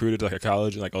you get recruited to like a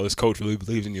college and like this coach really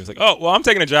believes in you, it's like, oh well, I'm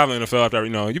taking a job in the NFL after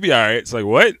you'll be all right. It's like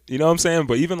what what I'm saying.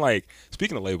 But even like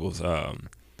speaking of labels, are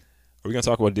we gonna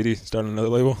talk about Diddy starting another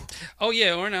label? Oh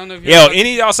yeah, or no.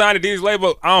 Any of y'all signed to Diddy's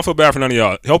label? I don't feel bad for none of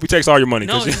y'all. Hope he takes all your money.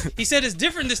 No, he said it's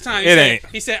different this time.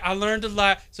 He said I learned a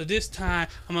lot, so this time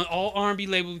I'm an all R&B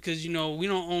label because we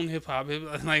don't own hip hop,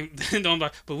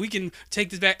 but we can take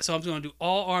this back. So I'm gonna do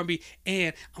all R&B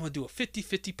and I'm gonna do a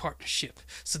 50-50 partnership.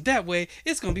 So that way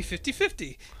it's gonna be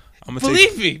 50-50.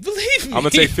 Believe me. I'm gonna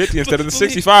take 50 instead of the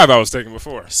 65 I was taking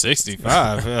before.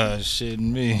 65? Shitting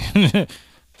me.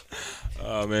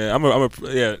 Oh man, I'm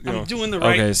doing the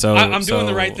right. Okay, so I'm doing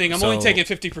the right thing. I'm only taking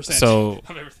 50%. So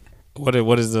what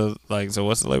is the So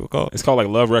what's the label called? It's called like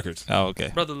Love Records. Oh,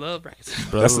 okay. Brother Love Records.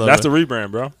 That's the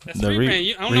rebrand, bro. That's the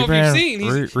rebrand. I don't know if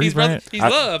you've seen. He's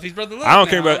Love. He's Brother Love. I don't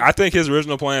care, but I think his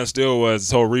original plan still was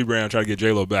this whole rebrand, try to get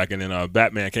J-Lo back, and then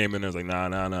Batman came in and was like, nah.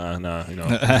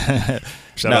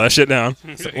 Shut all that shit down.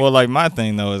 Well, like my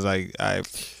thing though is like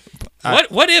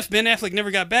what if Ben Affleck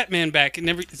never got Batman back?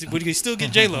 Would he still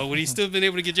get J-Lo? Would he still been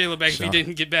able to get J-Lo back if he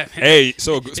didn't get Batman? Hey,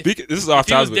 so speaking, this is off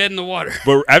topic. He was dead in the water.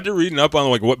 But after reading up on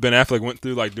like what Ben Affleck went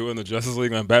through, like doing the Justice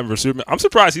League and Batman vs Superman, I'm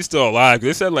surprised he's still alive.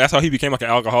 They said like, that's how he became like an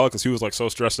alcoholic because he was like so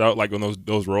stressed out like on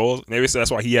those roles. Maybe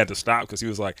that's why he had to stop because he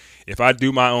was like, if I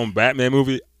do my own Batman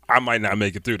movie, I might not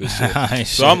make it through this shit.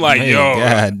 So I'm like, yo,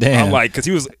 God damn. I'm like, because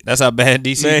he was. That's how bad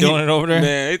DC doing it over there.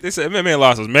 Man, they said man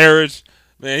lost his marriage.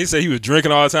 Man, he said he was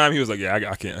drinking all the time. He was like, yeah,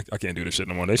 I can't do this shit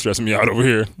no more. They stressing me out over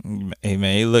here. Hey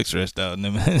man, he looks stressed out in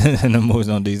the movies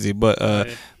on DC. But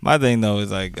my thing though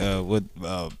is like with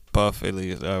Puff at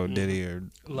least or Diddy or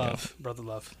Love, Brother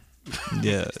Love.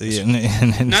 Yeah.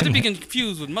 Not to be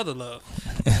confused with Mother Love.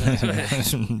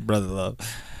 Brother Love.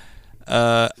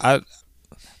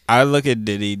 I look at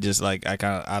Diddy just like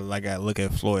I look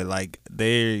at Floyd. Like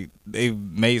they've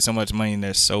made so much money and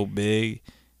they're so big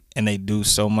and they do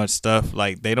so much stuff.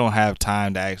 Like they don't have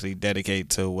time to actually dedicate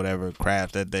to whatever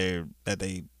craft that they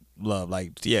love.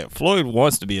 Like Floyd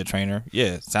wants to be a trainer.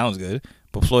 Yeah, sounds good.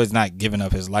 But Floyd's not giving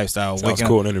up his lifestyle. Sounds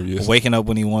cool in interviews. Waking up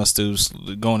when he wants to,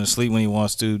 going to sleep when he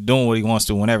wants to, doing what he wants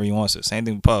to whenever he wants to. Same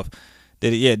thing with Puff.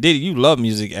 Diddy, you love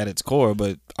music at its core,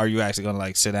 but are you actually gonna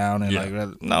like sit down and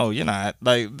like? No, you're not.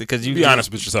 Like because you be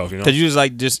honest with yourself, Because you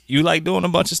you like doing a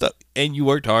bunch of stuff, and you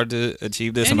worked hard to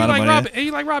achieve this amount of money. And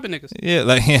you like robbing niggas. Yeah,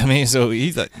 like I mean, so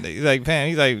he's like,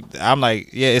 I'm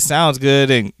like, yeah, it sounds good,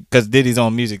 and because Diddy's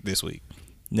on music this week.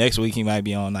 Next week he might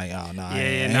be on like, oh no,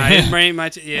 his brain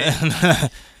might, yeah,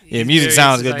 music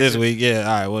sounds good this week. Yeah,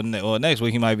 all right. Well, next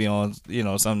week he might be on,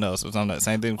 something else or something.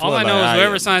 Same thing. All I know is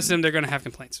whoever signs him, they're gonna have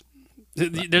complaints.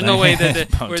 There's no way that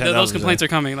those complaints are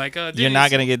coming. Like you're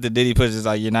not gonna get the Diddy pushes.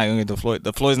 Like you're not gonna get the Floyd.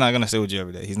 The Floyd's not gonna sit with you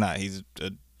every day. He's not. He's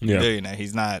a billionaire.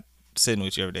 He's not sitting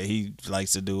with you every day. He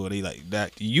likes to do what he like.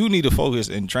 That you need to focus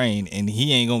and train, and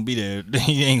he ain't gonna be there.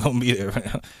 He ain't gonna be there.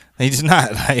 He's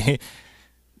not. Like,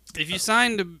 if you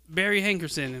sign to Barry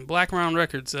Hankerson and Black Round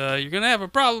Records, you're gonna have a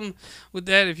problem with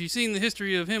that. If you've seen the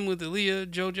history of him with Aaliyah,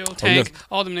 JoJo, Tank,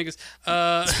 all them niggas.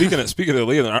 Speaking of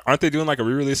Aaliyah, aren't they doing like a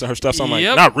re-release of her stuff? Like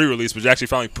not re-release, but actually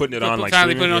finally putting it on like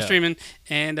finally putting it on streaming,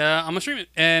 and I'm gonna stream it,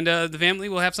 and the family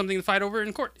will have something to fight over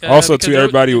in court. Also, to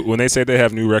everybody, when they say they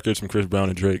have new records from Chris Brown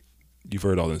and Drake, you've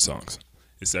heard all those songs.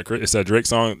 It's that Drake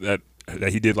song that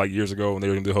that he did like years ago when they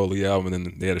were gonna do the whole Aaliyah album, and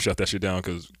then they had to shut that shit down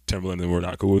because Timberland and were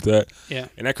not cool with that. Yeah.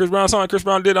 And that Chris Brown song Chris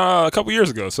Brown did a couple years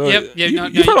ago. So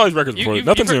you've heard all these records before.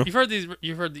 Nothing's new. You've heard these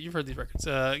records.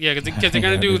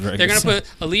 Because they're gonna put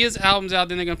Aaliyah's albums out,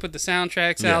 then they're gonna put the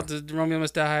soundtracks out, the Romeo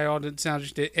Must Die, all the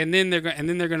soundtracks, and then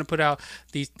they're gonna put out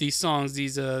these songs,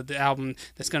 the album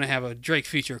that's gonna have a Drake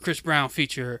feature, a Chris Brown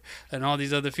feature, and all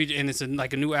these other features, and it's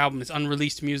like a new album. It's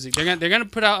unreleased music. They're gonna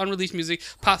put out unreleased music,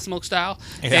 Pop Smoke style.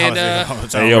 And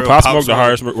Pop Smoke the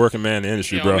hardest working man in the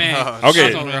industry, bro.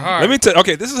 Okay, let me tell.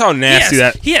 Okay, this is how nasty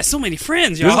he has so many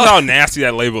friends, y'all. This is how nasty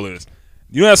that label is.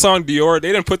 You know that song Dior?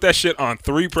 They didn't put that shit on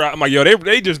 3. I'm like, yo,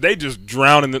 they just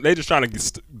drown in they just trying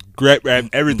to grab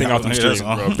everything off the streets,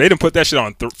 bro. They didn't put that shit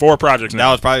on 4 projects. Now.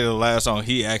 That was probably the last song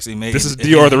he actually made. This is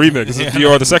Dior the remix. This is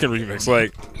Dior the second remix.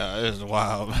 Like, this is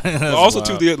wild. Also, wild.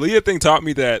 Too, the Aaliyah thing taught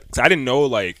me that because I didn't know,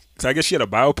 like, because I guess she had a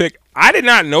biopic. I did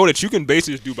not know that you can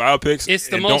basically just do biopics. It's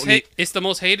the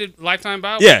most hated Lifetime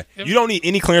biopic. Yeah, you don't need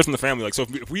any clearance from the family. Like, so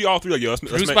if we all three like, yo,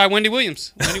 produced by Wendy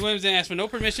Williams. Wendy Williams didn't ask for no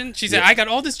permission. She said, "I got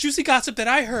all this juicy gossip that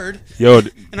I heard,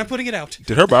 and I'm putting it out."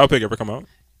 Did her biopic ever come out?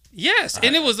 Yes,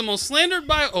 and it was the most slandered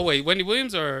Wendy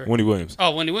Williams or Wendy Williams.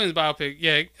 Oh, Wendy Williams biopic.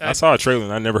 Yeah, I saw a trailer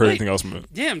and I never heard anything else from it.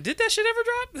 Damn, did that shit ever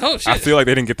drop? Oh shit! I feel like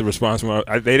they didn't get the response.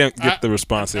 They didn't get the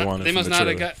response they wanted. They must from the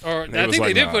not have got. Or I think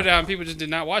they did put it out, and people just did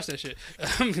not watch that shit.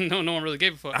 No one really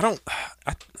gave a fuck.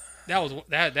 That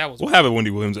was. We'll have a Wendy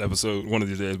Williams episode one of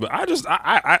these days, but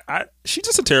she's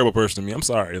just a terrible person to me. I'm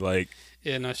sorry, like.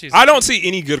 Yeah, no, she's. I don't see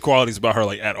any good qualities about her,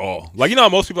 like, at all. Like, you know,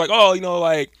 most people are like, oh, you know,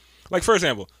 like for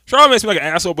example, Charlotte makes me like an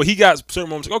asshole, but he got certain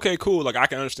moments like, okay, cool, like I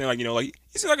can understand, like, you know, like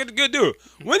he seems like a good dude.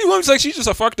 Wendy Williams, like, she's just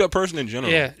a fucked up person in general.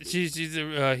 Yeah, she's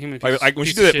a human. Like when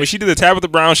she did the Tabitha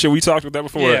Brown shit, we talked about that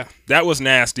before. Yeah. That was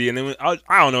nasty, and then I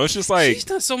don't know, it's just like she's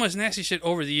done so much nasty shit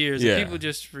over the years, and people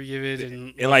just forgive it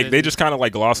and like they just kind of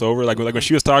like gloss over, like when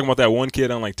she was talking about that one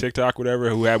kid on like TikTok, whatever,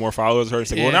 who had more followers than her.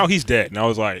 She's like, well, now he's dead, and I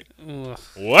was like,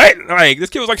 what? Like this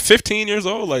kid was like 15 years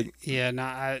old, like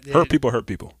hurt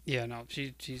people. Yeah, no,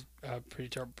 she's a pretty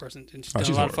terrible person, and she's done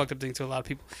a lot of fucked up things to a lot of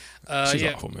people. She's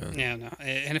awful, man. Yeah, no.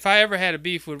 And if I ever had a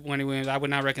beef with Wendy Williams, I would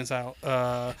not reconcile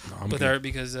with her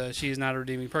because she is not a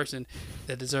redeeming person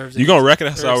that deserves it. You gonna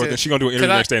reconcile with her? She's gonna do an interview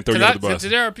next day and throw you under the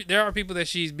bus. There are people that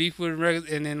she's beef with,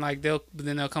 and then like they'll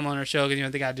come on her show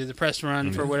because they gotta do the press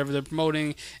run for whatever they're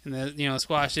promoting, and they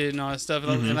squash it and all that stuff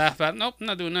and laugh about it. Nope, I'm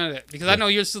not doing none of that because I know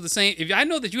you're still the same. If I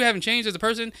know that you haven't changed as a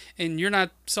person and you're not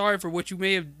sorry for what you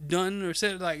may have done or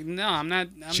said, like no, I'm not.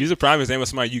 She's a prime example of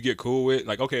somebody you get cool with.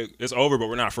 Like, okay, it's over, but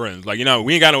we're not friends. Like, you know,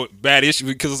 we ain't got no bad issue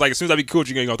because it's like as soon as I be cool,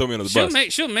 you're gonna throw me under the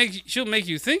bus. She'll make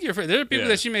you think you're friends. There are people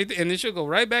that she may, and then she'll go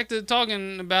right back to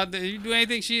talking about that. You do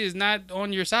anything, she is not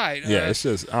on your side. Yeah, it's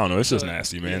just I don't know. It's just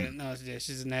nasty, man. Yeah, no,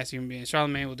 she's a nasty human being.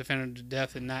 Charlamagne will defend her to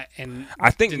death and not. And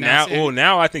I think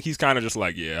now I think he's kind of just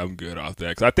like, yeah, I'm good off that.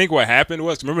 Because I think what happened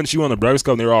was, remember when she won the Breakfast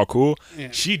Club and they were all cool. Yeah.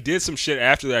 She did some shit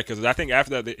after that because I think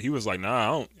after that he was like, nah, I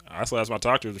don't. That's last time I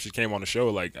talked to her. She came on the show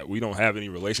like, we don't have any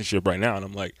relationship right now, and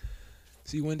I'm like,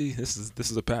 see, Wendy, this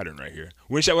is a pattern right here.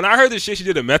 When I heard this shit she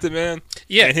did to Method Man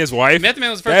and his wife, Method Man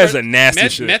was the first. That is a nasty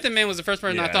shit. Method Man was the first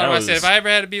person I thought of. I said, if I ever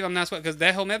had a beef, I'm not because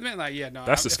that whole Method Man, like, yeah, no.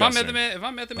 That's disgusting. If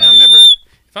I'm Method Man, I'm never.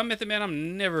 If I'm Method Man,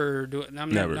 I'm never doing.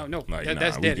 I'm never. No. Like,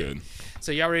 that's dead. Good.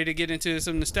 So y'all ready to get into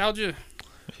some nostalgia?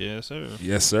 Yes, sir.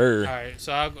 Yes, sir. All right,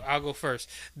 so I'll go first.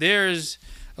 There's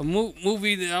a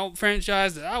movie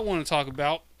franchise that I want to talk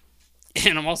about.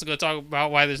 And I'm also going to talk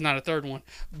about why there's not a third one.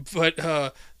 But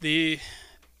I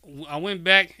went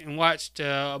back and watched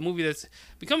a movie that's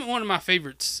becoming one of my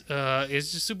favorites.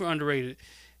 It's just super underrated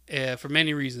for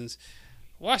many reasons.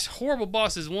 Watched Horrible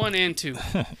Bosses 1 and 2.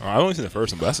 I've only seen the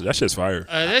first one, but that shit's fire.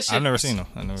 I've never seen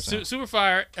them. Super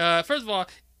fire. First of all,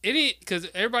 because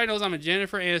everybody knows I'm a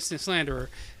Jennifer Aniston slanderer.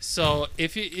 So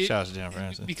shout out to Jennifer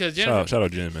Aniston. Because Jennifer, shout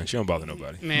out Jen, man. She don't bother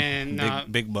nobody. Man, nah,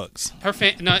 big bucks. Her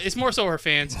it's more so her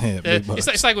fans. Yeah, big bucks.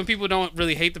 It's like when people don't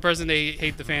really hate the person, they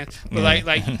hate the fans. But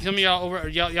like some of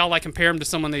y'all like compare them to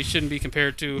someone they shouldn't be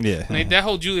compared to. Yeah. That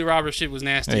whole Julia Roberts shit was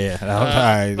nasty. Yeah.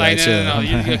 No.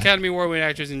 You're Academy Award-winning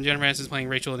actress and Jennifer Aniston's playing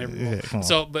Rachel and everything. Yeah,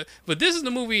 so, but this is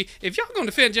the movie. If y'all gonna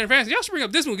defend Jennifer Aniston, y'all should bring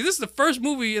up this movie because this is the first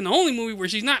movie and the only movie where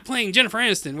she's not playing Jennifer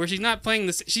Aniston, where she's not playing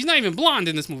this. She's not even blonde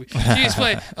in this movie. She's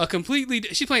playing a completely.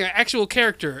 She's playing an actual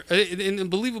character, an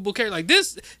unbelievable character. Like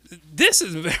this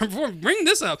is bring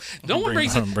this up. No one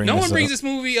brings this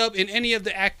movie up in any of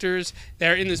the actors that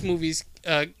are in this movie's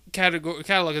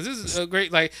catalog, because this is a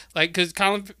great like because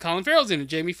Colin Farrell's in it,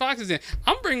 Jamie Foxx is in it.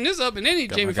 I'm bringing this up in any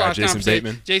Jamie Foxx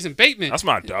conversation. Jason Bateman. That's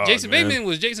my dog. Jason Bateman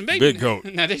was Jason Bateman. Big goat.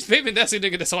 Now Jason Bateman, that's the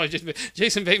nigga that's always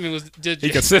Jason Bateman was just,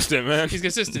 he's consistent, man. He's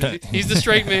consistent. He's the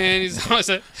straight man. He's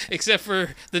except for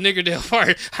the Niggerdale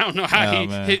part. I don't know how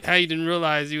he didn't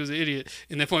realize he was an idiot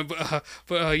in that point.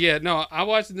 But yeah, no, I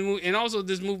watched the movie, and also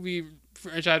this movie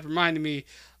franchise reminded me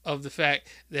of the fact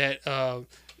that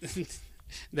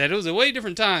that it was a way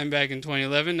different time back in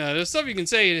 2011. There's stuff you can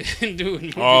say and do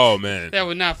in movies that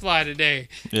would not fly today,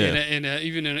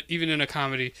 even in a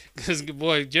comedy. Because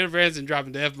boy, Jennifer Aniston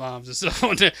dropping the F-bombs and stuff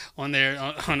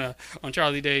on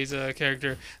Charlie Day's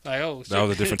character. Like, oh, shit. That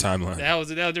was a different timeline. That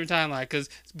was a different timeline. Because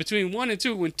between 1 and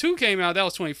 2, when 2 came out, that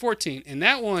was 2014, and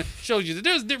that one shows you that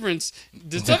there's a difference.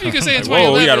 The stuff you can say in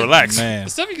 2011, whoa, you gotta relax. Man. The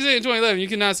stuff you can say in 2011, you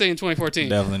cannot say in 2014.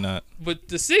 Definitely not. But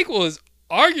the sequel is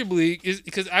arguably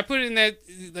because I put it in that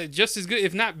like, just as good,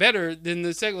 if not better, than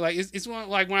the second. Like it's one,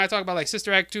 like when I talk about like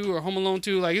Sister Act 2 or Home Alone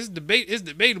 2, like it's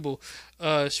debatable.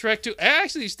 Shrek 2, I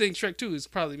actually think Shrek 2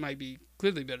 might be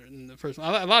clearly better than the first one.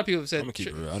 A lot of people have said. I'm gonna keep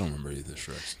it real. I don't remember either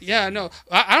Shreks. Yeah, no,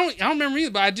 I don't remember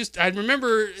either. But I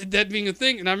remember that being a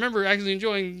thing, and I remember actually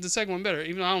enjoying the second one better.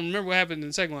 Even though I don't remember what happened in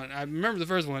the second one, I remember the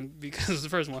first one because of the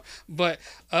first one. But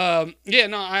yeah,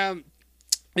 no,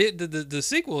 the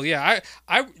sequel, yeah.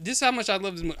 This is how much I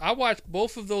love this movie. I watched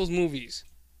both of those movies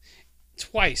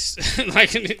twice.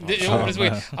 Like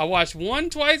I watched 1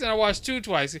 twice and I watched 2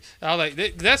 twice. I was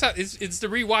like, that's how it's the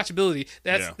rewatchability.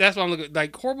 That's what I'm looking.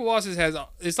 Like Horrible Bosses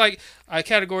it's like a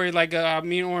category like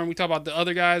me and Oren, we talk about The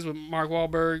Other Guys with Mark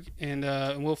Wahlberg and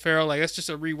Will Ferrell. Like that's just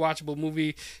a rewatchable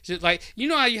movie. Just like you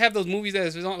know how you have those movies that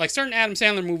is on, like certain Adam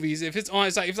Sandler movies. If it's on,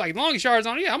 it's like Longest Yard's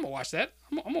on. Yeah, I'm gonna watch that.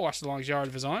 I'm gonna watch The Longest Yard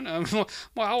if it's on.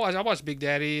 I watch Big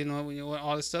Daddy and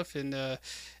all this stuff, and it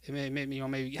made me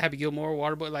maybe Happy Gilmore,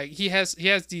 Waterboy. Like he has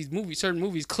these movies, certain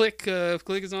movies. Click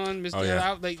is on.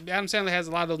 Like Adam Sandler has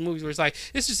a lot of those movies where it's like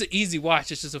it's just an easy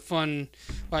watch. It's just a fun.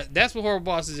 Like, that's what Horrible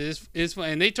Bosses is fun,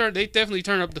 and they definitely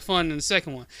turn up the fun in the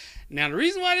second one. Now the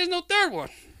reason why there's no third one.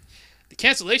 The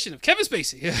cancellation of Kevin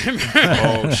Spacey.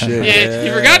 Oh shit! Yeah,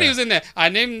 you forgot he was in that. I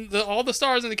named all the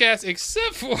stars in the cast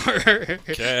except for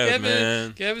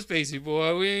Kevin Spacey.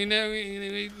 Boy, we ain't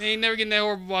never getting that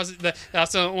Horrible Bosses.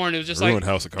 That's on Orange. It was just Ruined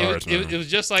House of Cards. It was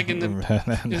just like in the.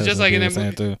 It was just like in that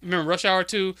movie. Too. Remember Rush Hour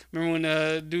 2? Remember when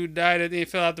the dude died and he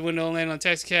fell out the window and landed on a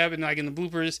taxi cab, and like in the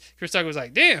bloopers, Chris Tucker was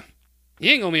like, "Damn. You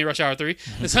ain't gonna be in Rush Hour 3."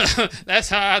 That's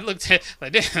how I looked at.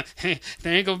 Like, damn,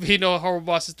 there ain't gonna be no Horrible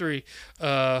Bosses 3. We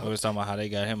was talking about how they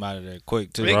got him out of there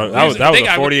quick too. That was a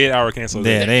 48-hour cancel.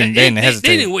 Yeah, they didn't hesitate.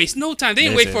 They didn't waste no time. They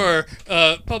didn't wait for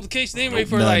publication. They didn't wait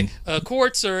for like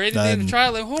courts or anything to try.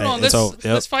 Like, hold on,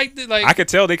 let's fight. Like, I could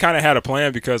tell they kind of had a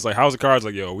plan because like House of Cards,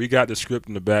 like, yo, we got the script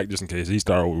in the back just in case he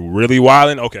started really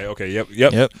wilding. Okay,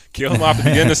 yep. Kill him off at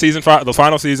the beginning of the season, the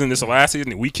final season. This is the last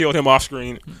season. We killed him off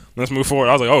screen. Let's move forward.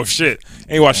 I was like, oh shit.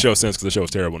 Ain't watched the show since because the show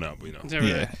is terrible now. But you know,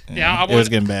 yeah. It was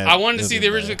getting bad. I wanted to see the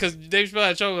original because Dave Chappelle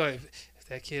had show like.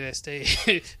 That kid that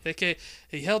stayed, that kid,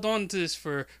 he held on to this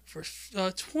for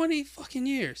 20 fucking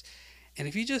years. And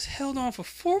if he just held on for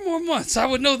 4 more months, I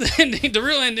would know the ending, the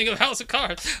real ending of House of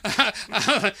Cards.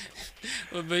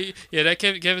 But yeah, that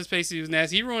Kevin Spacey was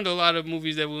nasty. He ruined a lot of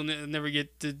movies that we'll never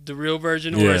get the real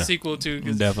version or a sequel to.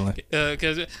 Definitely.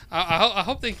 Because I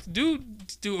hope they do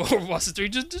Horrible Bosses 3.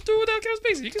 Just do it without Kevin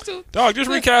Spacey. You can still. Dog, just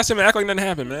recast him and act like nothing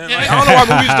happened, man. Like, I don't know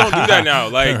why movies don't do that now.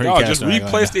 Like, dog, just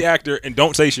replace the actor and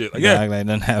don't say shit. Like, act like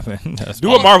nothing happened. Do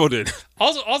what Marvel did.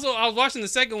 Also, I was watching the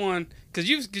second one. Because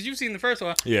you've seen the first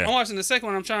one. Yeah. I'm watching the second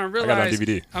one. I'm trying to realize. I got it on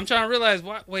DVD. I'm trying to realize.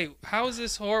 Wait, how is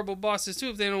this Horrible Bosses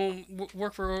 2 if they don't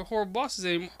work for Horrible Bosses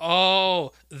anymore?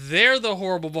 Oh, they're the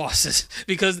horrible bosses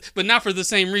but not for the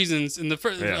same reasons. In the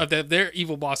first, that they're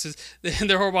evil bosses.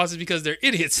 They're horrible bosses because they're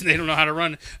idiots and they don't know how to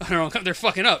run their own. They're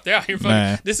fucking up. They're out here fucking.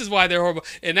 Man. This is why they're horrible,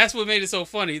 and that's what made it so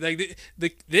funny. Like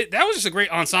that was just a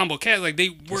great ensemble cast. Like they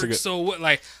worked so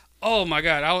like. Oh my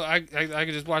God! I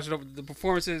could just watch it over. The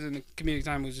performances and the comedic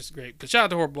time was just great. But shout out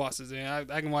to Horrible Bosses,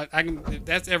 and I can watch. If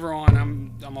that's ever on,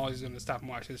 I'm always gonna stop and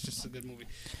watch it. It's just a good movie.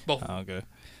 Both. Okay.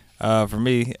 For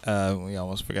me, we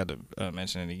almost forgot to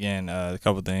mention it again. A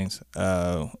couple things.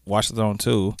 Watch the Throne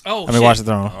 2. Watch the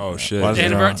Throne. Oh shit!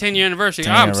 10-year anniversary.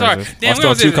 I'm sorry. Damn, Watch the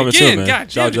Throne 2 coming soon, man.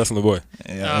 God, shout out Justin LeBoy.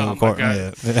 Yeah, oh my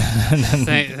God.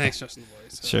 Thanks, Justin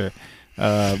LeBoy. So. Sure.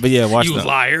 But yeah, watch you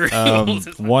liar.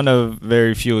 One of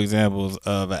very few examples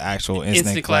of an actual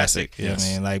instant classic. Yes.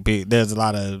 I mean, like there's a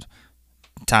lot of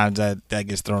times that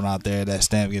gets thrown out there, that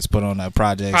stamp gets put on that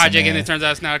project, and it turns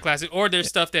out it's not a classic, or there's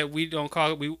stuff that we don't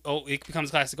call it. It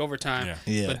becomes classic over time.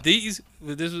 Yeah. But this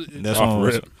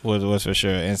one was for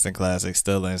sure instant classic.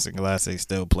 Still instant classic.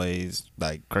 Still plays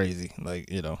like crazy. Like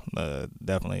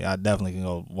definitely, I definitely can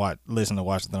go listen to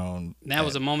Watch the Throne. That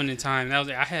was a moment in time.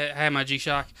 I had my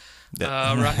G-Shock.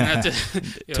 Rocking out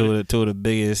two of the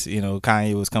biggest,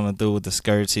 Kanye was coming through with the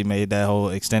skirts. He made that whole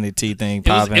extended tee thing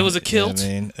popping. It was a kilt.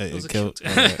 It was a kilt.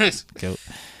 Kilt.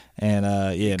 And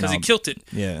because he killed it.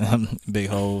 Yeah, Big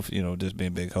Hove, just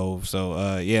being Big Hove.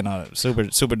 So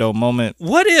super dope moment.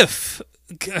 What if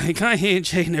Kanye and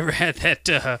Jay never had that?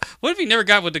 What if he never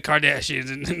got with the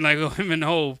Kardashians and like him and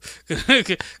Hove could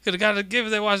have got to give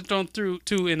that Watch the Throne through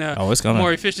too in a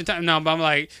more efficient time? No, but I'm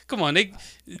like, come on,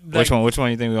 which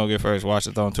one you think we're gonna get first? Watch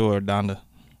the Throne 2 or Donda?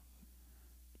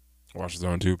 Watch the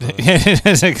Throne 2, because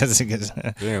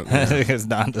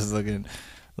Donda's looking.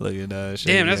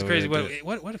 Damn, that's crazy. What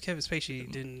if Kevin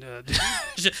Spacey didn't?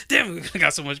 Damn, we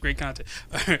got so much great content.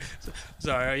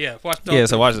 Sorry, Watch the Throne. Yeah,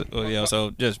 so watch it.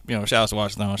 So just shout out to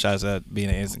Watch the Throne. Shout out to that being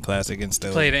an instant classic and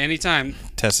still play it at any time.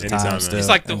 Test the time. Still. It's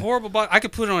like the horrible. I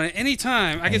could put it on at any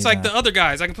time. It's like the other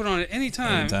guys. I can put it on at any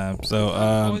time. So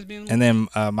and then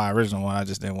my original one, I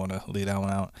just didn't want to leave that one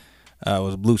out.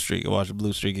 Was Blue Streak. I watched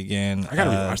Blue Streak again. I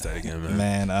gotta rewatch that again,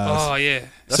 man. Oh yeah,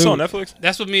 that's on Netflix.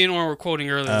 That's what me and Oren were quoting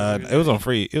earlier. It was on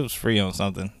free. It was free on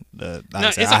something. I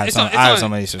have so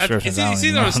many subscriptions. It's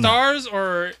either on Stars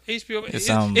or HBO. It's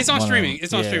on streaming.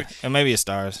 It's on streaming. And maybe it's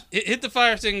Stars. Hit the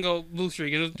Fire Stick and go Blue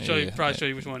Streak. It'll probably show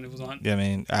you which one it was on. Yeah, I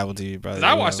mean Apple TV probably.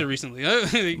 I watched it recently.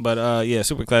 But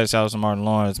super classic. Shout out to Martin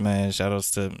Lawrence, man. Shout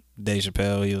outs to Dave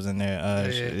Chappelle. He was in there.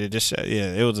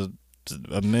 It was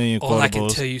a million quotables. All I can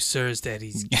tell you, sir, is that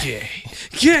he's gay.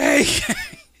 Gay!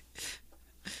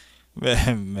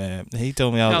 man, he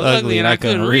told me I was ugly and I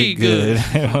couldn't read good.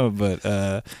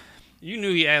 But you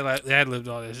knew he ad-libbed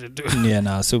all that shit, dude. Yeah,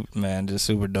 just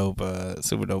super dope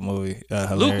movie.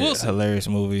 Luke Wilson. Hilarious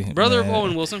movie. Brother of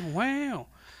Owen Wilson. Wow.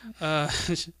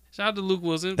 Shout out to Luke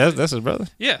Wilson. That's his brother?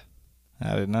 Yeah.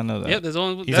 I did not know that. Yep, there's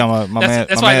only. You talking about my man?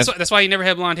 That's why he never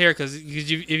had blonde hair, because if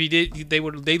he did, they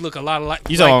look a lot alike.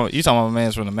 You talking about my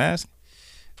man's from The Mask?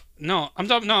 No, I'm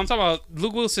talking about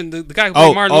Luke Wilson, the guy who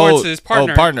played Martin Lawrence's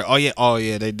partner. Partner. Oh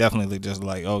yeah, they definitely look just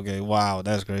like. Okay, wow,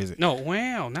 that's crazy. No,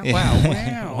 wow, not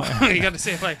wow. You got to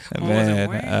say it like, man.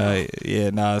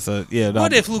 Wow. So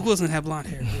what if Luke Wilson had blonde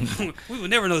hair? We would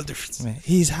never know the difference. Man,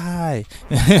 he's high.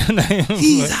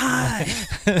 He's high.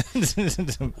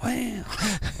 Wow.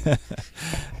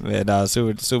 Man,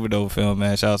 super dope film,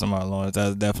 man. Shout out to Martin Lawrence.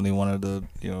 That's definitely one of the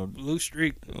Blue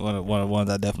Streak. One of the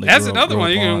ones I definitely. That's another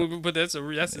one. But that's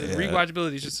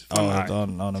rewatchability is just fun.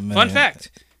 Fun fact: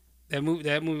 that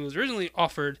movie was originally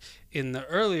offered in the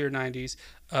earlier '90s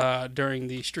during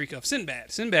the streak of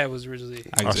Sinbad. Sinbad was originally.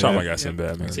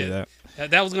 Sinbad, man. Yeah.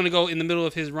 That was going to go in the middle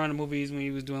of his run of movies when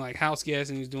he was doing like House Guest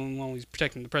and he was doing one where he was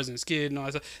protecting the president's kid and all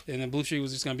that stuff. And then Blue Streak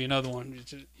was just going to be another one,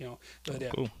 But yeah.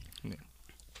 Cool. Yeah.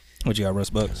 What you got, Russ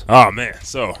Bucks? Oh man,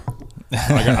 so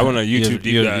I went on YouTube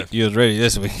deep dive. You was ready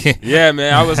this week. Yeah,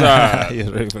 man, I was. You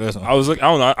was ready for this one. I was looking.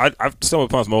 I don't know. I stumbled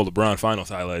upon some old LeBron Finals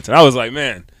highlights, and I was like,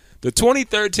 man, the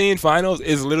 2013 Finals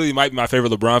is literally might be my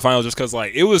favorite LeBron Finals, just because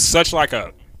like it was such like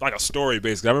a story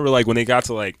basically. I remember like when they got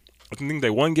to like I think they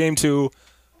won game 2.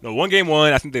 No, won game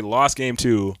 1. I think they lost game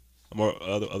 2. More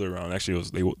other round. Actually,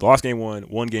 they lost game 1,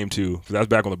 won game 2. Because that was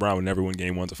back when LeBron would never win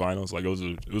game 1 to finals. Like it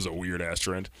was a weird ass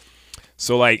trend.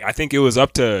 So like I think it was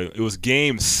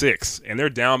game 6, and they're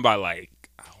down by like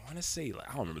I want to say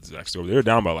I don't remember the exact score. They were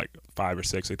down by like 5 or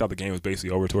 6. They thought the game was basically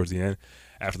over towards the end.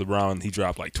 After LeBron, he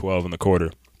dropped like 12 in the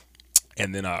quarter,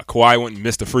 and then Kawhi went and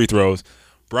missed the free throws.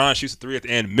 Bron shoots a 3 at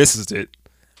the end, misses it.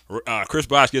 Chris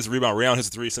Bosh gets a rebound. Rayon hits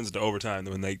a 3, sends it to overtime.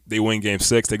 Then when they win game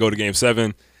 6, they go to game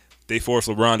 7. They force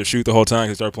LeBron to shoot the whole time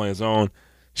because they start playing zone.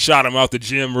 Shot him out the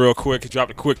gym real quick. He dropped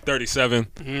a quick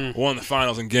 37. Won the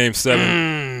finals in game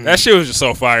 7. That shit was just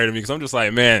so fire to me because I'm just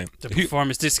like, man. The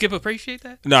performance. Did Skip appreciate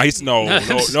that? No,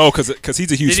 because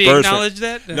he's a huge Spurs fan. Did he acknowledge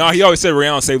that? No, he always said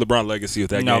Rayon saved LeBron's legacy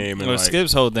with that game. And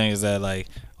Skip's whole thing is that like,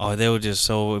 they were just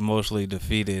so emotionally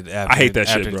defeated after. I hate that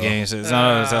shit, the bro. Game. So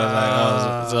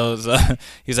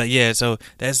he's like, yeah. So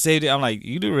that saved it. I'm like,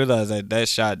 you do realize that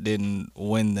shot didn't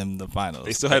win them the finals.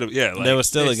 They still had there was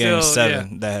still a game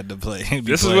 7 that had to play.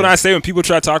 This is what I say when people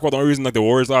try to talk about the only reason like the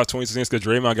Warriors lost 2016 because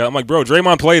Draymond got. I'm like, bro,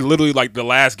 Draymond played literally like the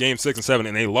last game 6 and 7,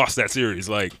 and they lost that series.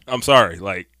 Like, I'm sorry,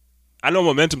 like. I know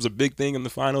momentum's a big thing in the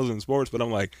finals and sports, but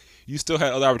I'm like, you still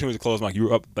had other opportunities to close. Like you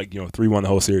were up, 3-1 the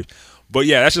whole series. But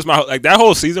yeah, that's just that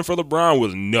whole season for LeBron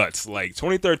was nuts. Like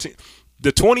 2013,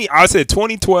 I said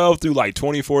 2012 through like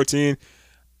 2014,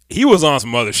 he was on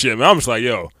some other shit, man. I'm just like,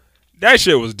 yo, that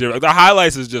shit was different. The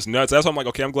highlights is just nuts. That's why I'm like,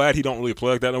 okay, I'm glad he don't really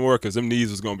play like that no more because them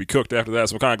knees is going to be cooked after that.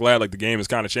 So I'm kind of glad like the game has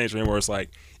kind of changed for him where it's like,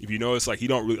 if you notice, like he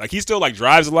don't really, like he still like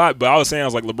drives a lot, but I was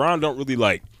like, LeBron don't really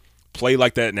like play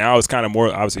like that now. It's kind of more,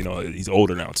 obviously, he's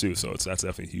older now too, so that's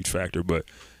definitely a huge factor. But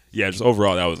yeah, just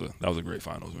overall, that was a great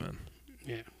finals, man.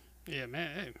 Yeah,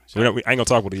 man. Hey, I ain't gonna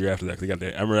talk about the year after that because they got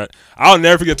that. I remember that. I'll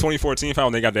never forget 2014 final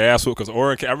when they got the ass whooped because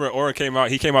Oren came out.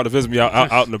 He came out to visit me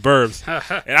out in the burbs,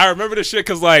 and I remember this shit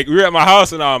because like we were at my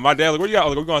house and my dad like, where you at?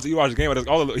 Like, we're going to watch the game.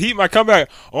 All the heat might come back.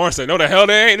 Oren said, no, the hell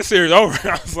they ain't. The series over.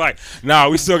 I was like, nah,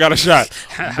 we still got a shot.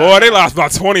 Boy, they lost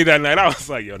about 20 that night. I was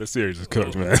like, yo, this series is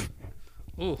cooked, man.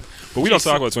 Ooh. But we don't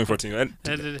talk about 2014.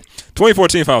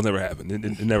 2014 finals never happened.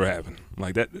 It never happened.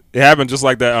 Like that, it happened just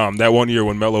like that. That one year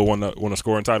when Melo won a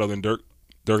scoring title, and Dirk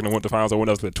went to finals. I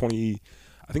went up to the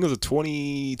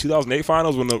 2008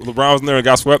 finals when LeBron was in there and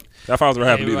got swept. That finals never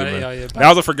happened either, man. That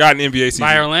was a forgotten NBA season.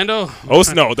 By Orlando?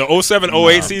 No, the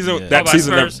 07-08 season. That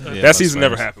season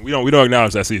never happened. We don't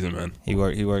acknowledge that season, man. He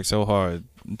worked so hard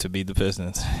to beat the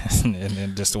Pistons, and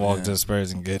then just to walk to the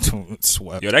Spurs and get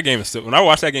swept. Yo, that game is still. When I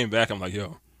watch that game back, I'm like,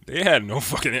 yo. They had no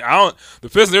fucking. The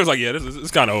Pistons. They was like, yeah, this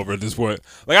is kind of over at this point.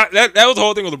 Like that was the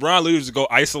whole thing with LeBron. Literally just go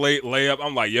isolate, layup.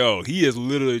 I'm like, yo, he is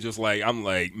literally just like. I'm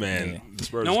like, man, the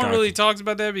Spurs. No one really talks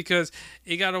about that because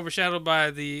it got overshadowed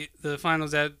by the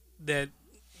finals that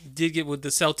did get with the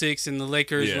Celtics and the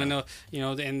Lakers when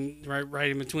and right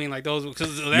in between like those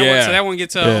because that one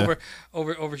gets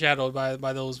overshadowed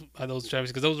by those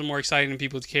champions because those are more exciting than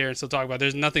people care and still talk about.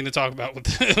 There's nothing to talk about with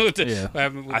what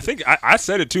happened with I think I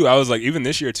said it too. I was like, even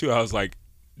this year too. I was like,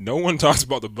 no one talks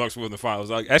about the Bucks winning the finals.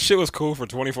 Like that shit was cool for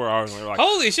 24 hours. And we were like,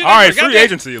 holy shit! All right, free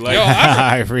agency.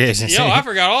 Like, free agency. Yo, I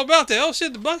forgot all about that. Oh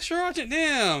shit, the Bucks sure are.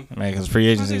 Damn, man, because free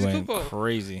agency went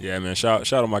crazy. Yeah, man.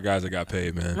 Shout out my guys that got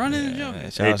paid, man. Running and jumping.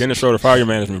 Hey, Dennis Schroeder, fire your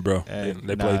management, bro.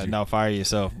 They played you. No, fire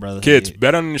yourself, brother. Kids,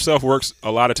 bet on yourself works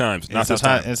a lot of times. Not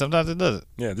sometimes, and sometimes it doesn't.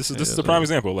 Yeah, this is a prime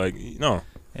example. Like, no,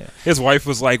 his wife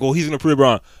was like, "Well, he's gonna prove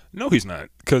LeBron." No, he's not,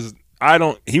 because I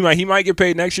don't. He might get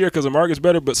paid next year because the market's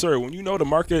better. But sir, when you know the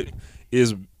market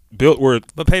is built where,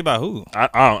 but paid by who? I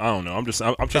don't know. I'm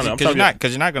trying to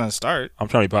because you're not gonna start. I'm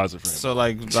trying to be positive for him. So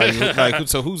like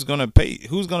so who's gonna pay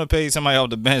somebody off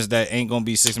the bench that ain't gonna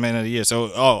be 6th man of the year?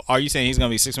 So are you saying he's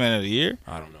gonna be 6th man of the year?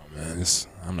 I don't know, man.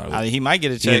 I'm not. He might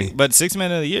get a check, but 6th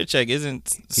man of the year check isn't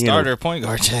starter point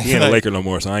guard check. He ain't a Laker no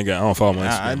more, so I don't follow my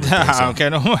Instagram. I don't care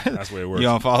no more. That's the way it works. You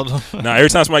don't follow them? Nah, every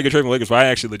time somebody get traded from Lakers, if I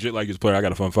actually legit like this player, I got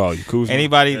to follow you. Kuzma,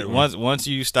 anybody once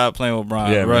you stop playing with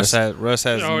Bron, Russ has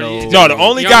no. The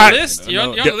only guy you're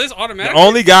on the list automatically. The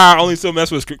only guy I only still mess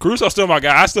with is Caruso's still my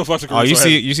guy. I still fuck with Caruso. Oh,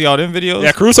 you see all them videos?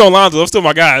 Yeah, Caruso and Lonzo are still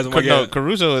my guys.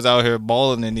 Caruso is out here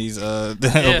balling in these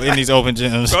in these open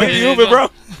gyms. Oh, he hooping, bro.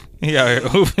 He out here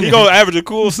hooping. He gonna average a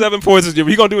cool 7 points this year.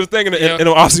 He gonna do his thing in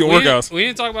the off-season workouts. We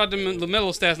didn't talk about the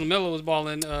LaMelo stats. LaMelo was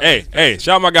balling. Hey,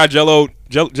 shout out my guy Jello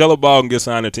Ball can get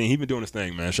signed to the team. He been doing his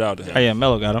thing, man. Shout out to him. Oh yeah,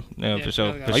 Melo got him. Yeah, for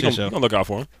sure. You gonna look out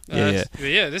for him. Yeah.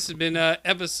 This has been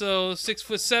episode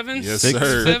 6'7". Yes,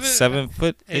 sir. 7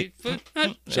 foot, 8 foot.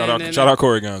 Shout out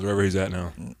Corey Guns wherever he's at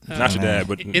now. Not your dad,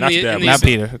 but not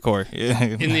Peter. Corey.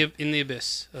 In the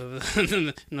abyss of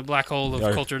in the black hole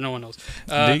of culture, no one knows.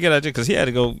 Did you get that? Because he had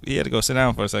to go sit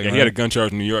down for a second. Yeah, he had a gun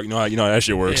charge in New York. You know how that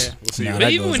shit works. Yeah. We'll see you. But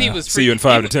even when he was free, see you in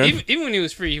 5 to 10. Even when he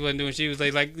was free, he wasn't doing shit. He was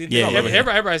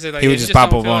everybody said like he would just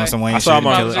pop up on some Wayne. I saw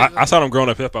them growing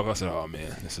up hip hop. I said, oh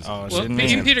man, this is.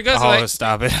 Even Peter Guns.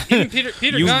 Stop it. Even Peter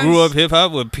you Guns. grew up hip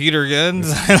hop with Peter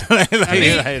Guns.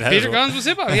 Peter Guns was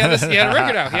hip hop. He had a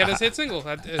record out. He had his hit single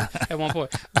at one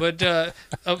point, but a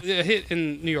hit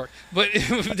in New York. But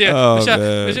shout out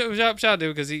to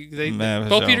him because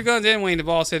both Peter Guns and Wayne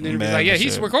DeVall said in interviews like, he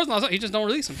records a lot of songs. He just don't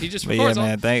release them. He just records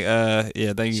them. Thank you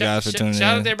guys for tuning in.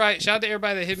 Shout out to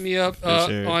everybody that hit me up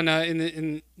on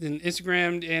in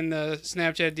Instagram and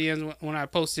Snapchat DMs when I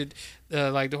posted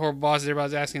like the horrible bosses.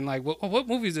 Everybody's asking like, what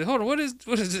movie is it? Hold on, what is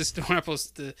this? When I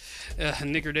posted the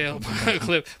Nickerdale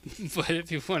clip, but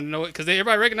if you want to know it, because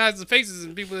everybody recognizes the faces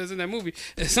and people that's in that movie,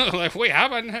 it's like, wait, how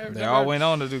about they all went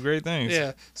on to do great things?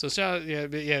 Yeah, so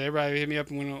everybody hit me up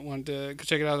and wanted to go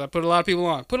check it out. I put a lot of people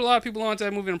on to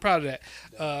that movie, and I'm proud of that.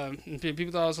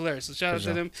 People thought it was hilarious, so shout out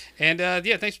to them. And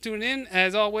thanks for tuning in.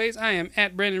 As always, I am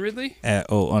at Brandon Ridley at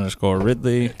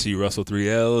 @O_Ridley. T Russell 3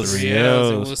 L's.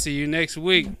 And we'll see you next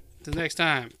week. Till next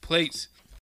time, plates.